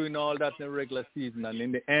after doing all that in the regular season, and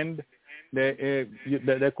in the end they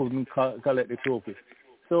couldn't collect the trophy.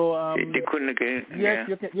 So they couldn't again. Yes,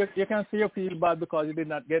 you can see you feel bad because you did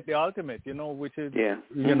not get the ultimate, you know, which is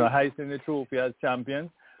you know, hoisting the trophy as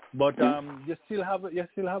champions. But you still have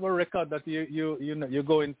a record that you know you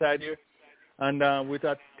go inside here, and with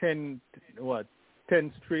that 10th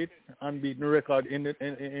straight unbeaten record in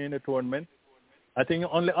the tournament. I think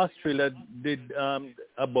only Australia did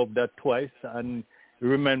above that twice, and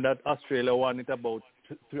remember that Australia won it about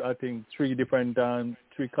I think 3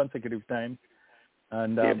 consecutive times.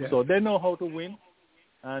 And so they know how to win,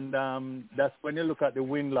 and that's when you look at the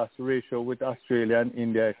win-loss ratio with Australia and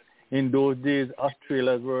India. In those days,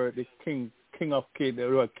 Australia were the king of kings, they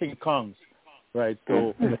were King Kongs, right?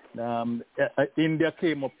 So India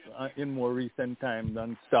came up in more recent times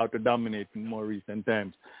and started dominating more recent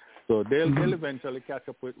times. So they'll eventually catch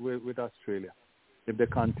up with Australia if they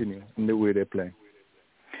continue in the way they play.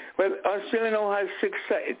 Well, Australia now has 6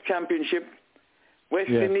 championships. West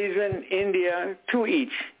Indies and India 2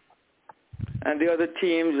 each, and the other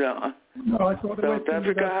teams South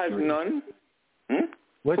Africa has none.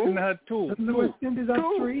 West Indies had 2. Doesn't the West Indies have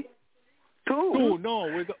 3? 2.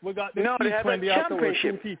 No, we got the they have a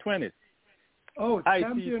championship. T20. Oh,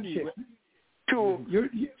 championship. 2.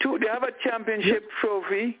 They have a championship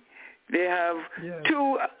trophy. They have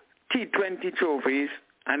 2 T20 trophies,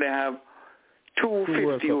 and they have 2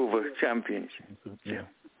 50-over championships. Yeah.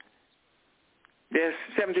 There's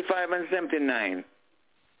 75 and 79.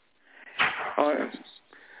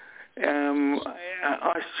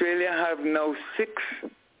 Australia have now 6.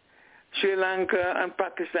 Sri Lanka and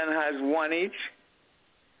Pakistan has 1 each.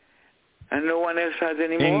 And no one else has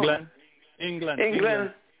any more.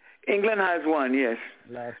 England. England has one, yes.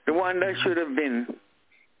 The one that should have been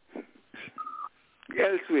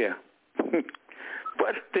elsewhere.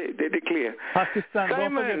 But they declare. Pakistan.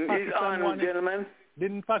 Simon Pakistan is on, gentlemen.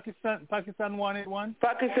 Didn't Pakistan won it one?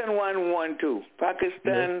 Pakistan won 1-2. Pakistan,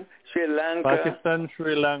 yes. Sri Lanka. Pakistan,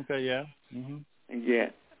 Sri Lanka, yeah. Mm-hmm. Yeah,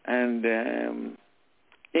 and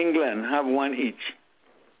England have one each.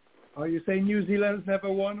 Are you saying New Zealand's never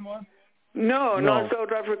won one? No, not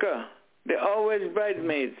South Africa. They're always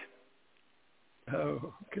bridesmaids.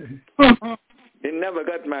 Oh, okay. They never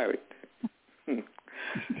got married.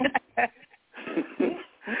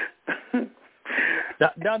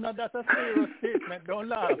 That's a serious statement. Don't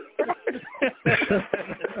laugh.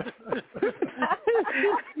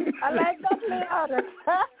 I like that, Leon.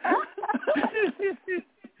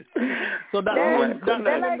 So that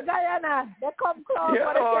they're like Guyana. They come close,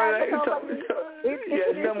 but they can't get over.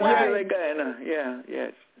 Yes, somewhere like Guyana. Yeah,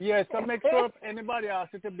 yes. Yes, so make sure if anybody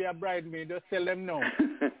asks you to be a bridesmaid, just tell them no.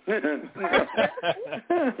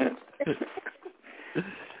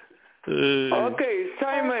 Okay,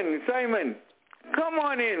 Simon, come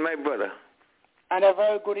on in, my brother. And a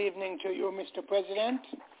very good evening to you, Mr. President.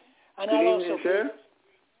 And good I'll evening, also sir.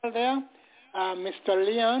 There, Mr.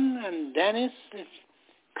 Leon and Dennis,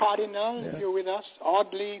 Cardinal, if you're with us,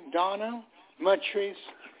 Audley, Donna, Mertrice,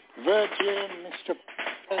 Virgil, Mr.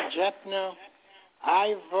 Jetner,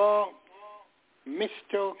 Ivor,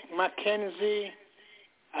 Mr. Mackenzie.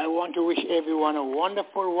 I want to wish everyone a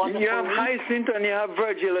wonderful, wonderful You have week. Hyacinth and you have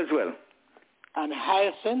Virgil as well. And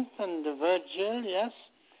Hyacinth and Virgil, yes.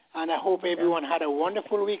 And I hope everyone had a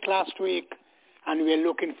wonderful week last week. And we're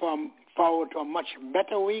looking forward to a much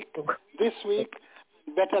better week this week.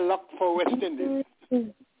 Better luck for West Indies.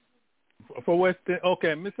 For West Indies.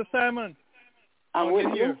 Okay, Mr. Simon. I'm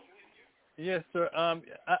with you. Yes, sir.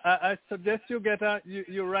 I suggest you get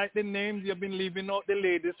you write the names. You've been leaving out the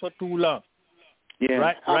ladies for too long. Yeah.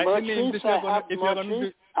 Write the names if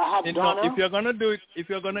you're gonna do it. If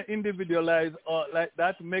you're gonna individualize or like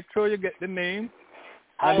that, make sure you get the name.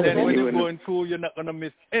 And then when you're going through, you're not gonna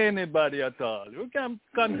miss anybody at all. You can't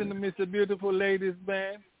continue to miss the beautiful ladies,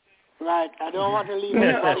 man. Right. I don't want to leave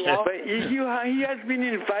anybody out. But he has been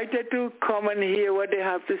invited to come and hear what they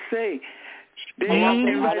have to say. They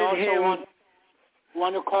invited him.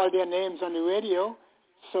 Want to call their names on the radio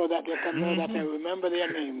so that they can know that I remember their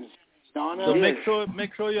names. Donna. So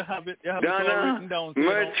make sure you have it. You have Donna, it all written down. So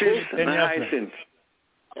Mertrice, and Hyacinth.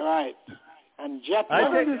 Right. And Jet.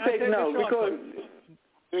 I take no because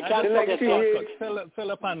we can't forget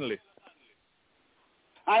fellow panelists.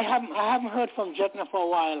 I haven't heard from Jetna for a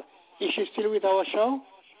while. Is she still with our show?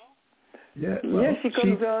 Yeah. Well, yes, she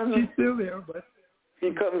comes on. She's still there, but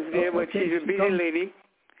she comes there, but she's a busy lady.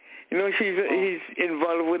 You know, he's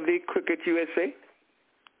involved with the Cricket USA.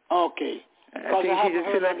 Okay. I think she's a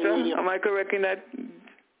selector. Am I correct in that?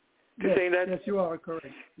 Saying that? Yes, you are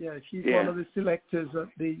correct. Yeah, she's one of the selectors of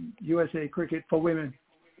the USA Cricket for women.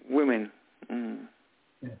 Women. Mm.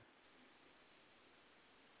 Yeah.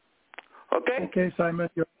 Okay. Okay, Simon,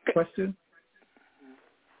 your question?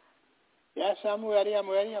 Yes, I'm ready.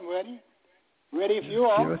 Ready if you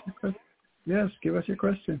are. Yes, give us your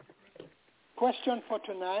question. Question for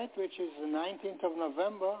tonight, which is the 19th of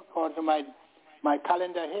November, according to my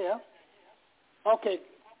calendar here. Okay,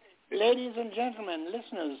 ladies and gentlemen,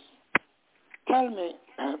 listeners, tell me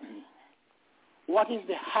what is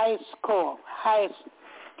the highest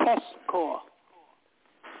test score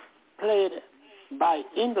played by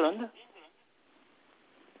England,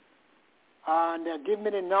 and give me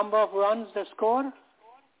the number of runs they scored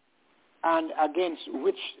and against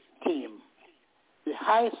which team. The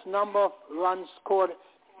highest number of runs scored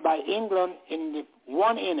by England in the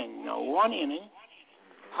one inning,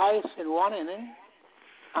 highest in one inning.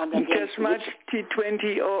 And Test match,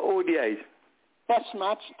 T20 or ODIs? Test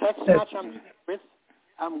match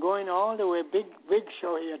I'm going all the way, big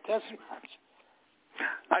show here, test match.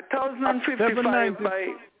 1,055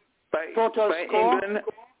 by score, England.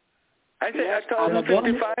 I said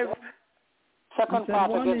 1,055. Second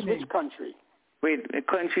part against which country? Wait, a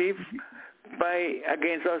country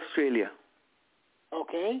against Australia.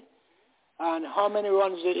 Okay. And how many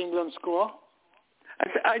runs did England score?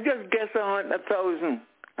 I just guessed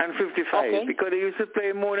 1,055 because they used to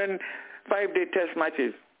play more than 5-day test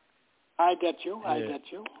matches. I get you.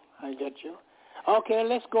 Okay,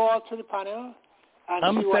 let's go out to the panel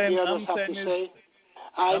and see what the others have to say.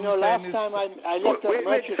 I know last time I looked at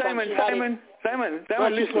Mertrice. Simon, listen.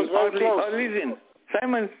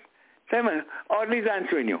 Simon, Audley's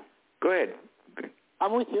answering you. Go ahead.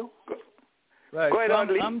 I'm with you. Right. Go ahead,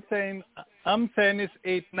 Audley. I'm saying it's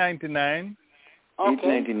 $8.99. Okay.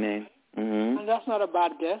 $8.99. And that's not a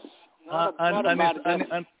bad guess. Not a bad guess.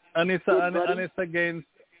 And it's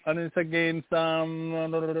against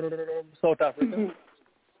South Africa.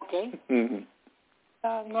 Okay.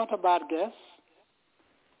 Not a bad guess.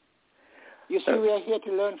 You see, we are here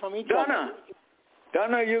to learn from each other.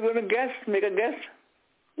 Donna, you're going to make a guess?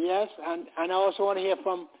 Yes, and I also want to hear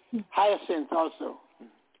from Hyacinth also.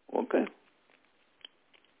 Okay.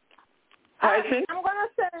 Hyacinth? I'm going to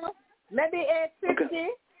say maybe 850. Okay.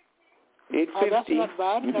 850. Oh, that's not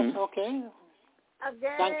bad. That's okay.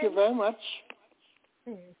 Again. Thank you very much.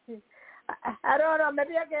 I don't know.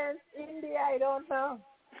 Maybe against India. I don't know.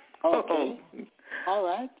 Okay. All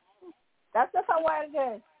right. That's just a wild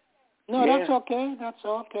guess. No, that's okay. That's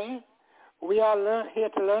okay. We are here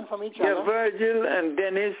to learn from each other. Yeah, Virgil and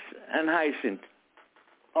Dennis and Hyacinth.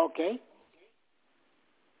 Okay.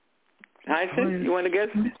 Hyacinth, you want to guess?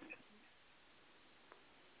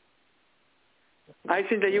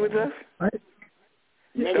 Hyacinth, are you with us?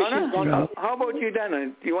 Donna? How about you, Donna?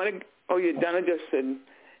 Do you want to? Oh, Donna just said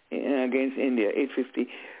against India, 850.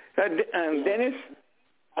 Dennis?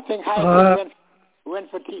 I think Hyacinth went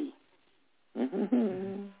for tea.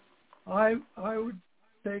 I would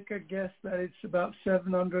take a guess that it's about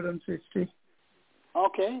 750.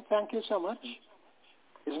 Okay, thank you so much.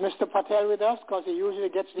 Is Mr. Patel with us? Because he usually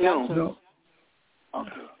gets the answers. No.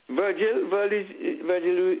 Okay.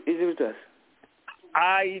 Virgil is with us.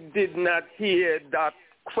 I did not hear that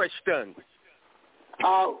question.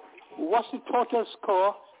 What's the total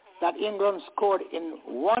score that England scored in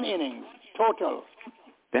one inning? Total.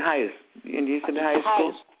 The highest. And you said the highest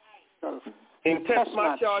score? In test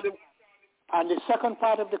match. And the second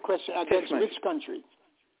part of the question, against which country?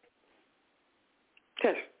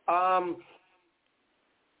 Test.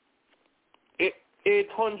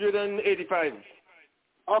 885.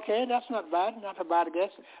 Okay, that's not bad. Not a bad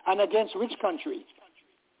guess. And against which country?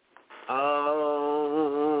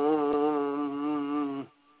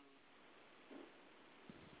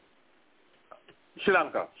 Sri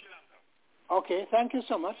Lanka. Okay, thank you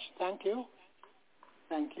so much. Thank you.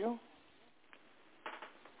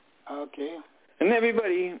 Okay. And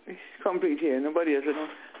everybody is complete here. Nobody else.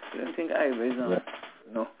 I don't think Ivor is on.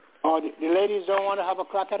 No. Oh, the ladies don't want to have a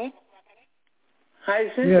crack at it?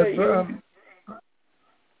 Hyacinth? Yes,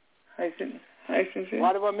 Hyacinth.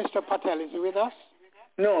 What about Mr. Patel? Is he with us?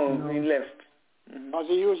 No, he left. Because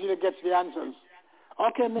he usually gets the answers.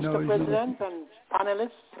 Okay, Mr. President and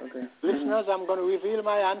panelists, listeners, I'm going to reveal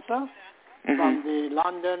my answer from the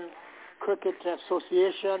London Cricket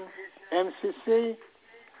Association, MCC.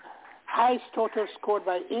 Highest total scored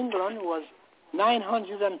by England was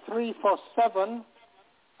 903 for 7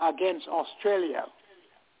 against Australia.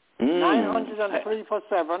 903 for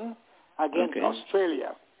 7 against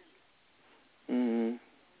Australia. In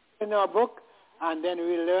our book, and then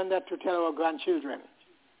we learn that to tell our grandchildren.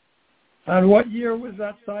 And what year was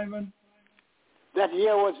that, Simon? That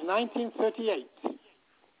year was 1938.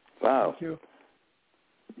 Wow. Thank you.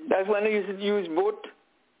 That's when they used to use boat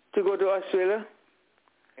to go to Australia?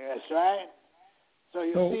 That's right. So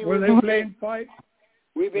you see, were they playing 5?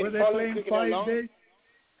 We've been following cricket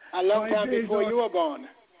a long time before you were born.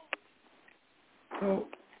 So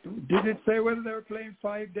did it say whether they were playing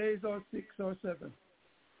 5 days or 6 or 7?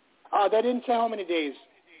 Oh, they didn't say how many days.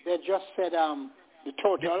 They just said the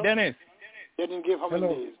total. Dennis. They didn't give how many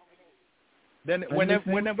days. Then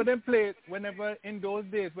whenever they played, in those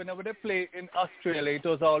days, whenever they played in Australia, it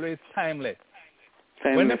was always timeless.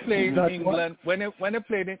 When they played in England, when they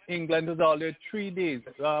played in England, it was always 3 days.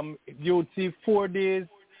 You would see 4 days,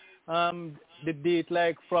 the date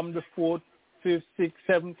like from the 4th, 5th, 6th,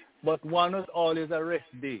 7th, but one was always a rest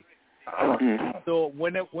day. So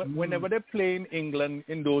whenever they play in England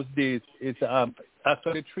in those days, it's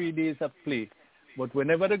actually 3 days of play. But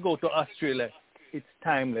whenever they go to Australia, it's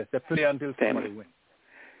timeless. They play until somebody wins.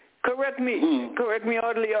 Correct me,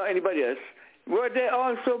 Audley, or anybody else. Were they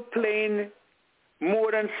also playing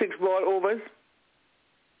more than 6 ball overs?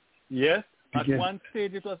 Yes. At one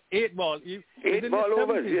stage it was 8 ball. 8 ball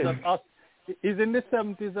overs, yes. It's in the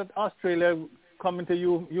 70s that Australia come into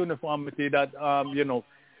uniformity that,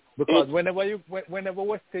 because whenever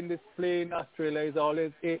West Indies play in Australia, it's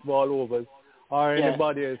always 8 ball overs or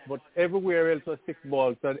anybody else, but everywhere else was 6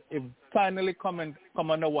 balls. So it finally come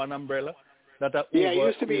under one umbrella that over it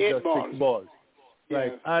used to be 8 balls. 6 balls.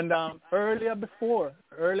 Right. And in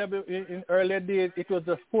earlier days, it was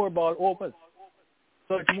just 4 ball overs.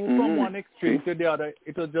 So it moved from one extreme to the other.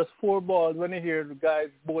 It was just 4 balls. When you hear the guys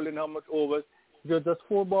bowling how much overs, it was just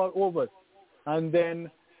 4 ball overs. And then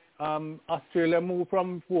Australia moved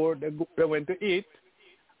from 4, they went to 8,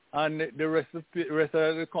 and the rest of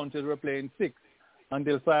the countries were playing 6.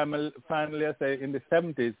 until finally, I say, in the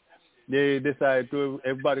 70s, they decided to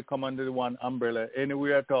everybody come under the one umbrella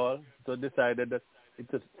anywhere at all. So decided that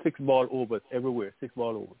it's a 6-ball overs everywhere,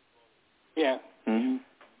 6-ball overs. Yeah. Mm-hmm.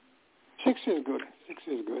 6 is good. 6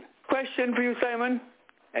 is good. Question for you, Simon.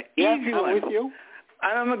 Easy one. With you.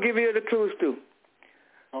 And I'm going to give you the clues too.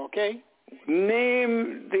 Okay.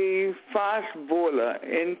 Name the fast bowler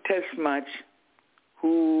in Test match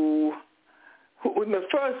who the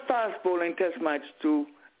first fast bowler in Test match to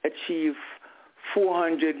achieve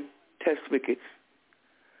 400 Test wickets.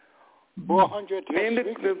 400 Test Name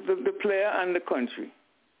wickets? the player and the country.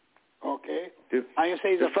 Okay. And you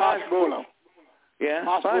say he's a fast bowler. Yeah,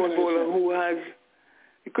 fast bowler who has,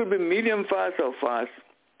 it could be medium fast or fast.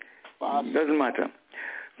 Doesn't matter.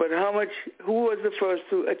 But who was the first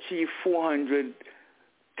to achieve 400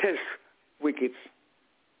 Test wickets?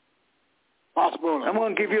 Fast bowler. I'm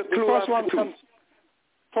going to give you a clue.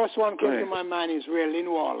 First one came to my mind is Ray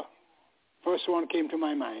Lindwall. First one came to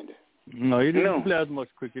my mind. No, he didn't play as much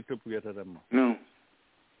cricket to get at them. No.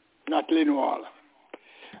 Not Lindwall.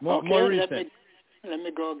 More recent. Let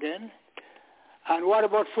me go again. And what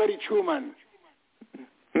about Freddie Truman?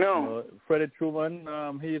 No. Freddie Truman,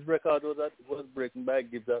 his record was broken by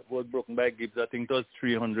Gibbs. I think it was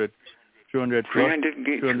 300 plus, 302, and then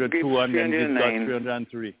Gibbs got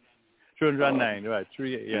 303. 309, right.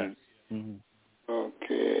 3, yeah. Mm-hmm.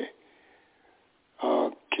 Okay.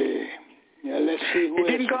 Yeah, let's see. He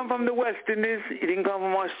didn't come from the West Indies. He didn't come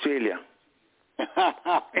from Australia.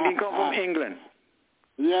 He didn't come from England.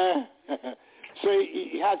 Yeah. So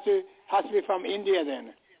he has to be from India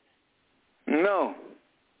then? No.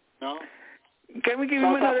 No? Can we give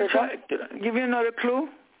him another give you another clue?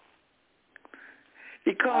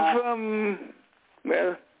 He comes from,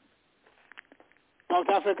 South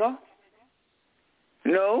Africa?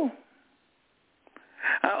 No.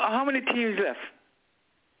 How many teams left?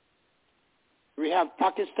 We have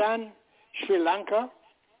Pakistan, Sri Lanka.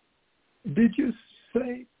 Did you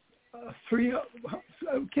say 3?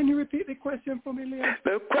 Can you repeat the question for me, Leon?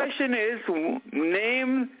 The question is,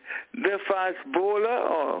 name the fast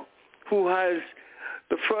bowler who has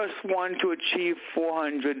the first one to achieve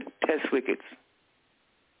 400 Test wickets.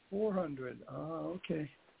 400. Okay.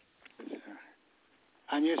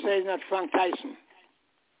 And you say it's not Frank Tyson?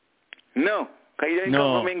 No, because he didn't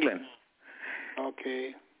come from England.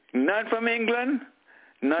 Okay. Not from England,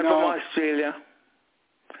 not from Australia,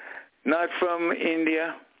 not from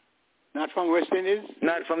India. Not from West Indies?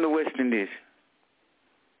 Not from the West Indies.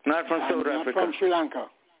 Not from South Africa. Not from Sri Lanka?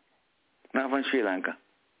 Not from Sri Lanka.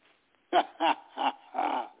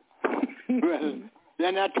 Well, there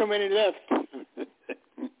are not too many left.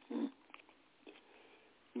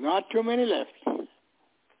 Not too many left.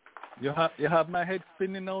 You have my head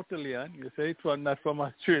spinning out, Leon. You say it's not from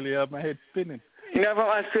Australia. You have my head spinning. You're not from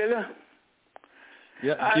Australia?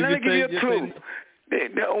 Yeah. Let me give you a clue.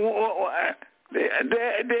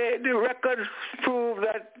 The records prove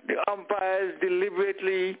that the umpires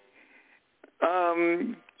deliberately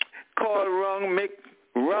make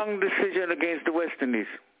wrong decision against the West Indies.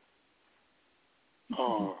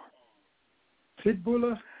 Oh. Fit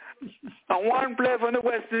bowler? And one player from the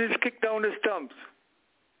West Indies kicked down the stumps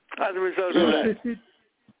as a result of that.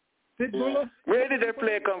 Fit bowler? Where did that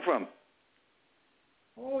player come from?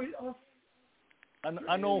 Oh,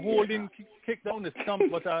 I know Holding kicked down the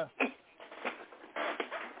stump, but I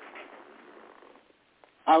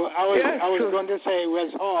was going to say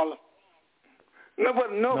Wes Hall. No, but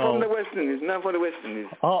from the West Indies. Not from the West Indies.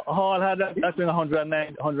 Hall had, I think,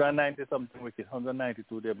 190 something wickets,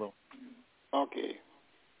 192 there, bro. Okay.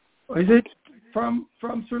 Is it from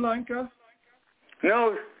Sri Lanka?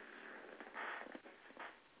 No.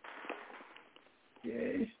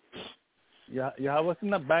 Yes. Yeah, I was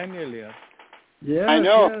in a bang earlier. Yes, I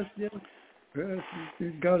know. Yes,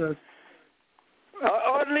 he's got us.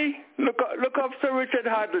 Audley, look up Sir Richard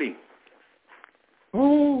Hadley.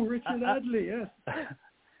 Oh, Richard Hadley, yes.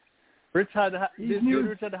 Richard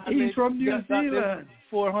Hadley. He's from New Zealand.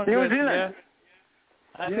 400. New Zealand.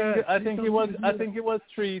 Yeah. I think he was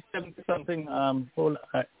 370 something. No,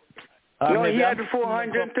 he had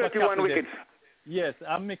 431 wickets. Yes,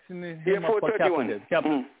 I'm mixing him up for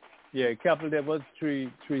Captain. Yeah, Captain was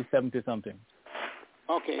 370 something.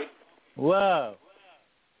 Okay. Wow.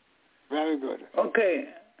 Very good. Okay.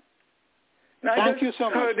 Now, Thank you so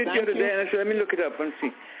much. I heard it the other day, and I said, let me look it up and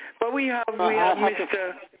see. But we have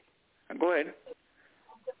Mr. Go ahead.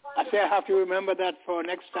 I say I have to remember that for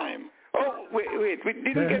next time. Oh, wait. We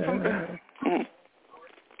didn't get from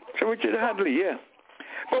Sir Richard Hadley, yeah.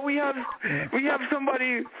 But we have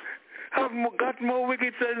somebody got more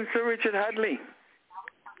wickets than Sir Richard Hadley.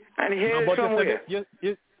 And here somewhere.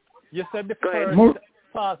 You said the first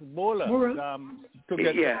fast bowler to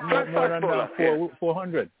get more than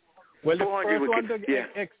 400. Well, the first one to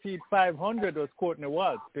exceed 500 was Courtney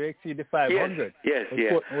Walsh. To exceed the 500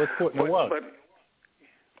 was Courtney Walsh.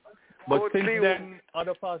 But since then,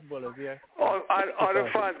 other fast bowlers, other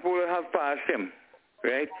fast bowlers have passed him,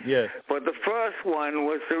 right? Yes. But the first one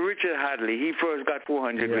was Sir Richard Hadley. He first got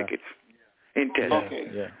 400 wickets in Test.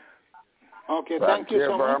 Okay. Okay, thank you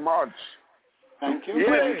so very much. Thank you. Yes.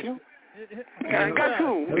 Thank you. I got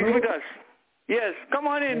two. He's with us. Yes, come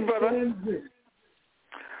on in, brother.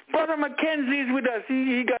 Brother Mackenzie is with us.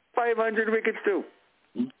 He got 500 wickets too.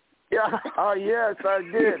 Yeah, yes, I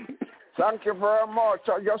did. Thank you very much.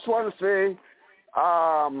 I just want to say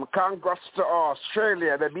congrats to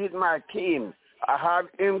Australia. They beat my team. I had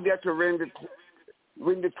India to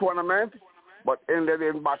win the tournament, but India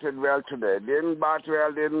didn't bat it well today. Didn't bat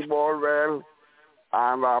well, didn't bowl well,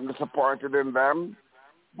 and I'm disappointed in them.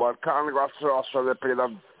 But congrats to Australia. They played a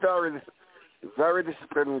very, very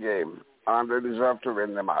disciplined game, and they deserve to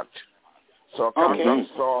win the match. So congrats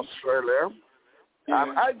to Australia.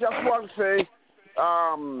 And I just want to say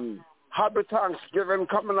happy Thanksgiving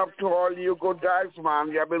coming up to all you good guys, man.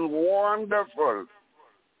 You have been wonderful.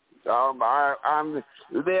 And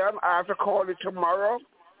Leon, I have to call you tomorrow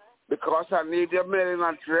because I need your mailing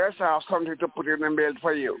address. I have something to put in the mail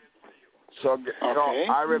for you. So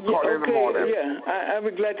I will call you in the morning. Yeah, I'll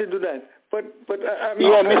be glad to do that. But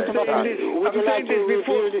Mr. McCarthy, would you like to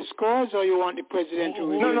review the scores, or you want the president to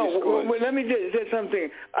review the scores? No, let me just say something.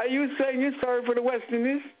 Are you saying you're sorry for the West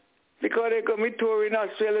Indies because they commit tour in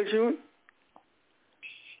Australia soon?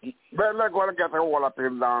 Well, they're going to get a wall up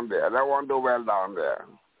in down there. They won't do well down there.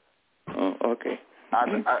 Oh, okay.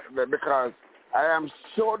 Because I am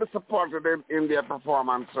so disappointed in their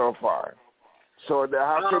performance so far. So they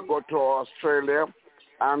have to go to Australia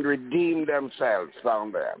and redeem themselves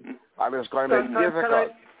down there. And it's going to be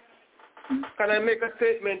difficult. Can I make a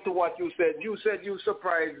statement to what you said? You said you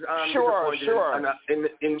surprised sure. in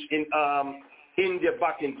India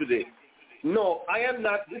batting today. No, I am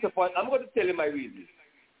not disappointed. I'm going to tell you my reasons.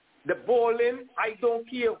 The bowling, I don't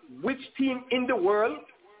care which team in the world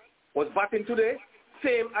was batting today,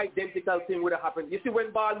 same identical thing would have happened. You see,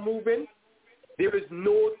 when ball moving, there is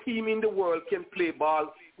no team in the world can play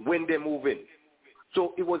ball when they're moving.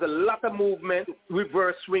 So it was a lot of movement,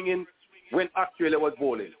 reverse swinging when Australia was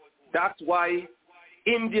bowling. That's why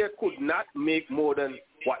India could not make more than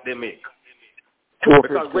what they make.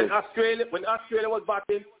 Because when Australia was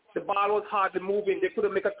batting, the ball was hardly moving. They could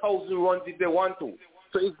have made 1,000 runs if they want to.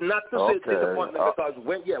 So it's not to say disappointment because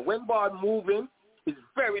when ball moving, it's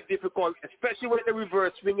very difficult, especially when the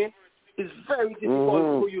reverse swinging. It's very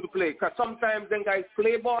difficult for you to play because sometimes then guys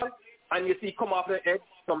play ball and you see come off the edge,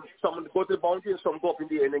 some go to the boundary and some go up in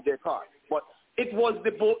the air and then get caught. But today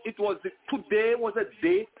was a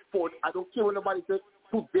day for, I don't care what nobody says,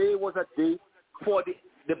 today was a day for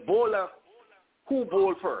the bowler who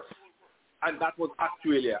bowled first, and that was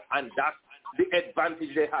Australia, and that's the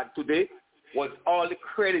advantage they had today. Was all the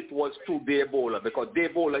credit was to their bowler because their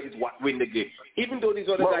bowler is what win the game. Even though these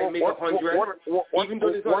other guys make 100,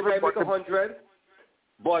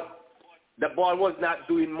 but the ball was not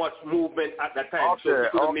doing much movement at that time, so he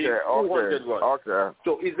could have made 200 runs.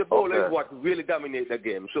 So it's the bowler is what really dominates the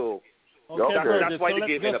game. So that's why the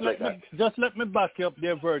game ended up like that. Just let me back you up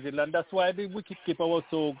there, Virgil, and that's why the wicketkeeper was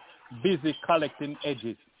so busy collecting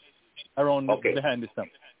edges around behind the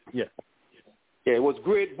stump. Yeah. Yeah, it was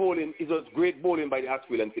great bowling. It was great bowling by the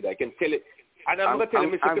Australian kid. I can tell it. And I'm going to tell you,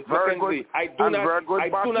 Mr. Mackenzie, I do not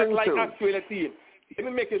like Australia team. Let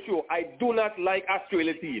me make it sure. I do not like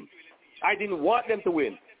Australia team. I didn't want them to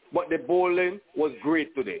win, but the bowling was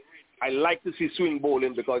great today. I like to see swing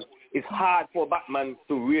bowling because it's hard for a batsman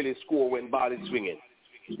to really score when ball is swinging.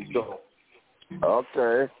 So.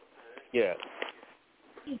 Okay. Yeah.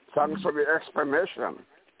 Thanks for the explanation.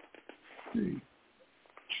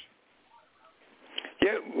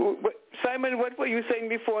 Yeah, Simon, what were you saying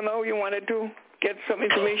before now? You wanted to get some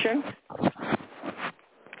information?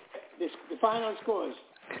 The final scores.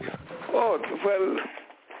 Oh, well,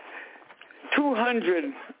 200.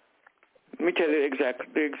 Let me tell you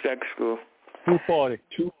the exact score. 240.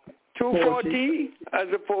 240 as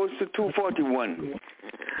opposed to 241.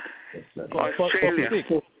 Australia.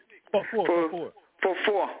 For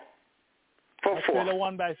four. Australia 4.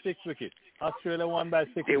 won by 6 wickets. Australia won by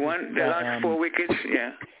 6 They wickets. They lost 4 wickets,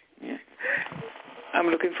 yeah. I'm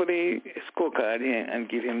looking for the scorecard here and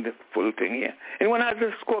give him the full thing here. Anyone has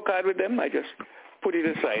a scorecard with them? I just put it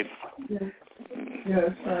aside.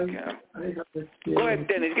 Yes, I got it. Go ahead,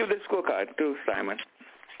 Dennis. Give the scorecard to Simon.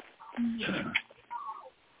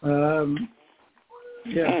 Yeah.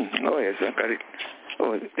 Oh, yes, I got it.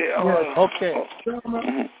 Oh, yes. Okay.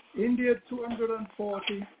 Sharma, India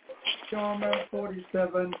 240, Sharma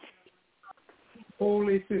 47,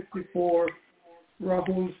 Kohli 54,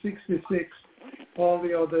 Rahul 66. All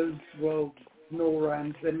the others, well, no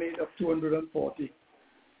runs. They made up 240.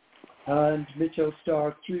 And Mitchell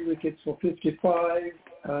Starc, 3 wickets for 55,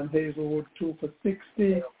 and Hazelwood 2 for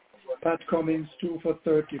 60. Pat Cummins 2 for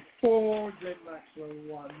 34. Glenn Maxwell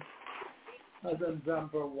 1. Hazan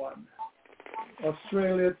Zampa 1.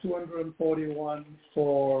 Australia 241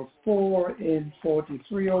 for 4 in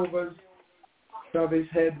 43 overs. Travis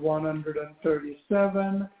Head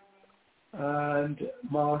 137. And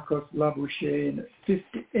Marcus Labuschagne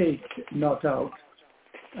 58 not out.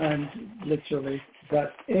 And literally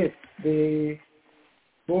that's it. The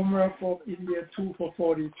Bumrah for India 2 for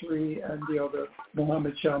 43 and the other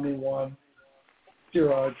Mohammad Shami 1,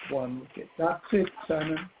 Siraj 1 wicket. That's it,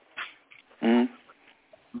 Simon.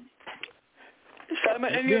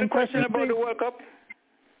 Simon, any other question about the World Cup?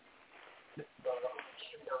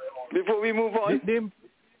 Before we move on?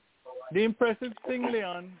 The impressive thing,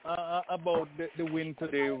 Leon, about the win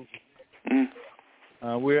today,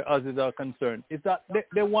 where Aussies are concerned, is that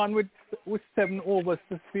they won with 7 overs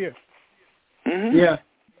to spare. Mm-hmm. Yeah.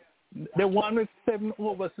 They won with 7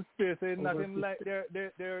 overs to spare, so it's nothing like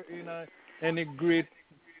they're in any great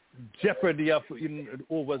jeopardy of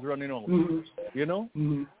overs running out. Mm-hmm. You know.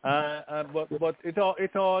 Mm-hmm. But it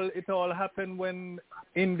all happened when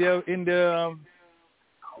India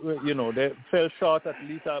they fell short at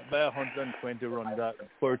least by 120 runs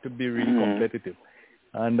for it to be really competitive.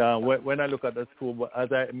 And when I look at the score,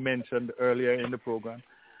 as I mentioned earlier in the program,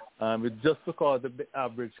 it's just because of the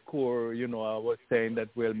average score, I was saying that,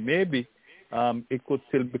 well, maybe it could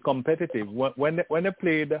still be competitive. When they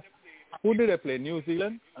played, who did they play? New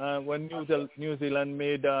Zealand? When New Zealand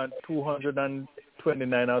made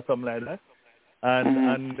 229 or something like that.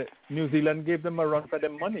 And New Zealand gave them a run for their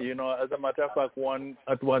money. As a matter of fact,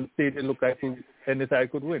 at one stage it looked like any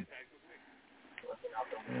side could win.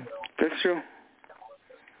 That's true.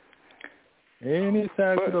 Any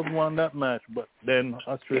side could have won that match, but then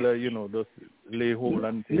Australia, just lay hold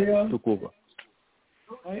and took over.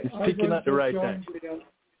 It's picking at the right time.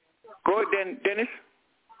 Go ahead, Dennis.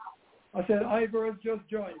 I said Ivor has just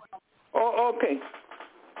joined. Oh, okay.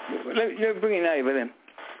 Let me bring in Ivor then.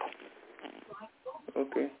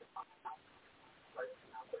 Okay.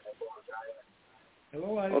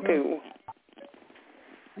 Hello, Ivor. Okay.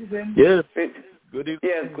 He's in. Yes. Good evening.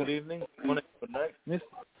 Yes. Good evening. Morning. Good night.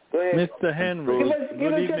 Go ahead. Mr. Henry.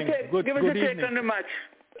 Give us evening. Give us your take on the match.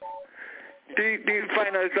 The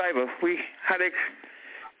final driver. We had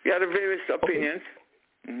various opinions.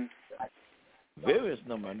 Okay. Various,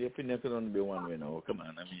 no man. The opinion can only be one way now. Come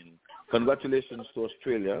on. I mean, congratulations to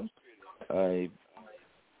Australia. I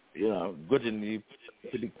grudgingly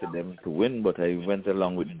predicted them to win, but I went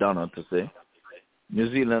along with Donna to say New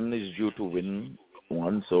Zealand is due to win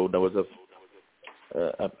one, so that was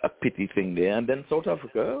a pity thing there. And then South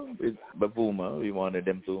Africa with Bavuma, we wanted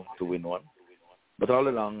them to win one. But all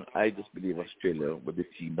along, I just believe Australia was the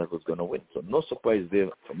team that was going to win. So no surprise there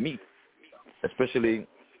for me, especially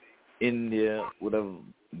India would have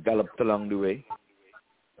galloped along the way.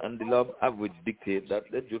 And the love average dictate that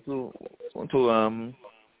they're due to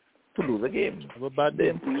lose a game. Have a bad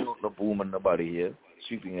day. No boom and nobody here,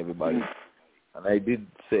 sweeping everybody. And I did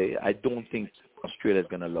say I don't think Australia is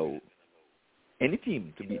going to allow any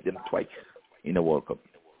team to beat them twice in a World Cup.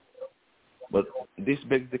 But this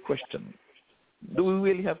begs the question, do we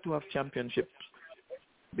really have to have championships?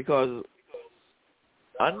 Because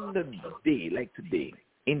on the day, like today,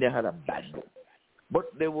 India had a bad day. But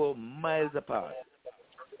they were miles apart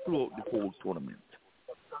throughout the whole tournament.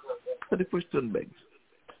 So the question begs,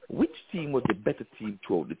 which team was the better team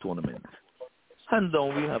throughout the tournament? Hands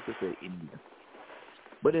down, we have to say India.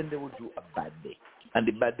 But then they would do a bad day. And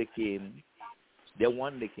the bad day came, they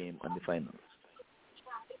won the game on the finals.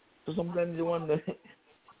 So sometimes you wonder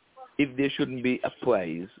if there shouldn't be a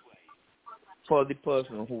prize for the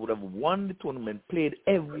person who would have won the tournament, played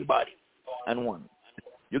everybody, and won.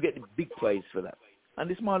 You get the big prize for that. And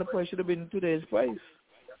the smaller prize should have been today's prize.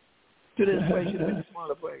 Today's prize should have been the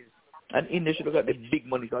smaller prize. And India should have got the big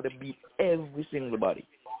money because they beat every single body.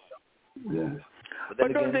 Yeah.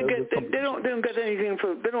 But don't they get? They don't get anything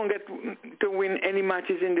for. They don't get to win any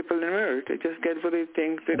matches in the preliminary. They just get for the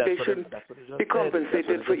things that they should be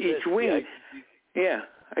compensated for each win. Yeah,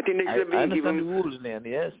 I think they should be given. I understand the rules, man.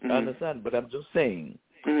 Yes, I understand. But I'm just saying,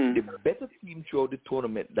 the better team throughout the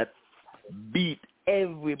tournament that beat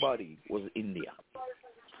everybody was India.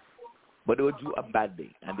 But they would do a bad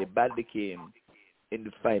day, and the bad day came in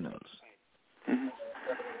the finals. Mm-hmm.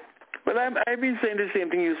 Well, I've been saying the same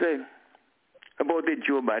thing you said about the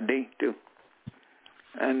Joe Bad too.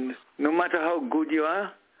 And no matter how good you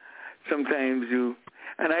are, sometimes you...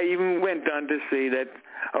 And I even went on to say that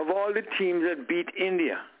of all the teams that beat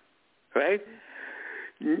India, right,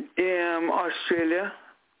 Australia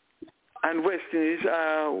and West Indies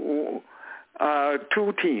are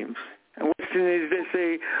two teams. And West Indies, they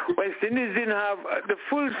say, West Indies didn't have the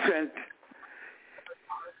full strength.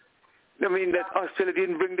 I mean, that Australia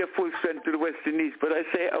didn't bring their full strength to the West Indies, but I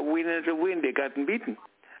say a win is a win. They gotten beaten.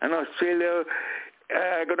 And Australia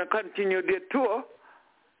are going to continue their tour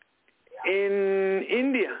in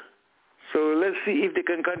India. So let's see if they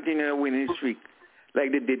can continue a winning streak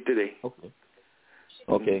like they did today.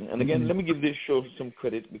 Okay. And again, let me give this show some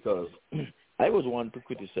credit because I was one to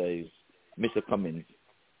criticize Mr. Cummins'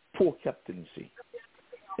 poor captaincy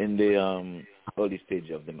in the early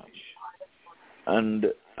stage of the match.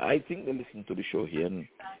 And I think they listened to the show here, and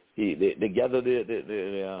they gathered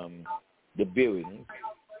the bearings,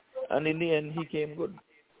 and in the end, he came good.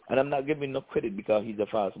 And I'm not giving no credit because he's a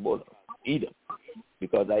fast bowler either,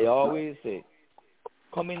 because I always say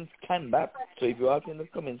Cummins can bat. So if you're asking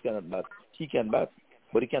if Cummins cannot bat, he can bat,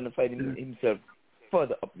 but he cannot find himself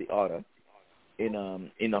further up the order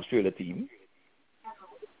in Australia team.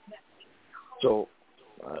 So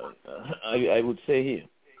I would say here,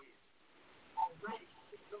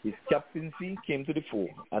 his captaincy came to the fore,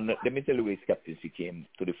 and let me tell you where his captaincy came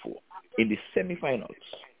to the fore. In the semi-finals,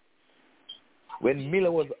 when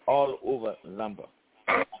Miller was all over Lampard,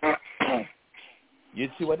 you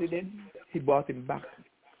see what he did? He brought him back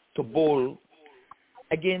to bowl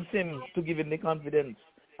against him to give him the confidence.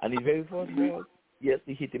 And his very first ball, yes,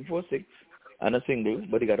 he hit him for 6 and a single,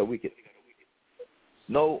 but he got a wicket.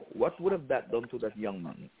 Now, what would have that done to that young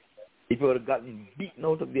man if he would have gotten beaten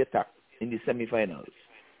out of the attack in the semi-finals?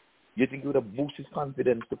 You think he would have boosted his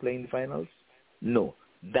confidence to play in the finals? No.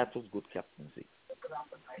 That was good captaincy.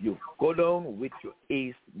 You go down with your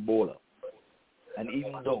ace bowler. And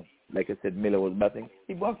even though, like I said, Miller was batting,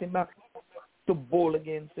 he brought him back to bowl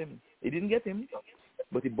against him. He didn't get him,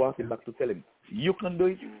 but he brought him back to tell him, you can do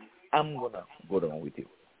it, I'm going to go down with you.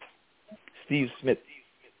 Steve Smith,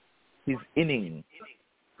 his inning,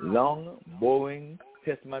 long, boring,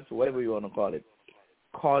 test match, whatever you want to call it,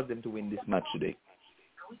 caused them to win this match today.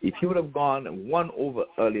 If he would have gone 1 over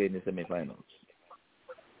earlier in the semifinals,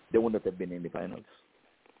 they wouldn't have been in the finals.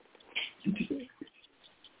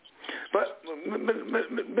 But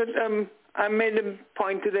I made a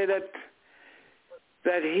point today that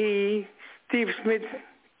Steve Smith,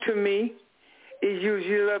 to me, is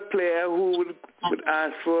usually a player who would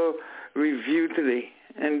ask for review today,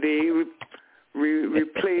 and the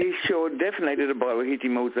replay showed definitely the ball hit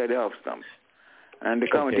him outside the off stump, and the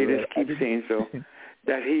commentators keep saying so.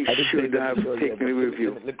 That he should have taken a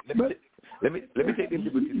review. Let me take the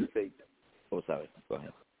liberty to say. Oh, sorry. Go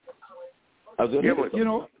ahead.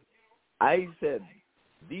 I said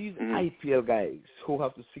these IPL guys who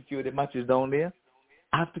have to secure the matches down there,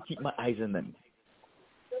 I have to keep my eyes on them.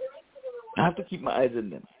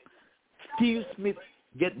 Steve Smith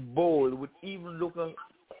get bowled with even local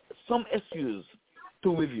some issues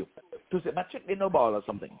to review. To say, but check the no ball or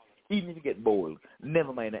something. Even if you get bowled,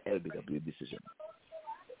 never mind an LBW decision.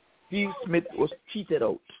 Steve Smith was cheated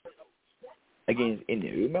out against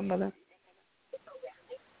India. Remember that?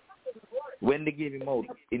 When they gave him out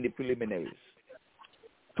in the preliminaries.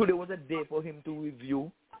 Today was a day for him to review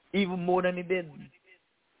even more than he did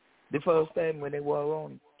the first time when they were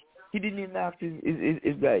around. He didn't even ask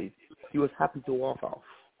his guys. He was happy to walk off.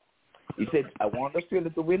 He said, I want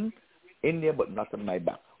Australia to win India, but not on my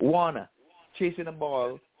back. Warner chasing a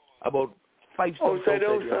ball about 5 steps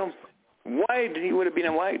outside. Wide, he would have been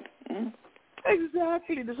a wide.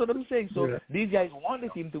 Exactly, that's what I'm saying. So these guys want the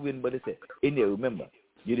team to win, but they say, India, remember,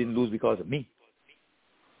 you didn't lose because of me.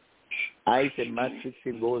 I said match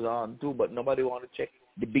 16 goes on too, but nobody want to check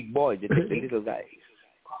the big boys, they check the little guys.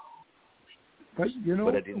 But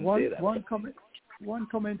one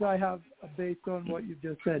comment I have based on what you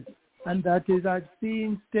just said, and that is I've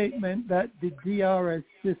seen statement that the DRS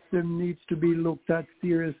system needs to be looked at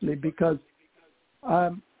seriously because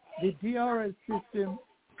the DRS system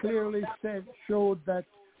clearly showed that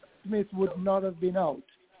Smith would not have been out,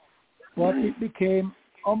 but it became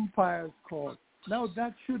umpire's call. Now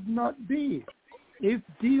that should not be. If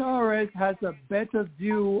DRS has a better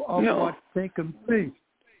view of what's taken place,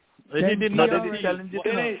 he didn't challenge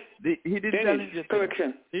it. He didn't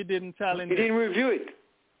challenge it. He didn't review it.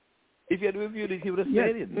 If he had reviewed it, he would have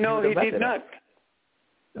said it. No, he did not.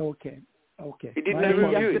 Okay. Okay. He did not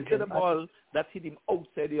review it. The ball that hit him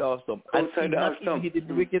outside the off stump. Outside the off stump. He did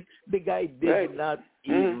the wicket. The guy did not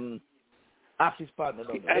even ask his partner.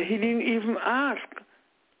 He didn't even ask.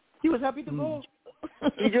 He was happy to go.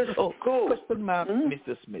 He just go. Question mark,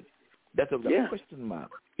 Mr. Smith. That was a question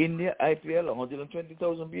mark. India, IPL,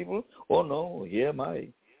 120,000 people. Oh no, here am I.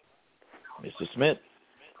 Mr. Smith,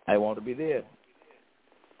 I want to be there.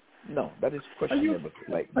 No, that is questionable.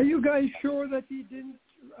 Are you guys sure that he didn't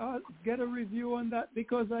get a review on that?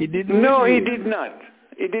 Because he didn't. No, he did not.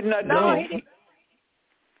 He did not. No,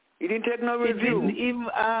 he didn't take no review. He didn't even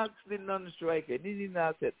ask the non-striker. He didn't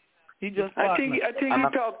ask it. He just. I think he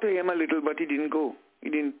talked to him a little, but he didn't go. He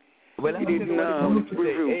didn't. Well, he didn't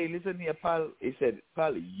review. Hey, listen here, pal. He said,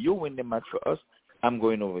 pal, you win the match for us. I'm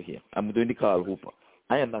going over here. I'm doing the Carl Hooper.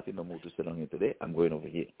 I am not in the mood to sit down here today. I'm going over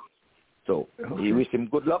here. So he wished him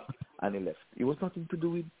good luck, and he left. It was nothing to do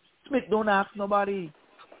with Smith. Don't ask nobody.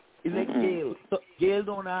 It's like Gale. So Gale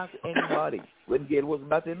don't ask anybody. When Gale was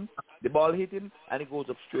batting, the ball hit him, and it goes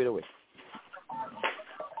up straight away.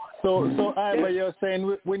 So Ivor, you're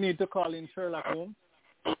saying we need to call in Sherlock Holmes?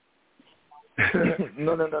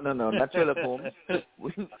 No, not Sherlock Holmes.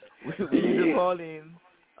 We need to call in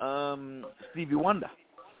Stevie Wonder.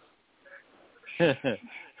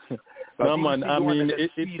 No, man, I mean,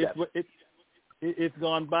 it's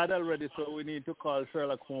gone bad already, so we need to call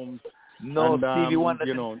Sherlock Holmes. No, and, Stevie Wonder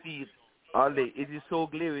can see it. Ollie, it is so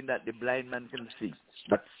glaring that the blind man can see.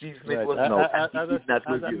 But Steve Smith was as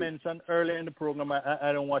I mentioned earlier in the program,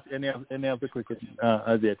 I don't watch any of the cricket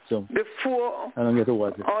as yet, so I don't get to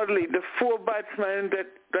watch it. Oddly, the four batsmen that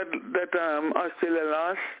Australia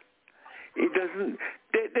lost, it doesn't.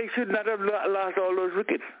 They should not have lost all those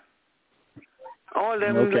wickets. All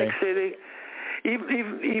them, like say, they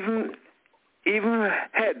even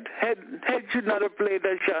head should not have played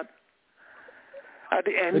that shot at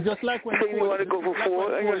the end. Just like when saying you want to go for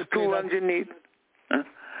four and just 2 runs you need. Huh?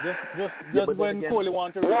 Just when Kohli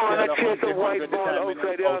wanted to chase a white ball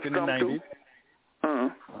outside the off in the 90s.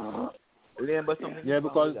 Yeah,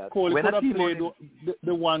 because Kohli could have played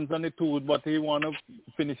the ones and the twos, but he want to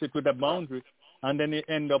finish it with a boundary. And then he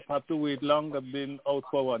end up have to wait longer, being out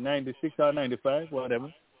for 96 or 95,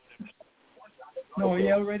 whatever. No,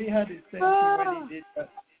 he already had his century when he did that.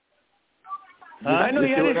 I know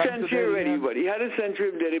he had his century already, but he had a century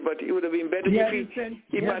already, but it would have been better if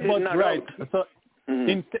he batted not out. So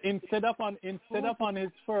instead of on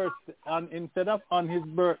his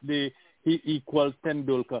birthday, he equals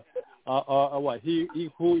Tendulkar, or what? He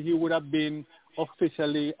would have been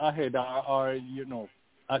officially ahead, or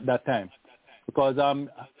at that time. Because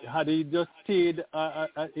had he just stayed,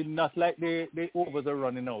 not like the overs are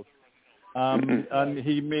running out, and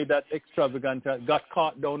he made that extravagant, got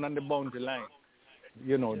caught down on the boundary line.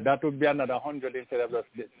 That would be another 100 instead of just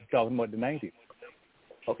talking about the 90.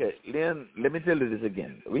 Okay, Leon, let me tell you this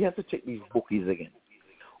again. We have to check these bookies again.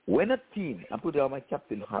 When a team, I put it on my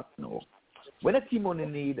captain hat now, when a team only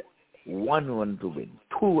need 1 run to win,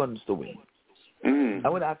 2 runs to win, I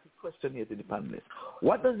want to ask a question here to the panelists.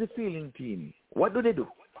 What does the fielding team, what do they do?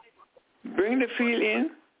 Bring the field in.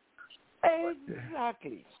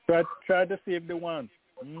 Exactly. Try to save the one.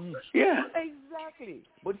 Yeah. Exactly.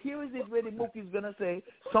 But here is it where the book is going to say,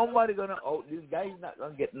 somebody going to out, this guy is not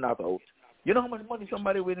going to get knocked out. You know how much money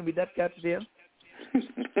somebody winning with that catch there?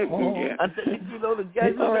 Yeah. And the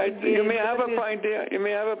guys all right, you may have a point there.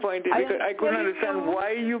 Because I couldn't understand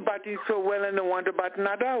why you batting so well and don't want to bat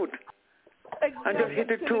not out. Exactly. And just hit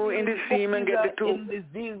the 2 in the seam and get the 2.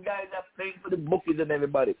 These guys are playing for the bookies and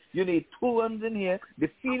everybody. You need 2 runs in here. The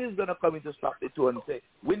field is going to come in to stop the 2 and say,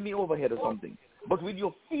 win me overhead or something. But with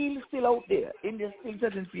your field still out there, India still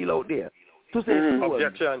doesn't feel out there. To say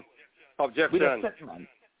Objection.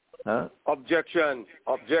 Huh? Objection.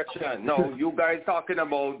 No, you guys talking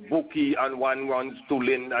about bookie and 1 run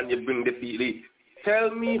stooling and you bring the field. Tell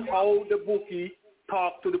me how the bookie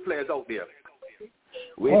talk to the players out there.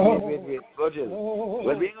 Wait, Virgil.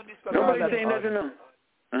 Well, we ain't gonna discuss Nobody's saying nothing.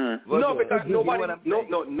 No, because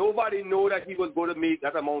nobody know that he was going to make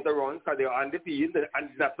that amount of runs because they were on the field, and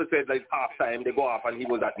that's what said like half time they go off and he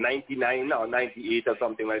was at 99 or 98 or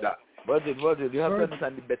something like that. Virgil, you have to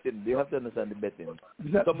understand the betting.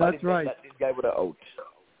 That's right. That this guy would have out.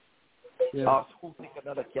 Yeah. Or who take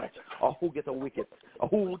another catch, or who get a wicket, or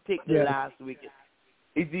who will take the last wicket.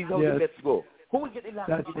 These how the bets go. Who will get the last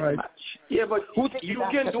wicket in the match? Yeah, but you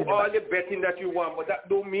can do all the betting that you want, but that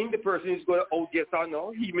don't mean the person is going to out yes or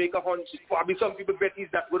no. He make 100. Probably some people bet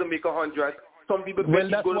he's not going to make 100. Some people bet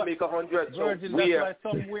he's going to make 100. Virgil, so that's why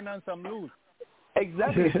some win and some lose.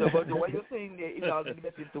 Exactly. So, Virgil, what you're saying there is all the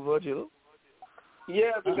betting to Virgil.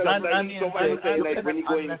 Yeah, because somebody saying like when you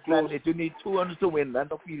go in close, you need 200 to win and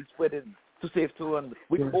the field spreading to save 200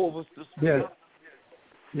 with overs to split.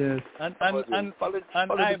 Yes. And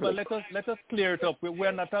Ivor, let us clear it up.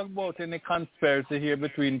 We're not talking about any conspiracy here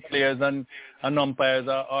between players and umpires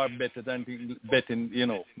are better than betting. You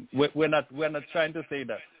know, we're not trying to say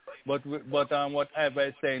that. But what Ivor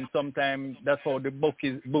is saying, sometimes that's how the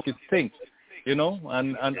bookies think. You know,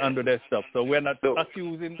 and under their stuff. So we're not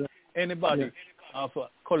accusing anybody of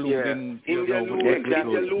colluding. Yeah. India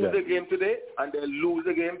lose the game today, and they lose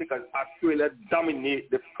the game because Australia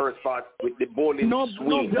dominate the first part with the bowling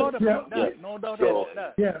swing. No doubt about that.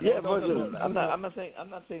 Virgil. I'm not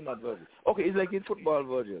saying that, Virgil. Okay, it's like in football,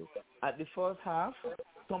 Virgil. At the first half,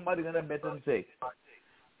 somebody gonna bet and say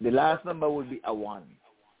the last number will be a 1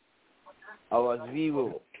 or a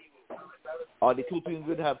 0, or the two teams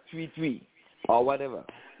would have 3-3 or whatever.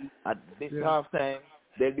 At this half time,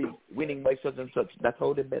 they'll be winning by such and such. That's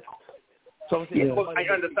how they bet. I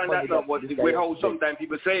understand that now, but the way how sometimes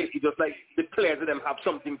people say it's just like the players of them have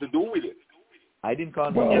something to do with it. I didn't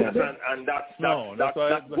call them. And that's good. That's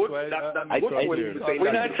good.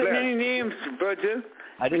 We're not saying any names, Virgil.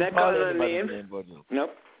 I didn't call any names.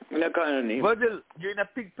 Nope. We're not calling a name. Virgil, you're in a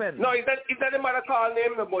pig pen. No, it doesn't matter call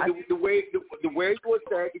name, but the way it was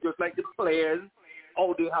said, it's just like the players.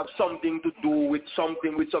 Oh, they have something to do with some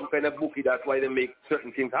kind of bookie. That's why they make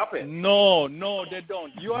certain things happen. No, they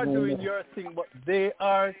don't. You are doing your thing, but they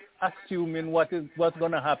are assuming what's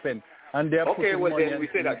going to happen, and they're putting money then we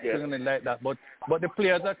say that, like that. But the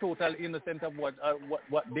players are totally innocent of what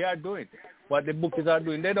they are doing, what the bookies are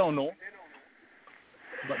doing. They don't know.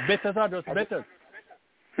 But bettors are just bettors.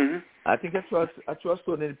 Mm-hmm. I think I trust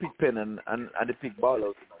on the pig pen and the pig ball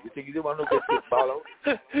out. You think you want to get pig ball out?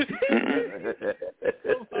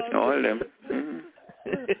 All of them.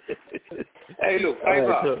 Hey, look,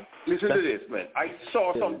 Ivor, listen to this, man. I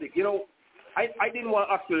saw something. You know, I didn't want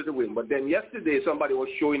Australia to win, but then yesterday somebody was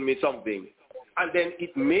showing me something, and then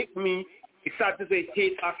it made me, it's sad to say,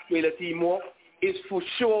 hate Australia team more. Is for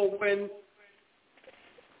sure when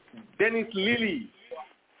Dennis Lilly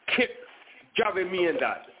kicked Javed and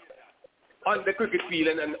that on the cricket field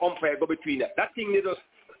and umpire go between that. That thing they just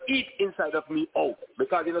eat inside of me out.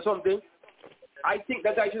 Because you know something? I think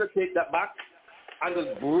that guy should have taken that back and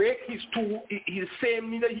just break his same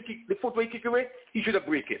knee that he kicked, the foot where he kicked away, he should have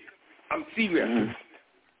break it. I'm serious. Mm-hmm.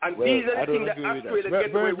 And these are the things that Australia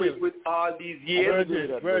get away with all these years.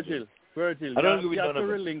 Virgil, you have to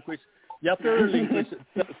relinquish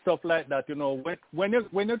stuff like that. You know, when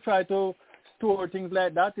you try to store things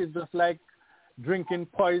like that, it's just like drinking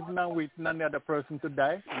poison and waiting on the other person to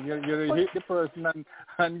die. You hate the person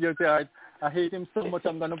and you say, I hate him so much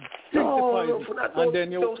I'm going to drink the poison. And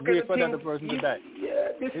then you wait for the other person to die.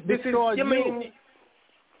 Yeah, this is, you mean,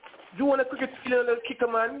 you want a cricket field and kick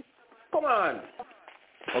a man? Come on.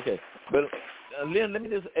 Okay. Well, Leon, let me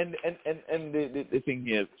just end the thing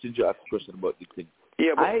here since you asked a question about this thing.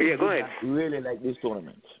 Yeah, go ahead. I really like this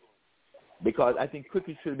tournament because I think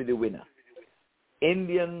cricket should be the winner.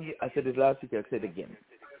 Indians, I said it last week, I said it again.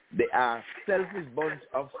 They are selfish bunch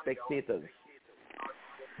of spectators.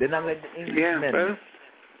 They're not like the Englishmen.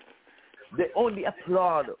 They only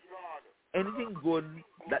applaud anything good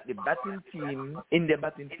that the Indian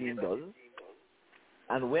batting team does.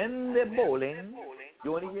 And when they're bowling,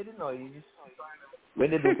 you only hear the noise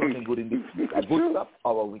when they do something good in the field. A good stop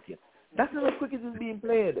or a wicket. That's how cricket is being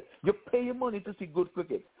played. You pay your money to see good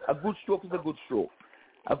cricket. A good stroke is a good stroke.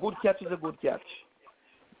 A good catch is a good catch.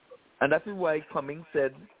 And that is why Cummings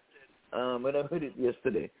said, when I heard it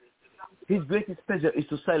yesterday, his greatest pleasure is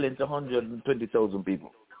to silence 120,000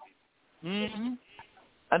 people. Mm-hmm.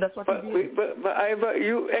 And that's what he did. But Ivor,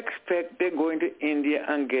 you expect they're going to India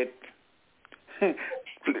and get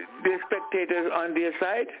the spectators on their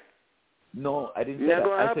side? No, I didn't say that.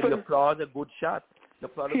 I said you applaud a good shot. You're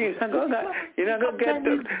not going to get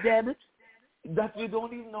them. Damn it. That you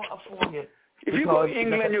don't even know a form yet. If you go to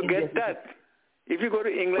England, you get that. If you go to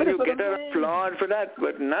England, you get an applaud for that,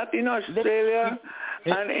 but not in Australia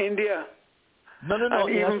and India. No. And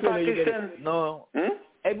even Pakistan. No.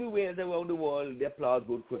 Everywhere around the world, they applaud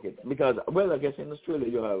good cricket. Because, well, I guess in Australia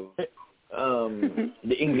you have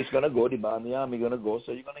the English going to go, the Army going to go,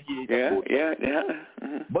 so you're going to hear it. Yeah.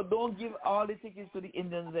 Mm-hmm. But don't give all the tickets to the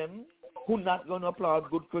Indians, them, who not going to applaud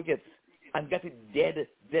good cricket and get it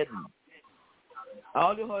dead.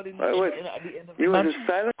 All you heard at the end of the match. You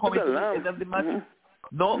silent for the lamb.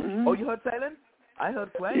 Mm-hmm. No? Mm-hmm. Oh, you heard silent? I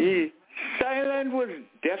heard quiet. Silent was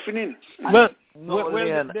deafening. I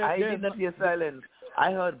did not hear silence.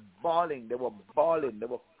 I heard bawling. They were bawling. They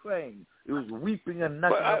were crying. It was weeping and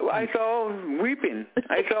nothing. I saw weeping.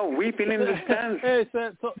 I saw weeping in the stands. Hey,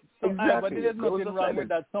 so exactly. But there's nothing wrong with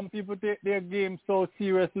that. Some people take their game so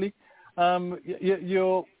seriously. Some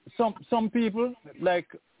people, like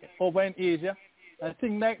over in Asia, and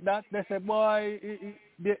things like that, they say, boy,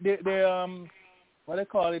 they what they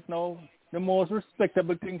call it now, the most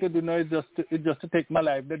respectable thing to do now is just to take my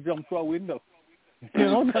life. They jump through a window. You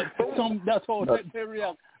know, that's how they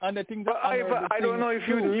react. And they think that I don't know if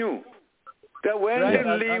you knew that when the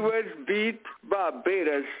Leewards beat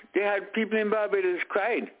Barbados, they had people in Barbados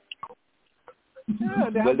cried. Yeah,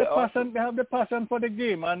 they have the passion. They have the passion for the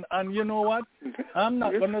game, and you know what? I'm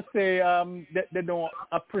not gonna say they don't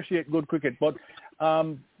appreciate good cricket, but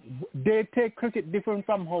they take cricket different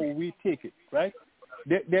from how we take it, right?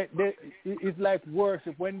 It's like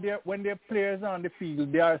worship. When their players are on the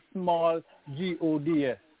field, they are small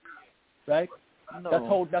GODS, right? No. That's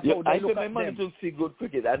how they look at them. I spend my money to see good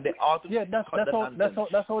cricket, and they ought to. Yeah, that's how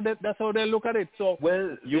they look at it. So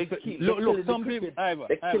well, look, some people,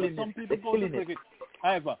 some people go to cricket.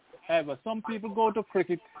 Some people go to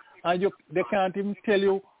cricket, and they can't even tell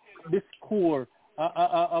you the score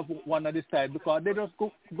of one of the side because they just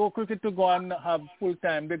go cricket to go and have full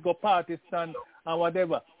time. They go Pakistan and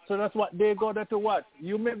whatever. So that's what they go there to watch.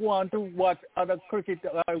 You may want to watch other cricket,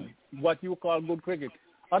 what you call good cricket.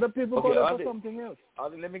 Other people go there for something else.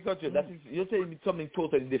 Let me cut you. You're telling me something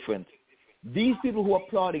totally different. These people who are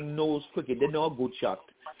applauding knows cricket. They know a good shot.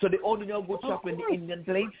 So they only know a good shot when the Indian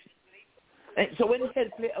plays. And so when they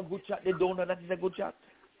play a good shot, they don't know that is a good shot.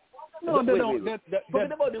 No, they don't.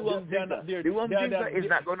 Forget about the wrong drinker. The wrong drinker is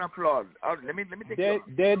not going to applaud. Let me take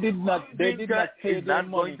They did not pay their money.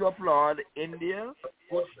 Going to applaud India.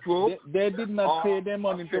 Good stroke. They did not pay their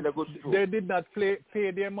money They did not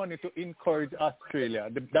pay their money to encourage Australia.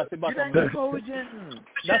 That's the bottom line. That's how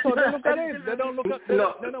they look at it. They don't look at it.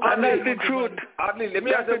 No, and that's the truth. Audley, let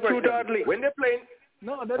me ask you a question. When they're playing,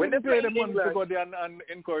 they didn't pay the money to go there and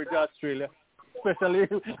encourage Australia. Especially,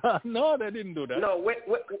 no, they didn't do that. No, when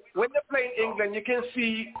they're playing England, you can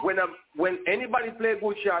see when anybody play a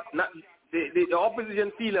good shot, not the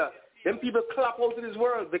opposition fielder, then people clap out to this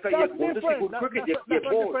world because you're going to see good cricket. That's a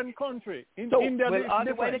different country. In India,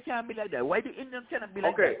 why they can't be like that? Why the Indians cannot be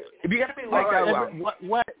like that? If you got to be like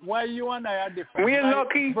that, why you and I are different? We're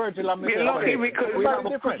lucky. We're lucky because we have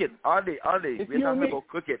cricket. Audley, we're talking about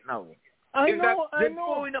cricket now. I know. They're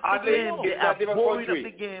blowing up the game. They are blowing up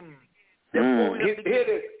the game. Here it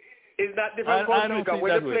is. It's not different country because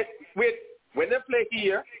when they play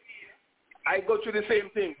here, I go through the same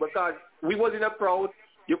thing because we was in a crowd.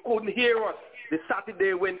 You couldn't hear us the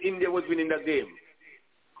Saturday when India was winning the game.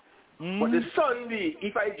 But the Sunday,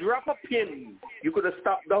 if I drop a pin, you could have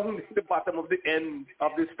stopped down at the bottom of the end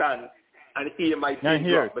of the stand and hear my pin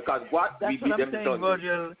drop because we beat them the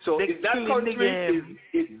Sunday. So if that country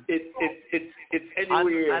it's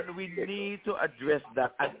anywhere. And we need to address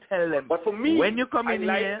that and tell them. But for me, when you come in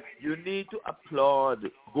here, you need to applaud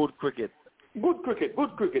good cricket. Good cricket,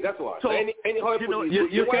 that's what. So, anyhow,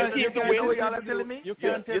 you can't keep the win.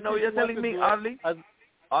 You're telling me, Audley? As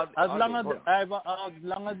long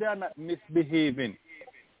as they are not misbehaving,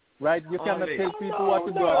 right? You cannot tell people what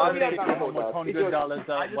to do.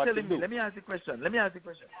 $100 Let me ask you a question.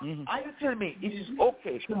 Mm-hmm. Are you telling me it is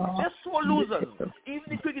okay? Just for losers, even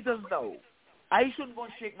the cricketers know, I shouldn't go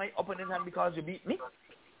and shake my opponent's hand because you beat me?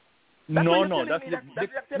 The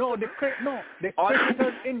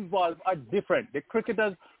cricketers involved are different. The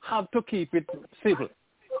cricketers have to keep it civil.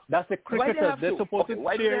 That's the cricketers. They're supposed to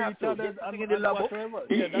cheer each other and whatever.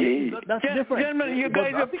 That's different. Gentlemen, you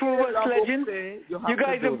guys approve of sledging? You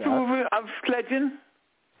guys approve of sledging?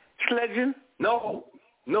 Sledging? No,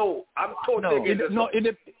 I'm totally against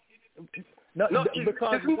it.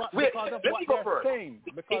 Because of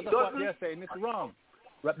what they're saying, it's wrong.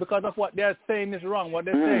 Because of what they're saying is wrong. What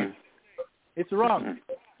they're saying, it's wrong.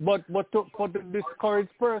 But for the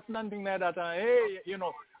discouraged person and things like that,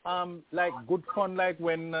 like good fun, like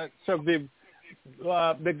when Surviv,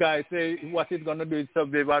 the guy say what he's gonna do is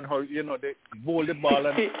Surviv and how they bowl the ball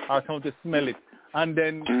and ask how to smell it. And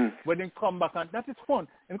then when they come back, and that is fun.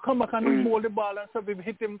 And come back and bowl the ball and Surviv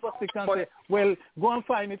hit him for 6 and say, well, go and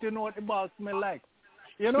find it, you know what the ball smell like.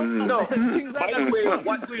 No. By the way,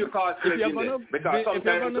 what do you call sledging then? Because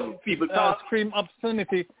sometimes people talk. Scream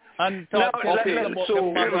obscenity and talk about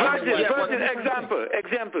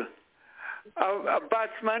example. A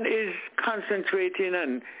batsman is concentrating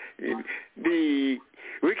and the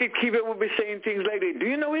wicketkeeper will be saying things like that. Do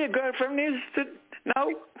you know where your girlfriend is now?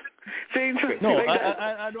 Saying no,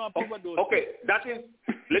 I don't have people do okay, that is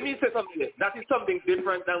let me say something. That is something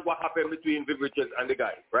different than what happened between Viv Richards and the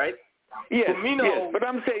guy, right? Yes, For me now, yes, but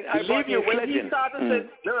I'm saying, I believe you, when he started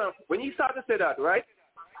when he started to say that, right?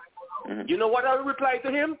 You know what I would reply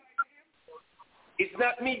to him? It's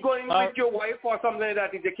not me going with your wife or something like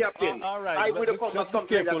that. It's the captain. All right. I would have come up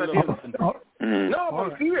something that I did. No,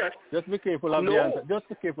 I'm serious. Just be careful of the answer. Just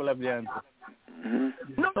be careful of the answer.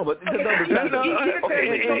 No, but gentlemen,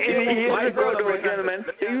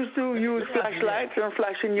 they used to use flashlights and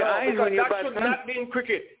flash in your eyes when you're that should not be in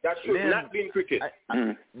cricket. That should not be in cricket.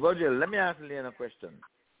 Roger, let me ask Leon a question.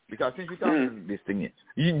 Because since we're talking this thing,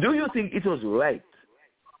 do you think it was right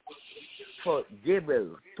for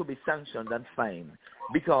Gabriel to be sanctioned and fined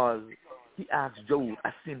because he asked Joe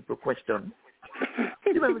a simple question?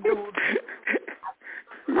 You remember Joe?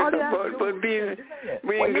 But being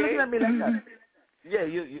why you looking at me like that? Yeah,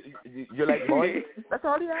 you like boy. That's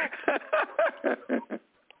all he asked.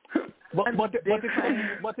 But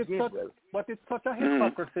it's such a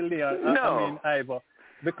hypocrisy, Leon. No. I mean, Ivor,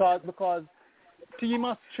 because Team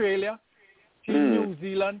Australia, Team New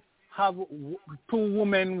Zealand have two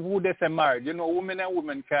women who they say married. You know, women and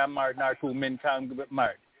women can marry, or two men can get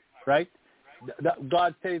married, right?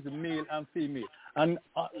 God says male and female. And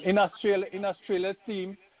in Australia's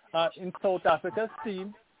team, in South Africa's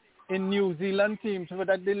team, in New Zealand teams, so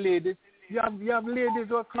that the ladies, you have ladies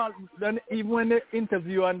who are called, then even when they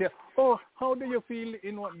interview and they, how do you feel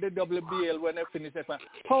in the WBL when they finish it?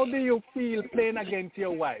 How do you feel playing against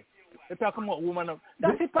your wife? They talk about woman.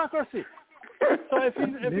 That's hypocrisy. So if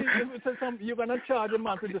you're gonna charge a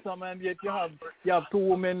man to do something, and yet you have two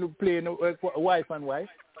women playing wife and wife.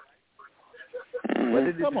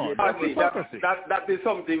 Come on, that is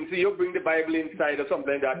something. See, you bring the Bible inside or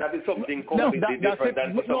something like that. That is something completely different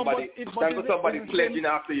than for somebody pledging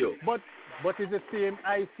after you. But it's the same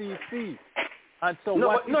ICC. And so no,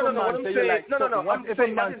 what no, if a man say you like, what if a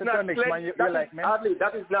man say to next man you like men? Hardly,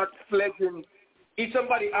 that is not pledging. If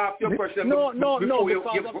somebody asks you a question no,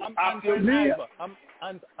 because I'm answering Ivor.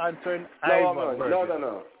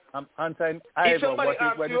 No. I'm answering Ivor. If somebody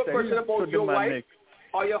asks you a question about your wife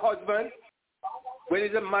or your husband, whether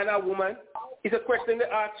it's a man or woman, it's a question they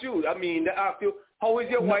ask you. I mean, they ask you, how is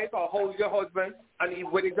your wife or how is your husband?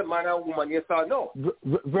 And whether it's a man or woman, yes or no.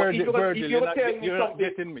 Virgil, you're not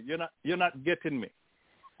getting me. You're not getting me.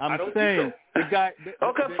 I'm saying the guy.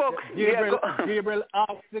 Folks. Gabriel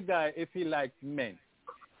asked the guy if he likes men,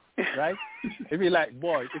 right? If he like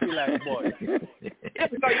boys,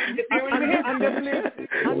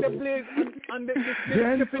 and the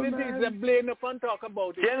Philippines are playing up and talk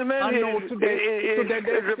about it. Gentlemen,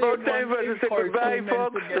 it's about time for us to say goodbye,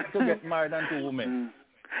 folks. To get married and to women.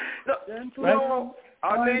 No,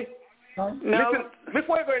 listen,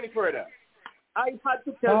 before I go any further, I had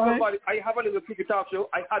to tell somebody, I have a little cricket talk show,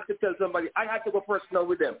 I had to tell somebody, I had to go personal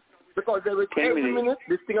with them. Because there was every minute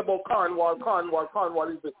this thing about Cornwall is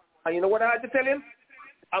this. And you know what I had to tell him?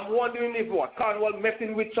 I'm wondering if Cornwall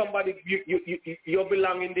messing with somebody, you're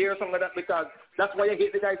belonging there or something like that, because that's why you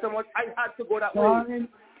hate the guy so much. I had to go that way.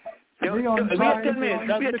 Be 10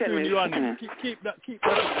 minutes. Keep that.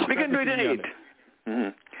 We can do it in 8.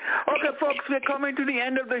 Okay, folks, we're coming to the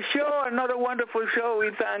end of the show. Another wonderful show.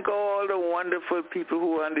 We thank all the wonderful people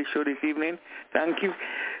who are on the show this evening. Thank you.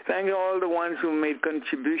 Thank you all the ones who made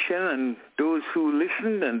contribution and those who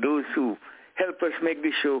listened and those who helped us make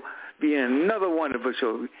this show be another wonderful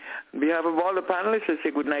show. On behalf of all the panelists, I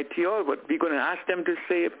say good night to you all, but we're going to ask them to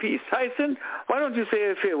say a piece. Hyson, why don't you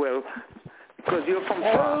say a farewell? Because you're from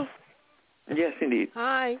far. Yes, indeed.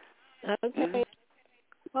 Hi. Okay.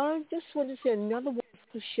 Well, I just want to say another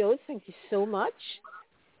wonderful show. Thank you so much.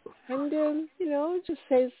 And, it just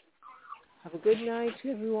says, have a good night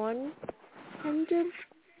to everyone. And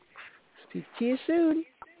speak to you soon.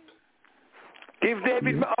 Give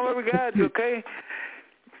David our regards, okay?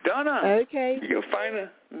 Donna. Okay.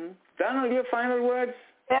 Donald, your final words?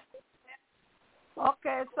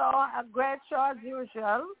 Okay, so a great show as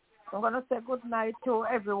usual. I'm going to say good night to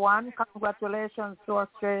everyone. Congratulations to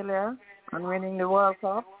Australia on winning the World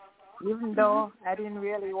Cup. Even though I didn't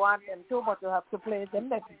really want them to, but you have to play them.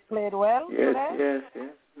 They played well today. Yes.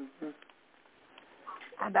 Mm-hmm.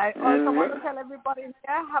 And I also want to tell everybody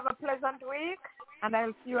here, have a pleasant week, and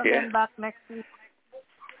I'll see you again back next week.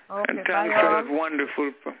 Okay, and thanks for that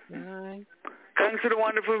wonderful. Thanks for the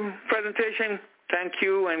wonderful presentation. Thank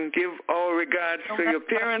you, and give all regards to your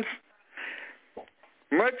parents.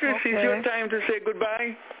 Mertris, it's your time to say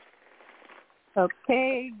goodbye.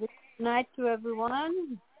 Okay, good night to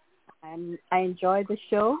everyone. I enjoyed the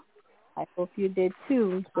show. I hope you did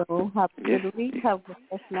too. So have a good week, have a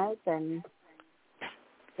good night, and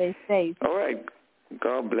stay safe. All right.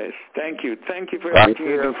 God bless. Thank you. Thank you for everything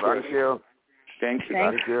you do for us. Thank you.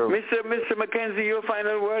 Thank you. Mr. Mackenzie, your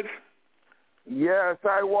final words? Yes,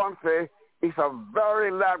 I want to say it's a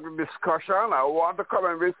very lively discussion. I want to come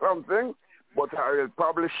and with something, but I will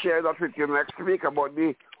probably share that with you next week about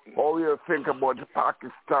how you think about the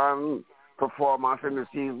Pakistan performance in the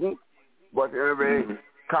season. But anyway,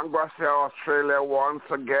 congrats to Australia once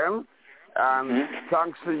again. And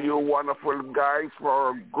thanks to you wonderful guys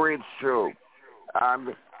for a great show. And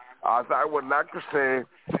as I would like to say,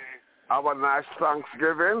 have a nice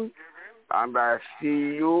Thanksgiving, and I see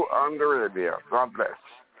you on the radio. God bless.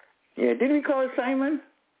 Yeah, did we call Simon?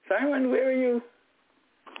 Simon, where are you?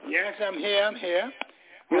 Yes, I'm here.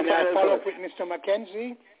 And I follow up with Mr.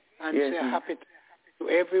 Mackenzie and say happy to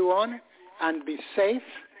everyone, and be safe,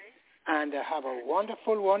 and have a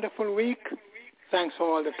wonderful, wonderful week. Thanks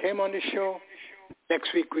for all that came on the show.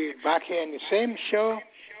 Next week we're back here in the same show.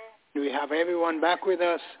 We have everyone back with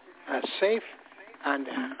us, safe, and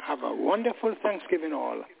have a wonderful Thanksgiving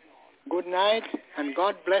all. Good night, and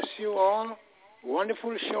God bless you all.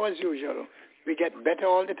 Wonderful show as usual. We get better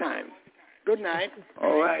all the time. Good night.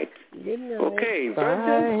 All right. Good night. Okay.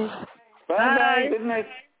 Bye. Bye. Good night.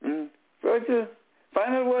 Virgil,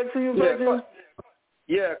 final word for you, Virgil?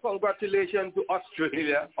 Yeah, congratulations to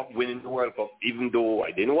Australia of winning the World Cup, even though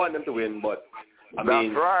I didn't want them to win, but I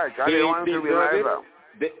mean, that's right. I didn't want them to win either.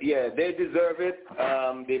 They deserve it.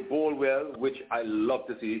 They bowl well, which I love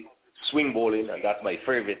to see. Swing bowling, and that's my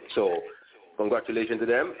favorite. So congratulations to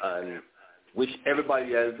them, and wish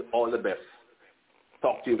everybody else all the best.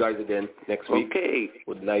 Talk to you guys again next week. Okay.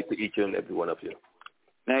 Good night to each and every one of you.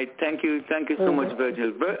 Night. Thank you so much,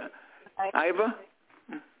 Virgil. Ivor?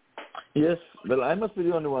 Yes, well, I must be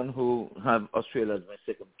the only one who have Australia as my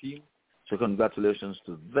second team, so congratulations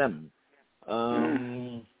to them.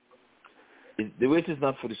 The race is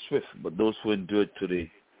not for the swift, but those who endured to the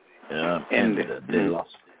end. They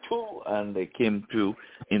lost 2, and they came through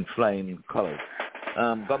in flying colors.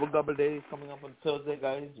 Gobble Gobble Day is coming up on Thursday,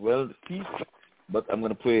 guys. Well, peace, but I'm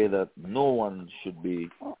going to pray that no one should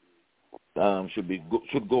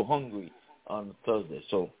go hungry on Thursday.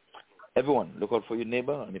 So everyone, look out for your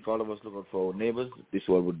neighbor, and if all of us look out for our neighbors, this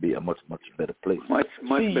world would be a much, much better place. Much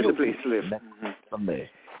better place to live. Someday.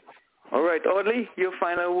 All right, Audley, your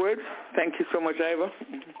final words. Thank you so much, Ivor.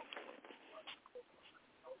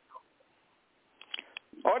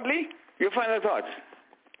 Audley, your final thoughts.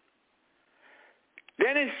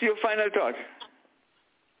 Dennis, your final thoughts.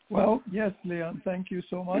 Well, yes, Leon, thank you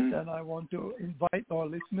so much. And I want to invite our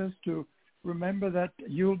listeners to remember that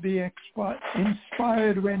you'll be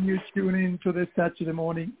inspired when you tune in to the Saturday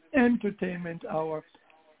morning entertainment hour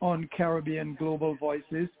on Caribbean Global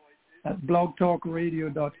Voices at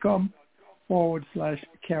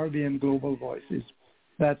blogtalkradio.com/Caribbean Global Voices.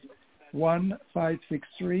 That's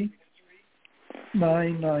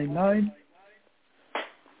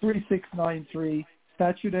 1-563-999-3693,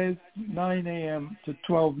 Saturdays, 9 a.m. to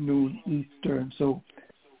 12 noon Eastern. So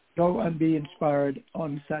go and be inspired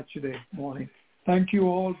on Saturday morning. Thank you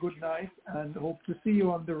all. Good night, and hope to see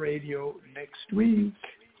you on the radio next week.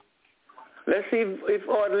 Let's see if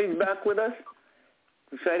Audley's back with us.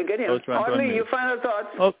 Let's try to get him. Audley, your final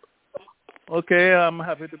thoughts. Okay, I'm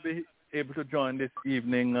happy to be able to join this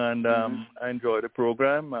evening, and I enjoy the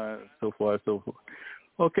program, so far, so forth.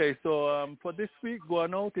 Okay, so for this week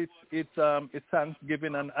going out, it's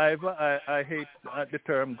Thanksgiving, and Ivor, I hate the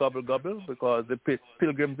term gobble gobble because the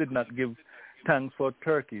pilgrims did not give thanks for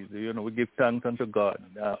turkeys. You know, we give thanks unto God.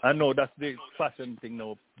 I know that's the fashion thing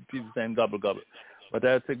now, people saying gobble gobble, but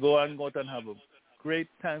I say go out and have a great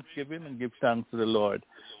Thanksgiving and give thanks to the Lord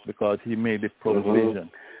because He made the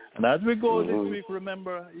provision. And as we go this week,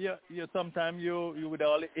 remember, sometimes you with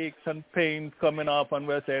all the aches and pains coming up, and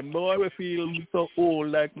we're saying, boy, we feel so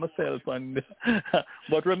old like myself. And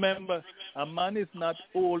but remember, a man is not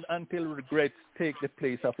old until regrets take the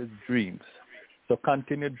place of his dreams. So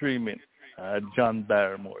continue dreaming. John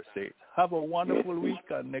Barrymore says. Have a wonderful week,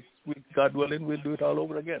 and next week, God willing, we'll do it all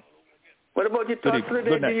over again. What about your thought for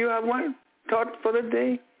the day? Do you have one thought for the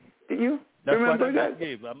day? Did you? That's remember what that? I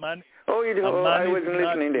gave. A man, you do? I wasn't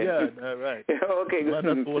listening then. Yeah, right. Okay, good.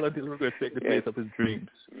 Man not old until regrets take the place of his dreams.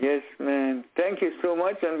 Yes, man. Thank you so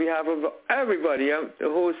much on behalf of everybody. I'm the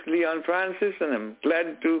host, Leon Francis, and I'm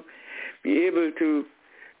glad to be able to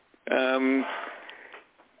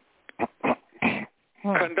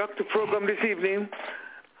conduct the program this evening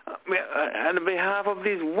on behalf of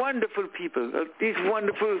these wonderful people, these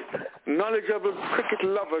wonderful, knowledgeable cricket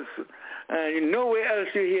lovers. Nowhere else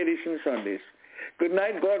you hear this on Sundays. Good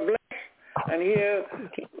night, God bless. And hear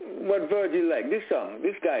what Virgil liked. This song,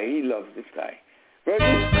 this guy, he loves this guy.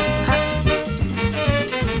 Virgil?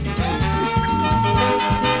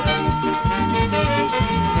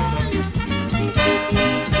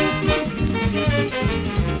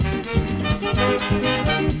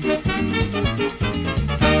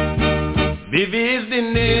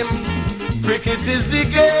 cricket is the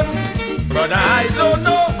game. Brother, I don't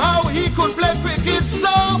know how he could play cricket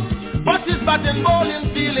so, but his batting,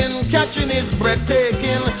 bowling, feeling, catching is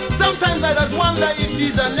breathtaking. Sometimes I just wonder if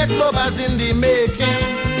he's a next lovers in the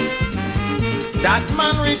making. That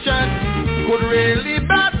man Richard could really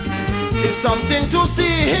bat. It's something to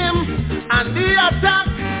see him and the attack,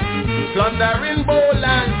 plundering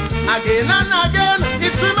bowlers again and again.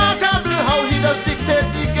 It's remarkable how he does dictate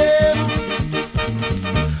the game.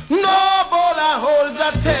 No bowler holds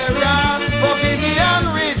a terror for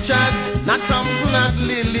Vivian Richard, not Thompson, not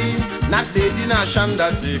Lily, not Lady, not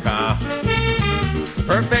Chandrasekhar.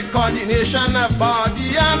 Perfect coordination of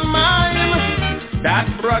body and mind.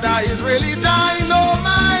 That brother is really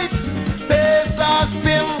dynamite. Pace or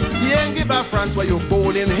spin, he ain't give a front where you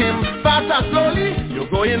bowling him. Fast or slowly, you're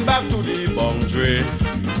going back to the boundary.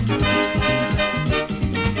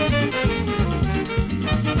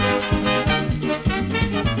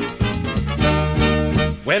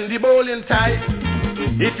 When the bowling tight,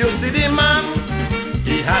 if you see the man,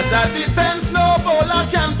 he has a defense no bowler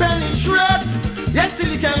can penetrate. Yet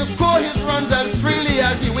still he can score his runs as freely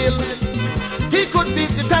as he will. He could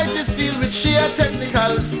beat the tightest field with sheer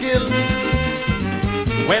technical skill.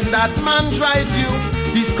 When that man drives you,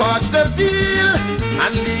 he scotch the field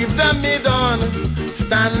and leave the mid-on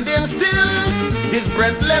standing still. His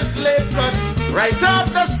breathless leg cut right off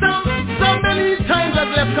the stump. So many times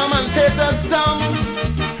has left commentators dumb.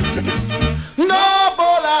 No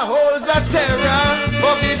bowler holds a terror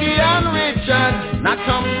for Vivian Richard, not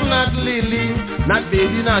Thompson, not Lily, not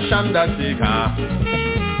Baby, not Chandrasekhar.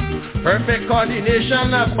 Perfect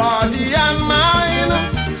coordination of body and mind.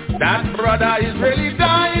 That brother is really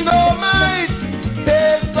dynamite.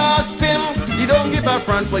 Pace or spin, he don't give a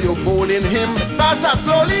front for you bowling him. Fast or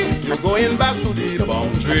slowly, you're going back to the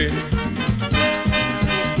boundary.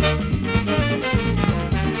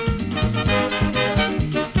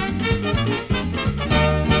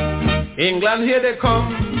 England, here they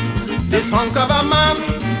come, this hunk of a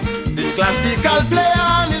man, this classical player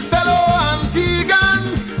and his fellow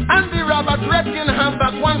Antiguan. And the Robert Redkin have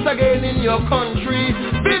back once again in your country.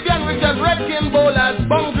 Vivian Richards Redkin bowlers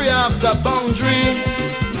boundary after boundary.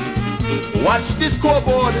 Watch the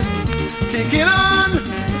scoreboard ticking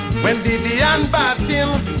on. When Vivian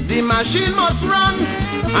batting, the machine must run.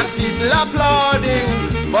 And people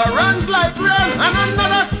applauding for runs like rain. And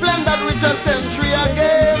another splendid Richards century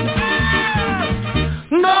again.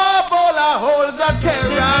 No bowler holds a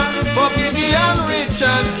terror for Vivian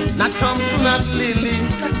Richards, not Thompson, not Lily,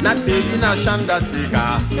 not Baby, not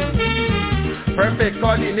Chandrasekhar. Perfect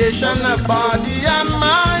coordination of body and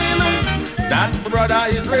mind. That brother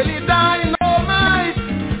is really dynamite.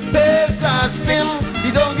 Pace or spin,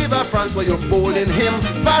 he don't give a front where you're bowling him.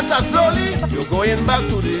 Fast or slowly, you're going back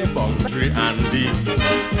to the boundary and the...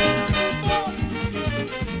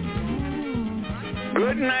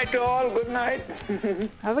 Good night to all. Good night.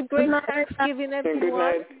 Have a great Thanksgiving, everyone. Good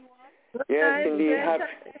night. Yes, indeed.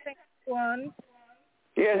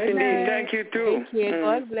 Yes, indeed. Thank you, too. Thank you.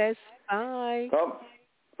 God bless. Bye.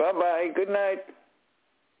 Bye-bye. Good night.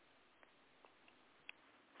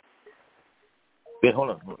 Wait, hold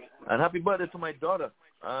on. And happy birthday to my daughter.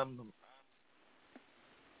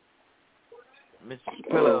 Miss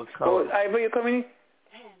Pillow. Ivor, you coming?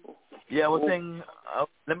 Yeah, I was saying,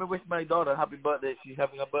 let me wish my daughter happy birthday. She's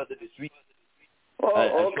having a birthday this week.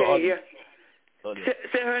 Oh, okay, yeah.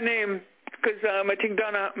 Say her name, because I think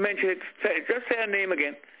Donna mentioned it. Just say her name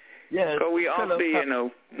again. Yeah. So we all be, you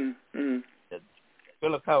know.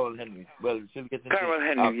 Philip Carol Henry. Well, she'll get Carol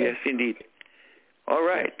Henry, yes, indeed. All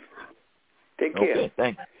right. Take care. Okay,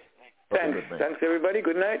 thanks. Thanks, everybody.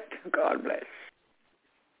 Good night. God bless.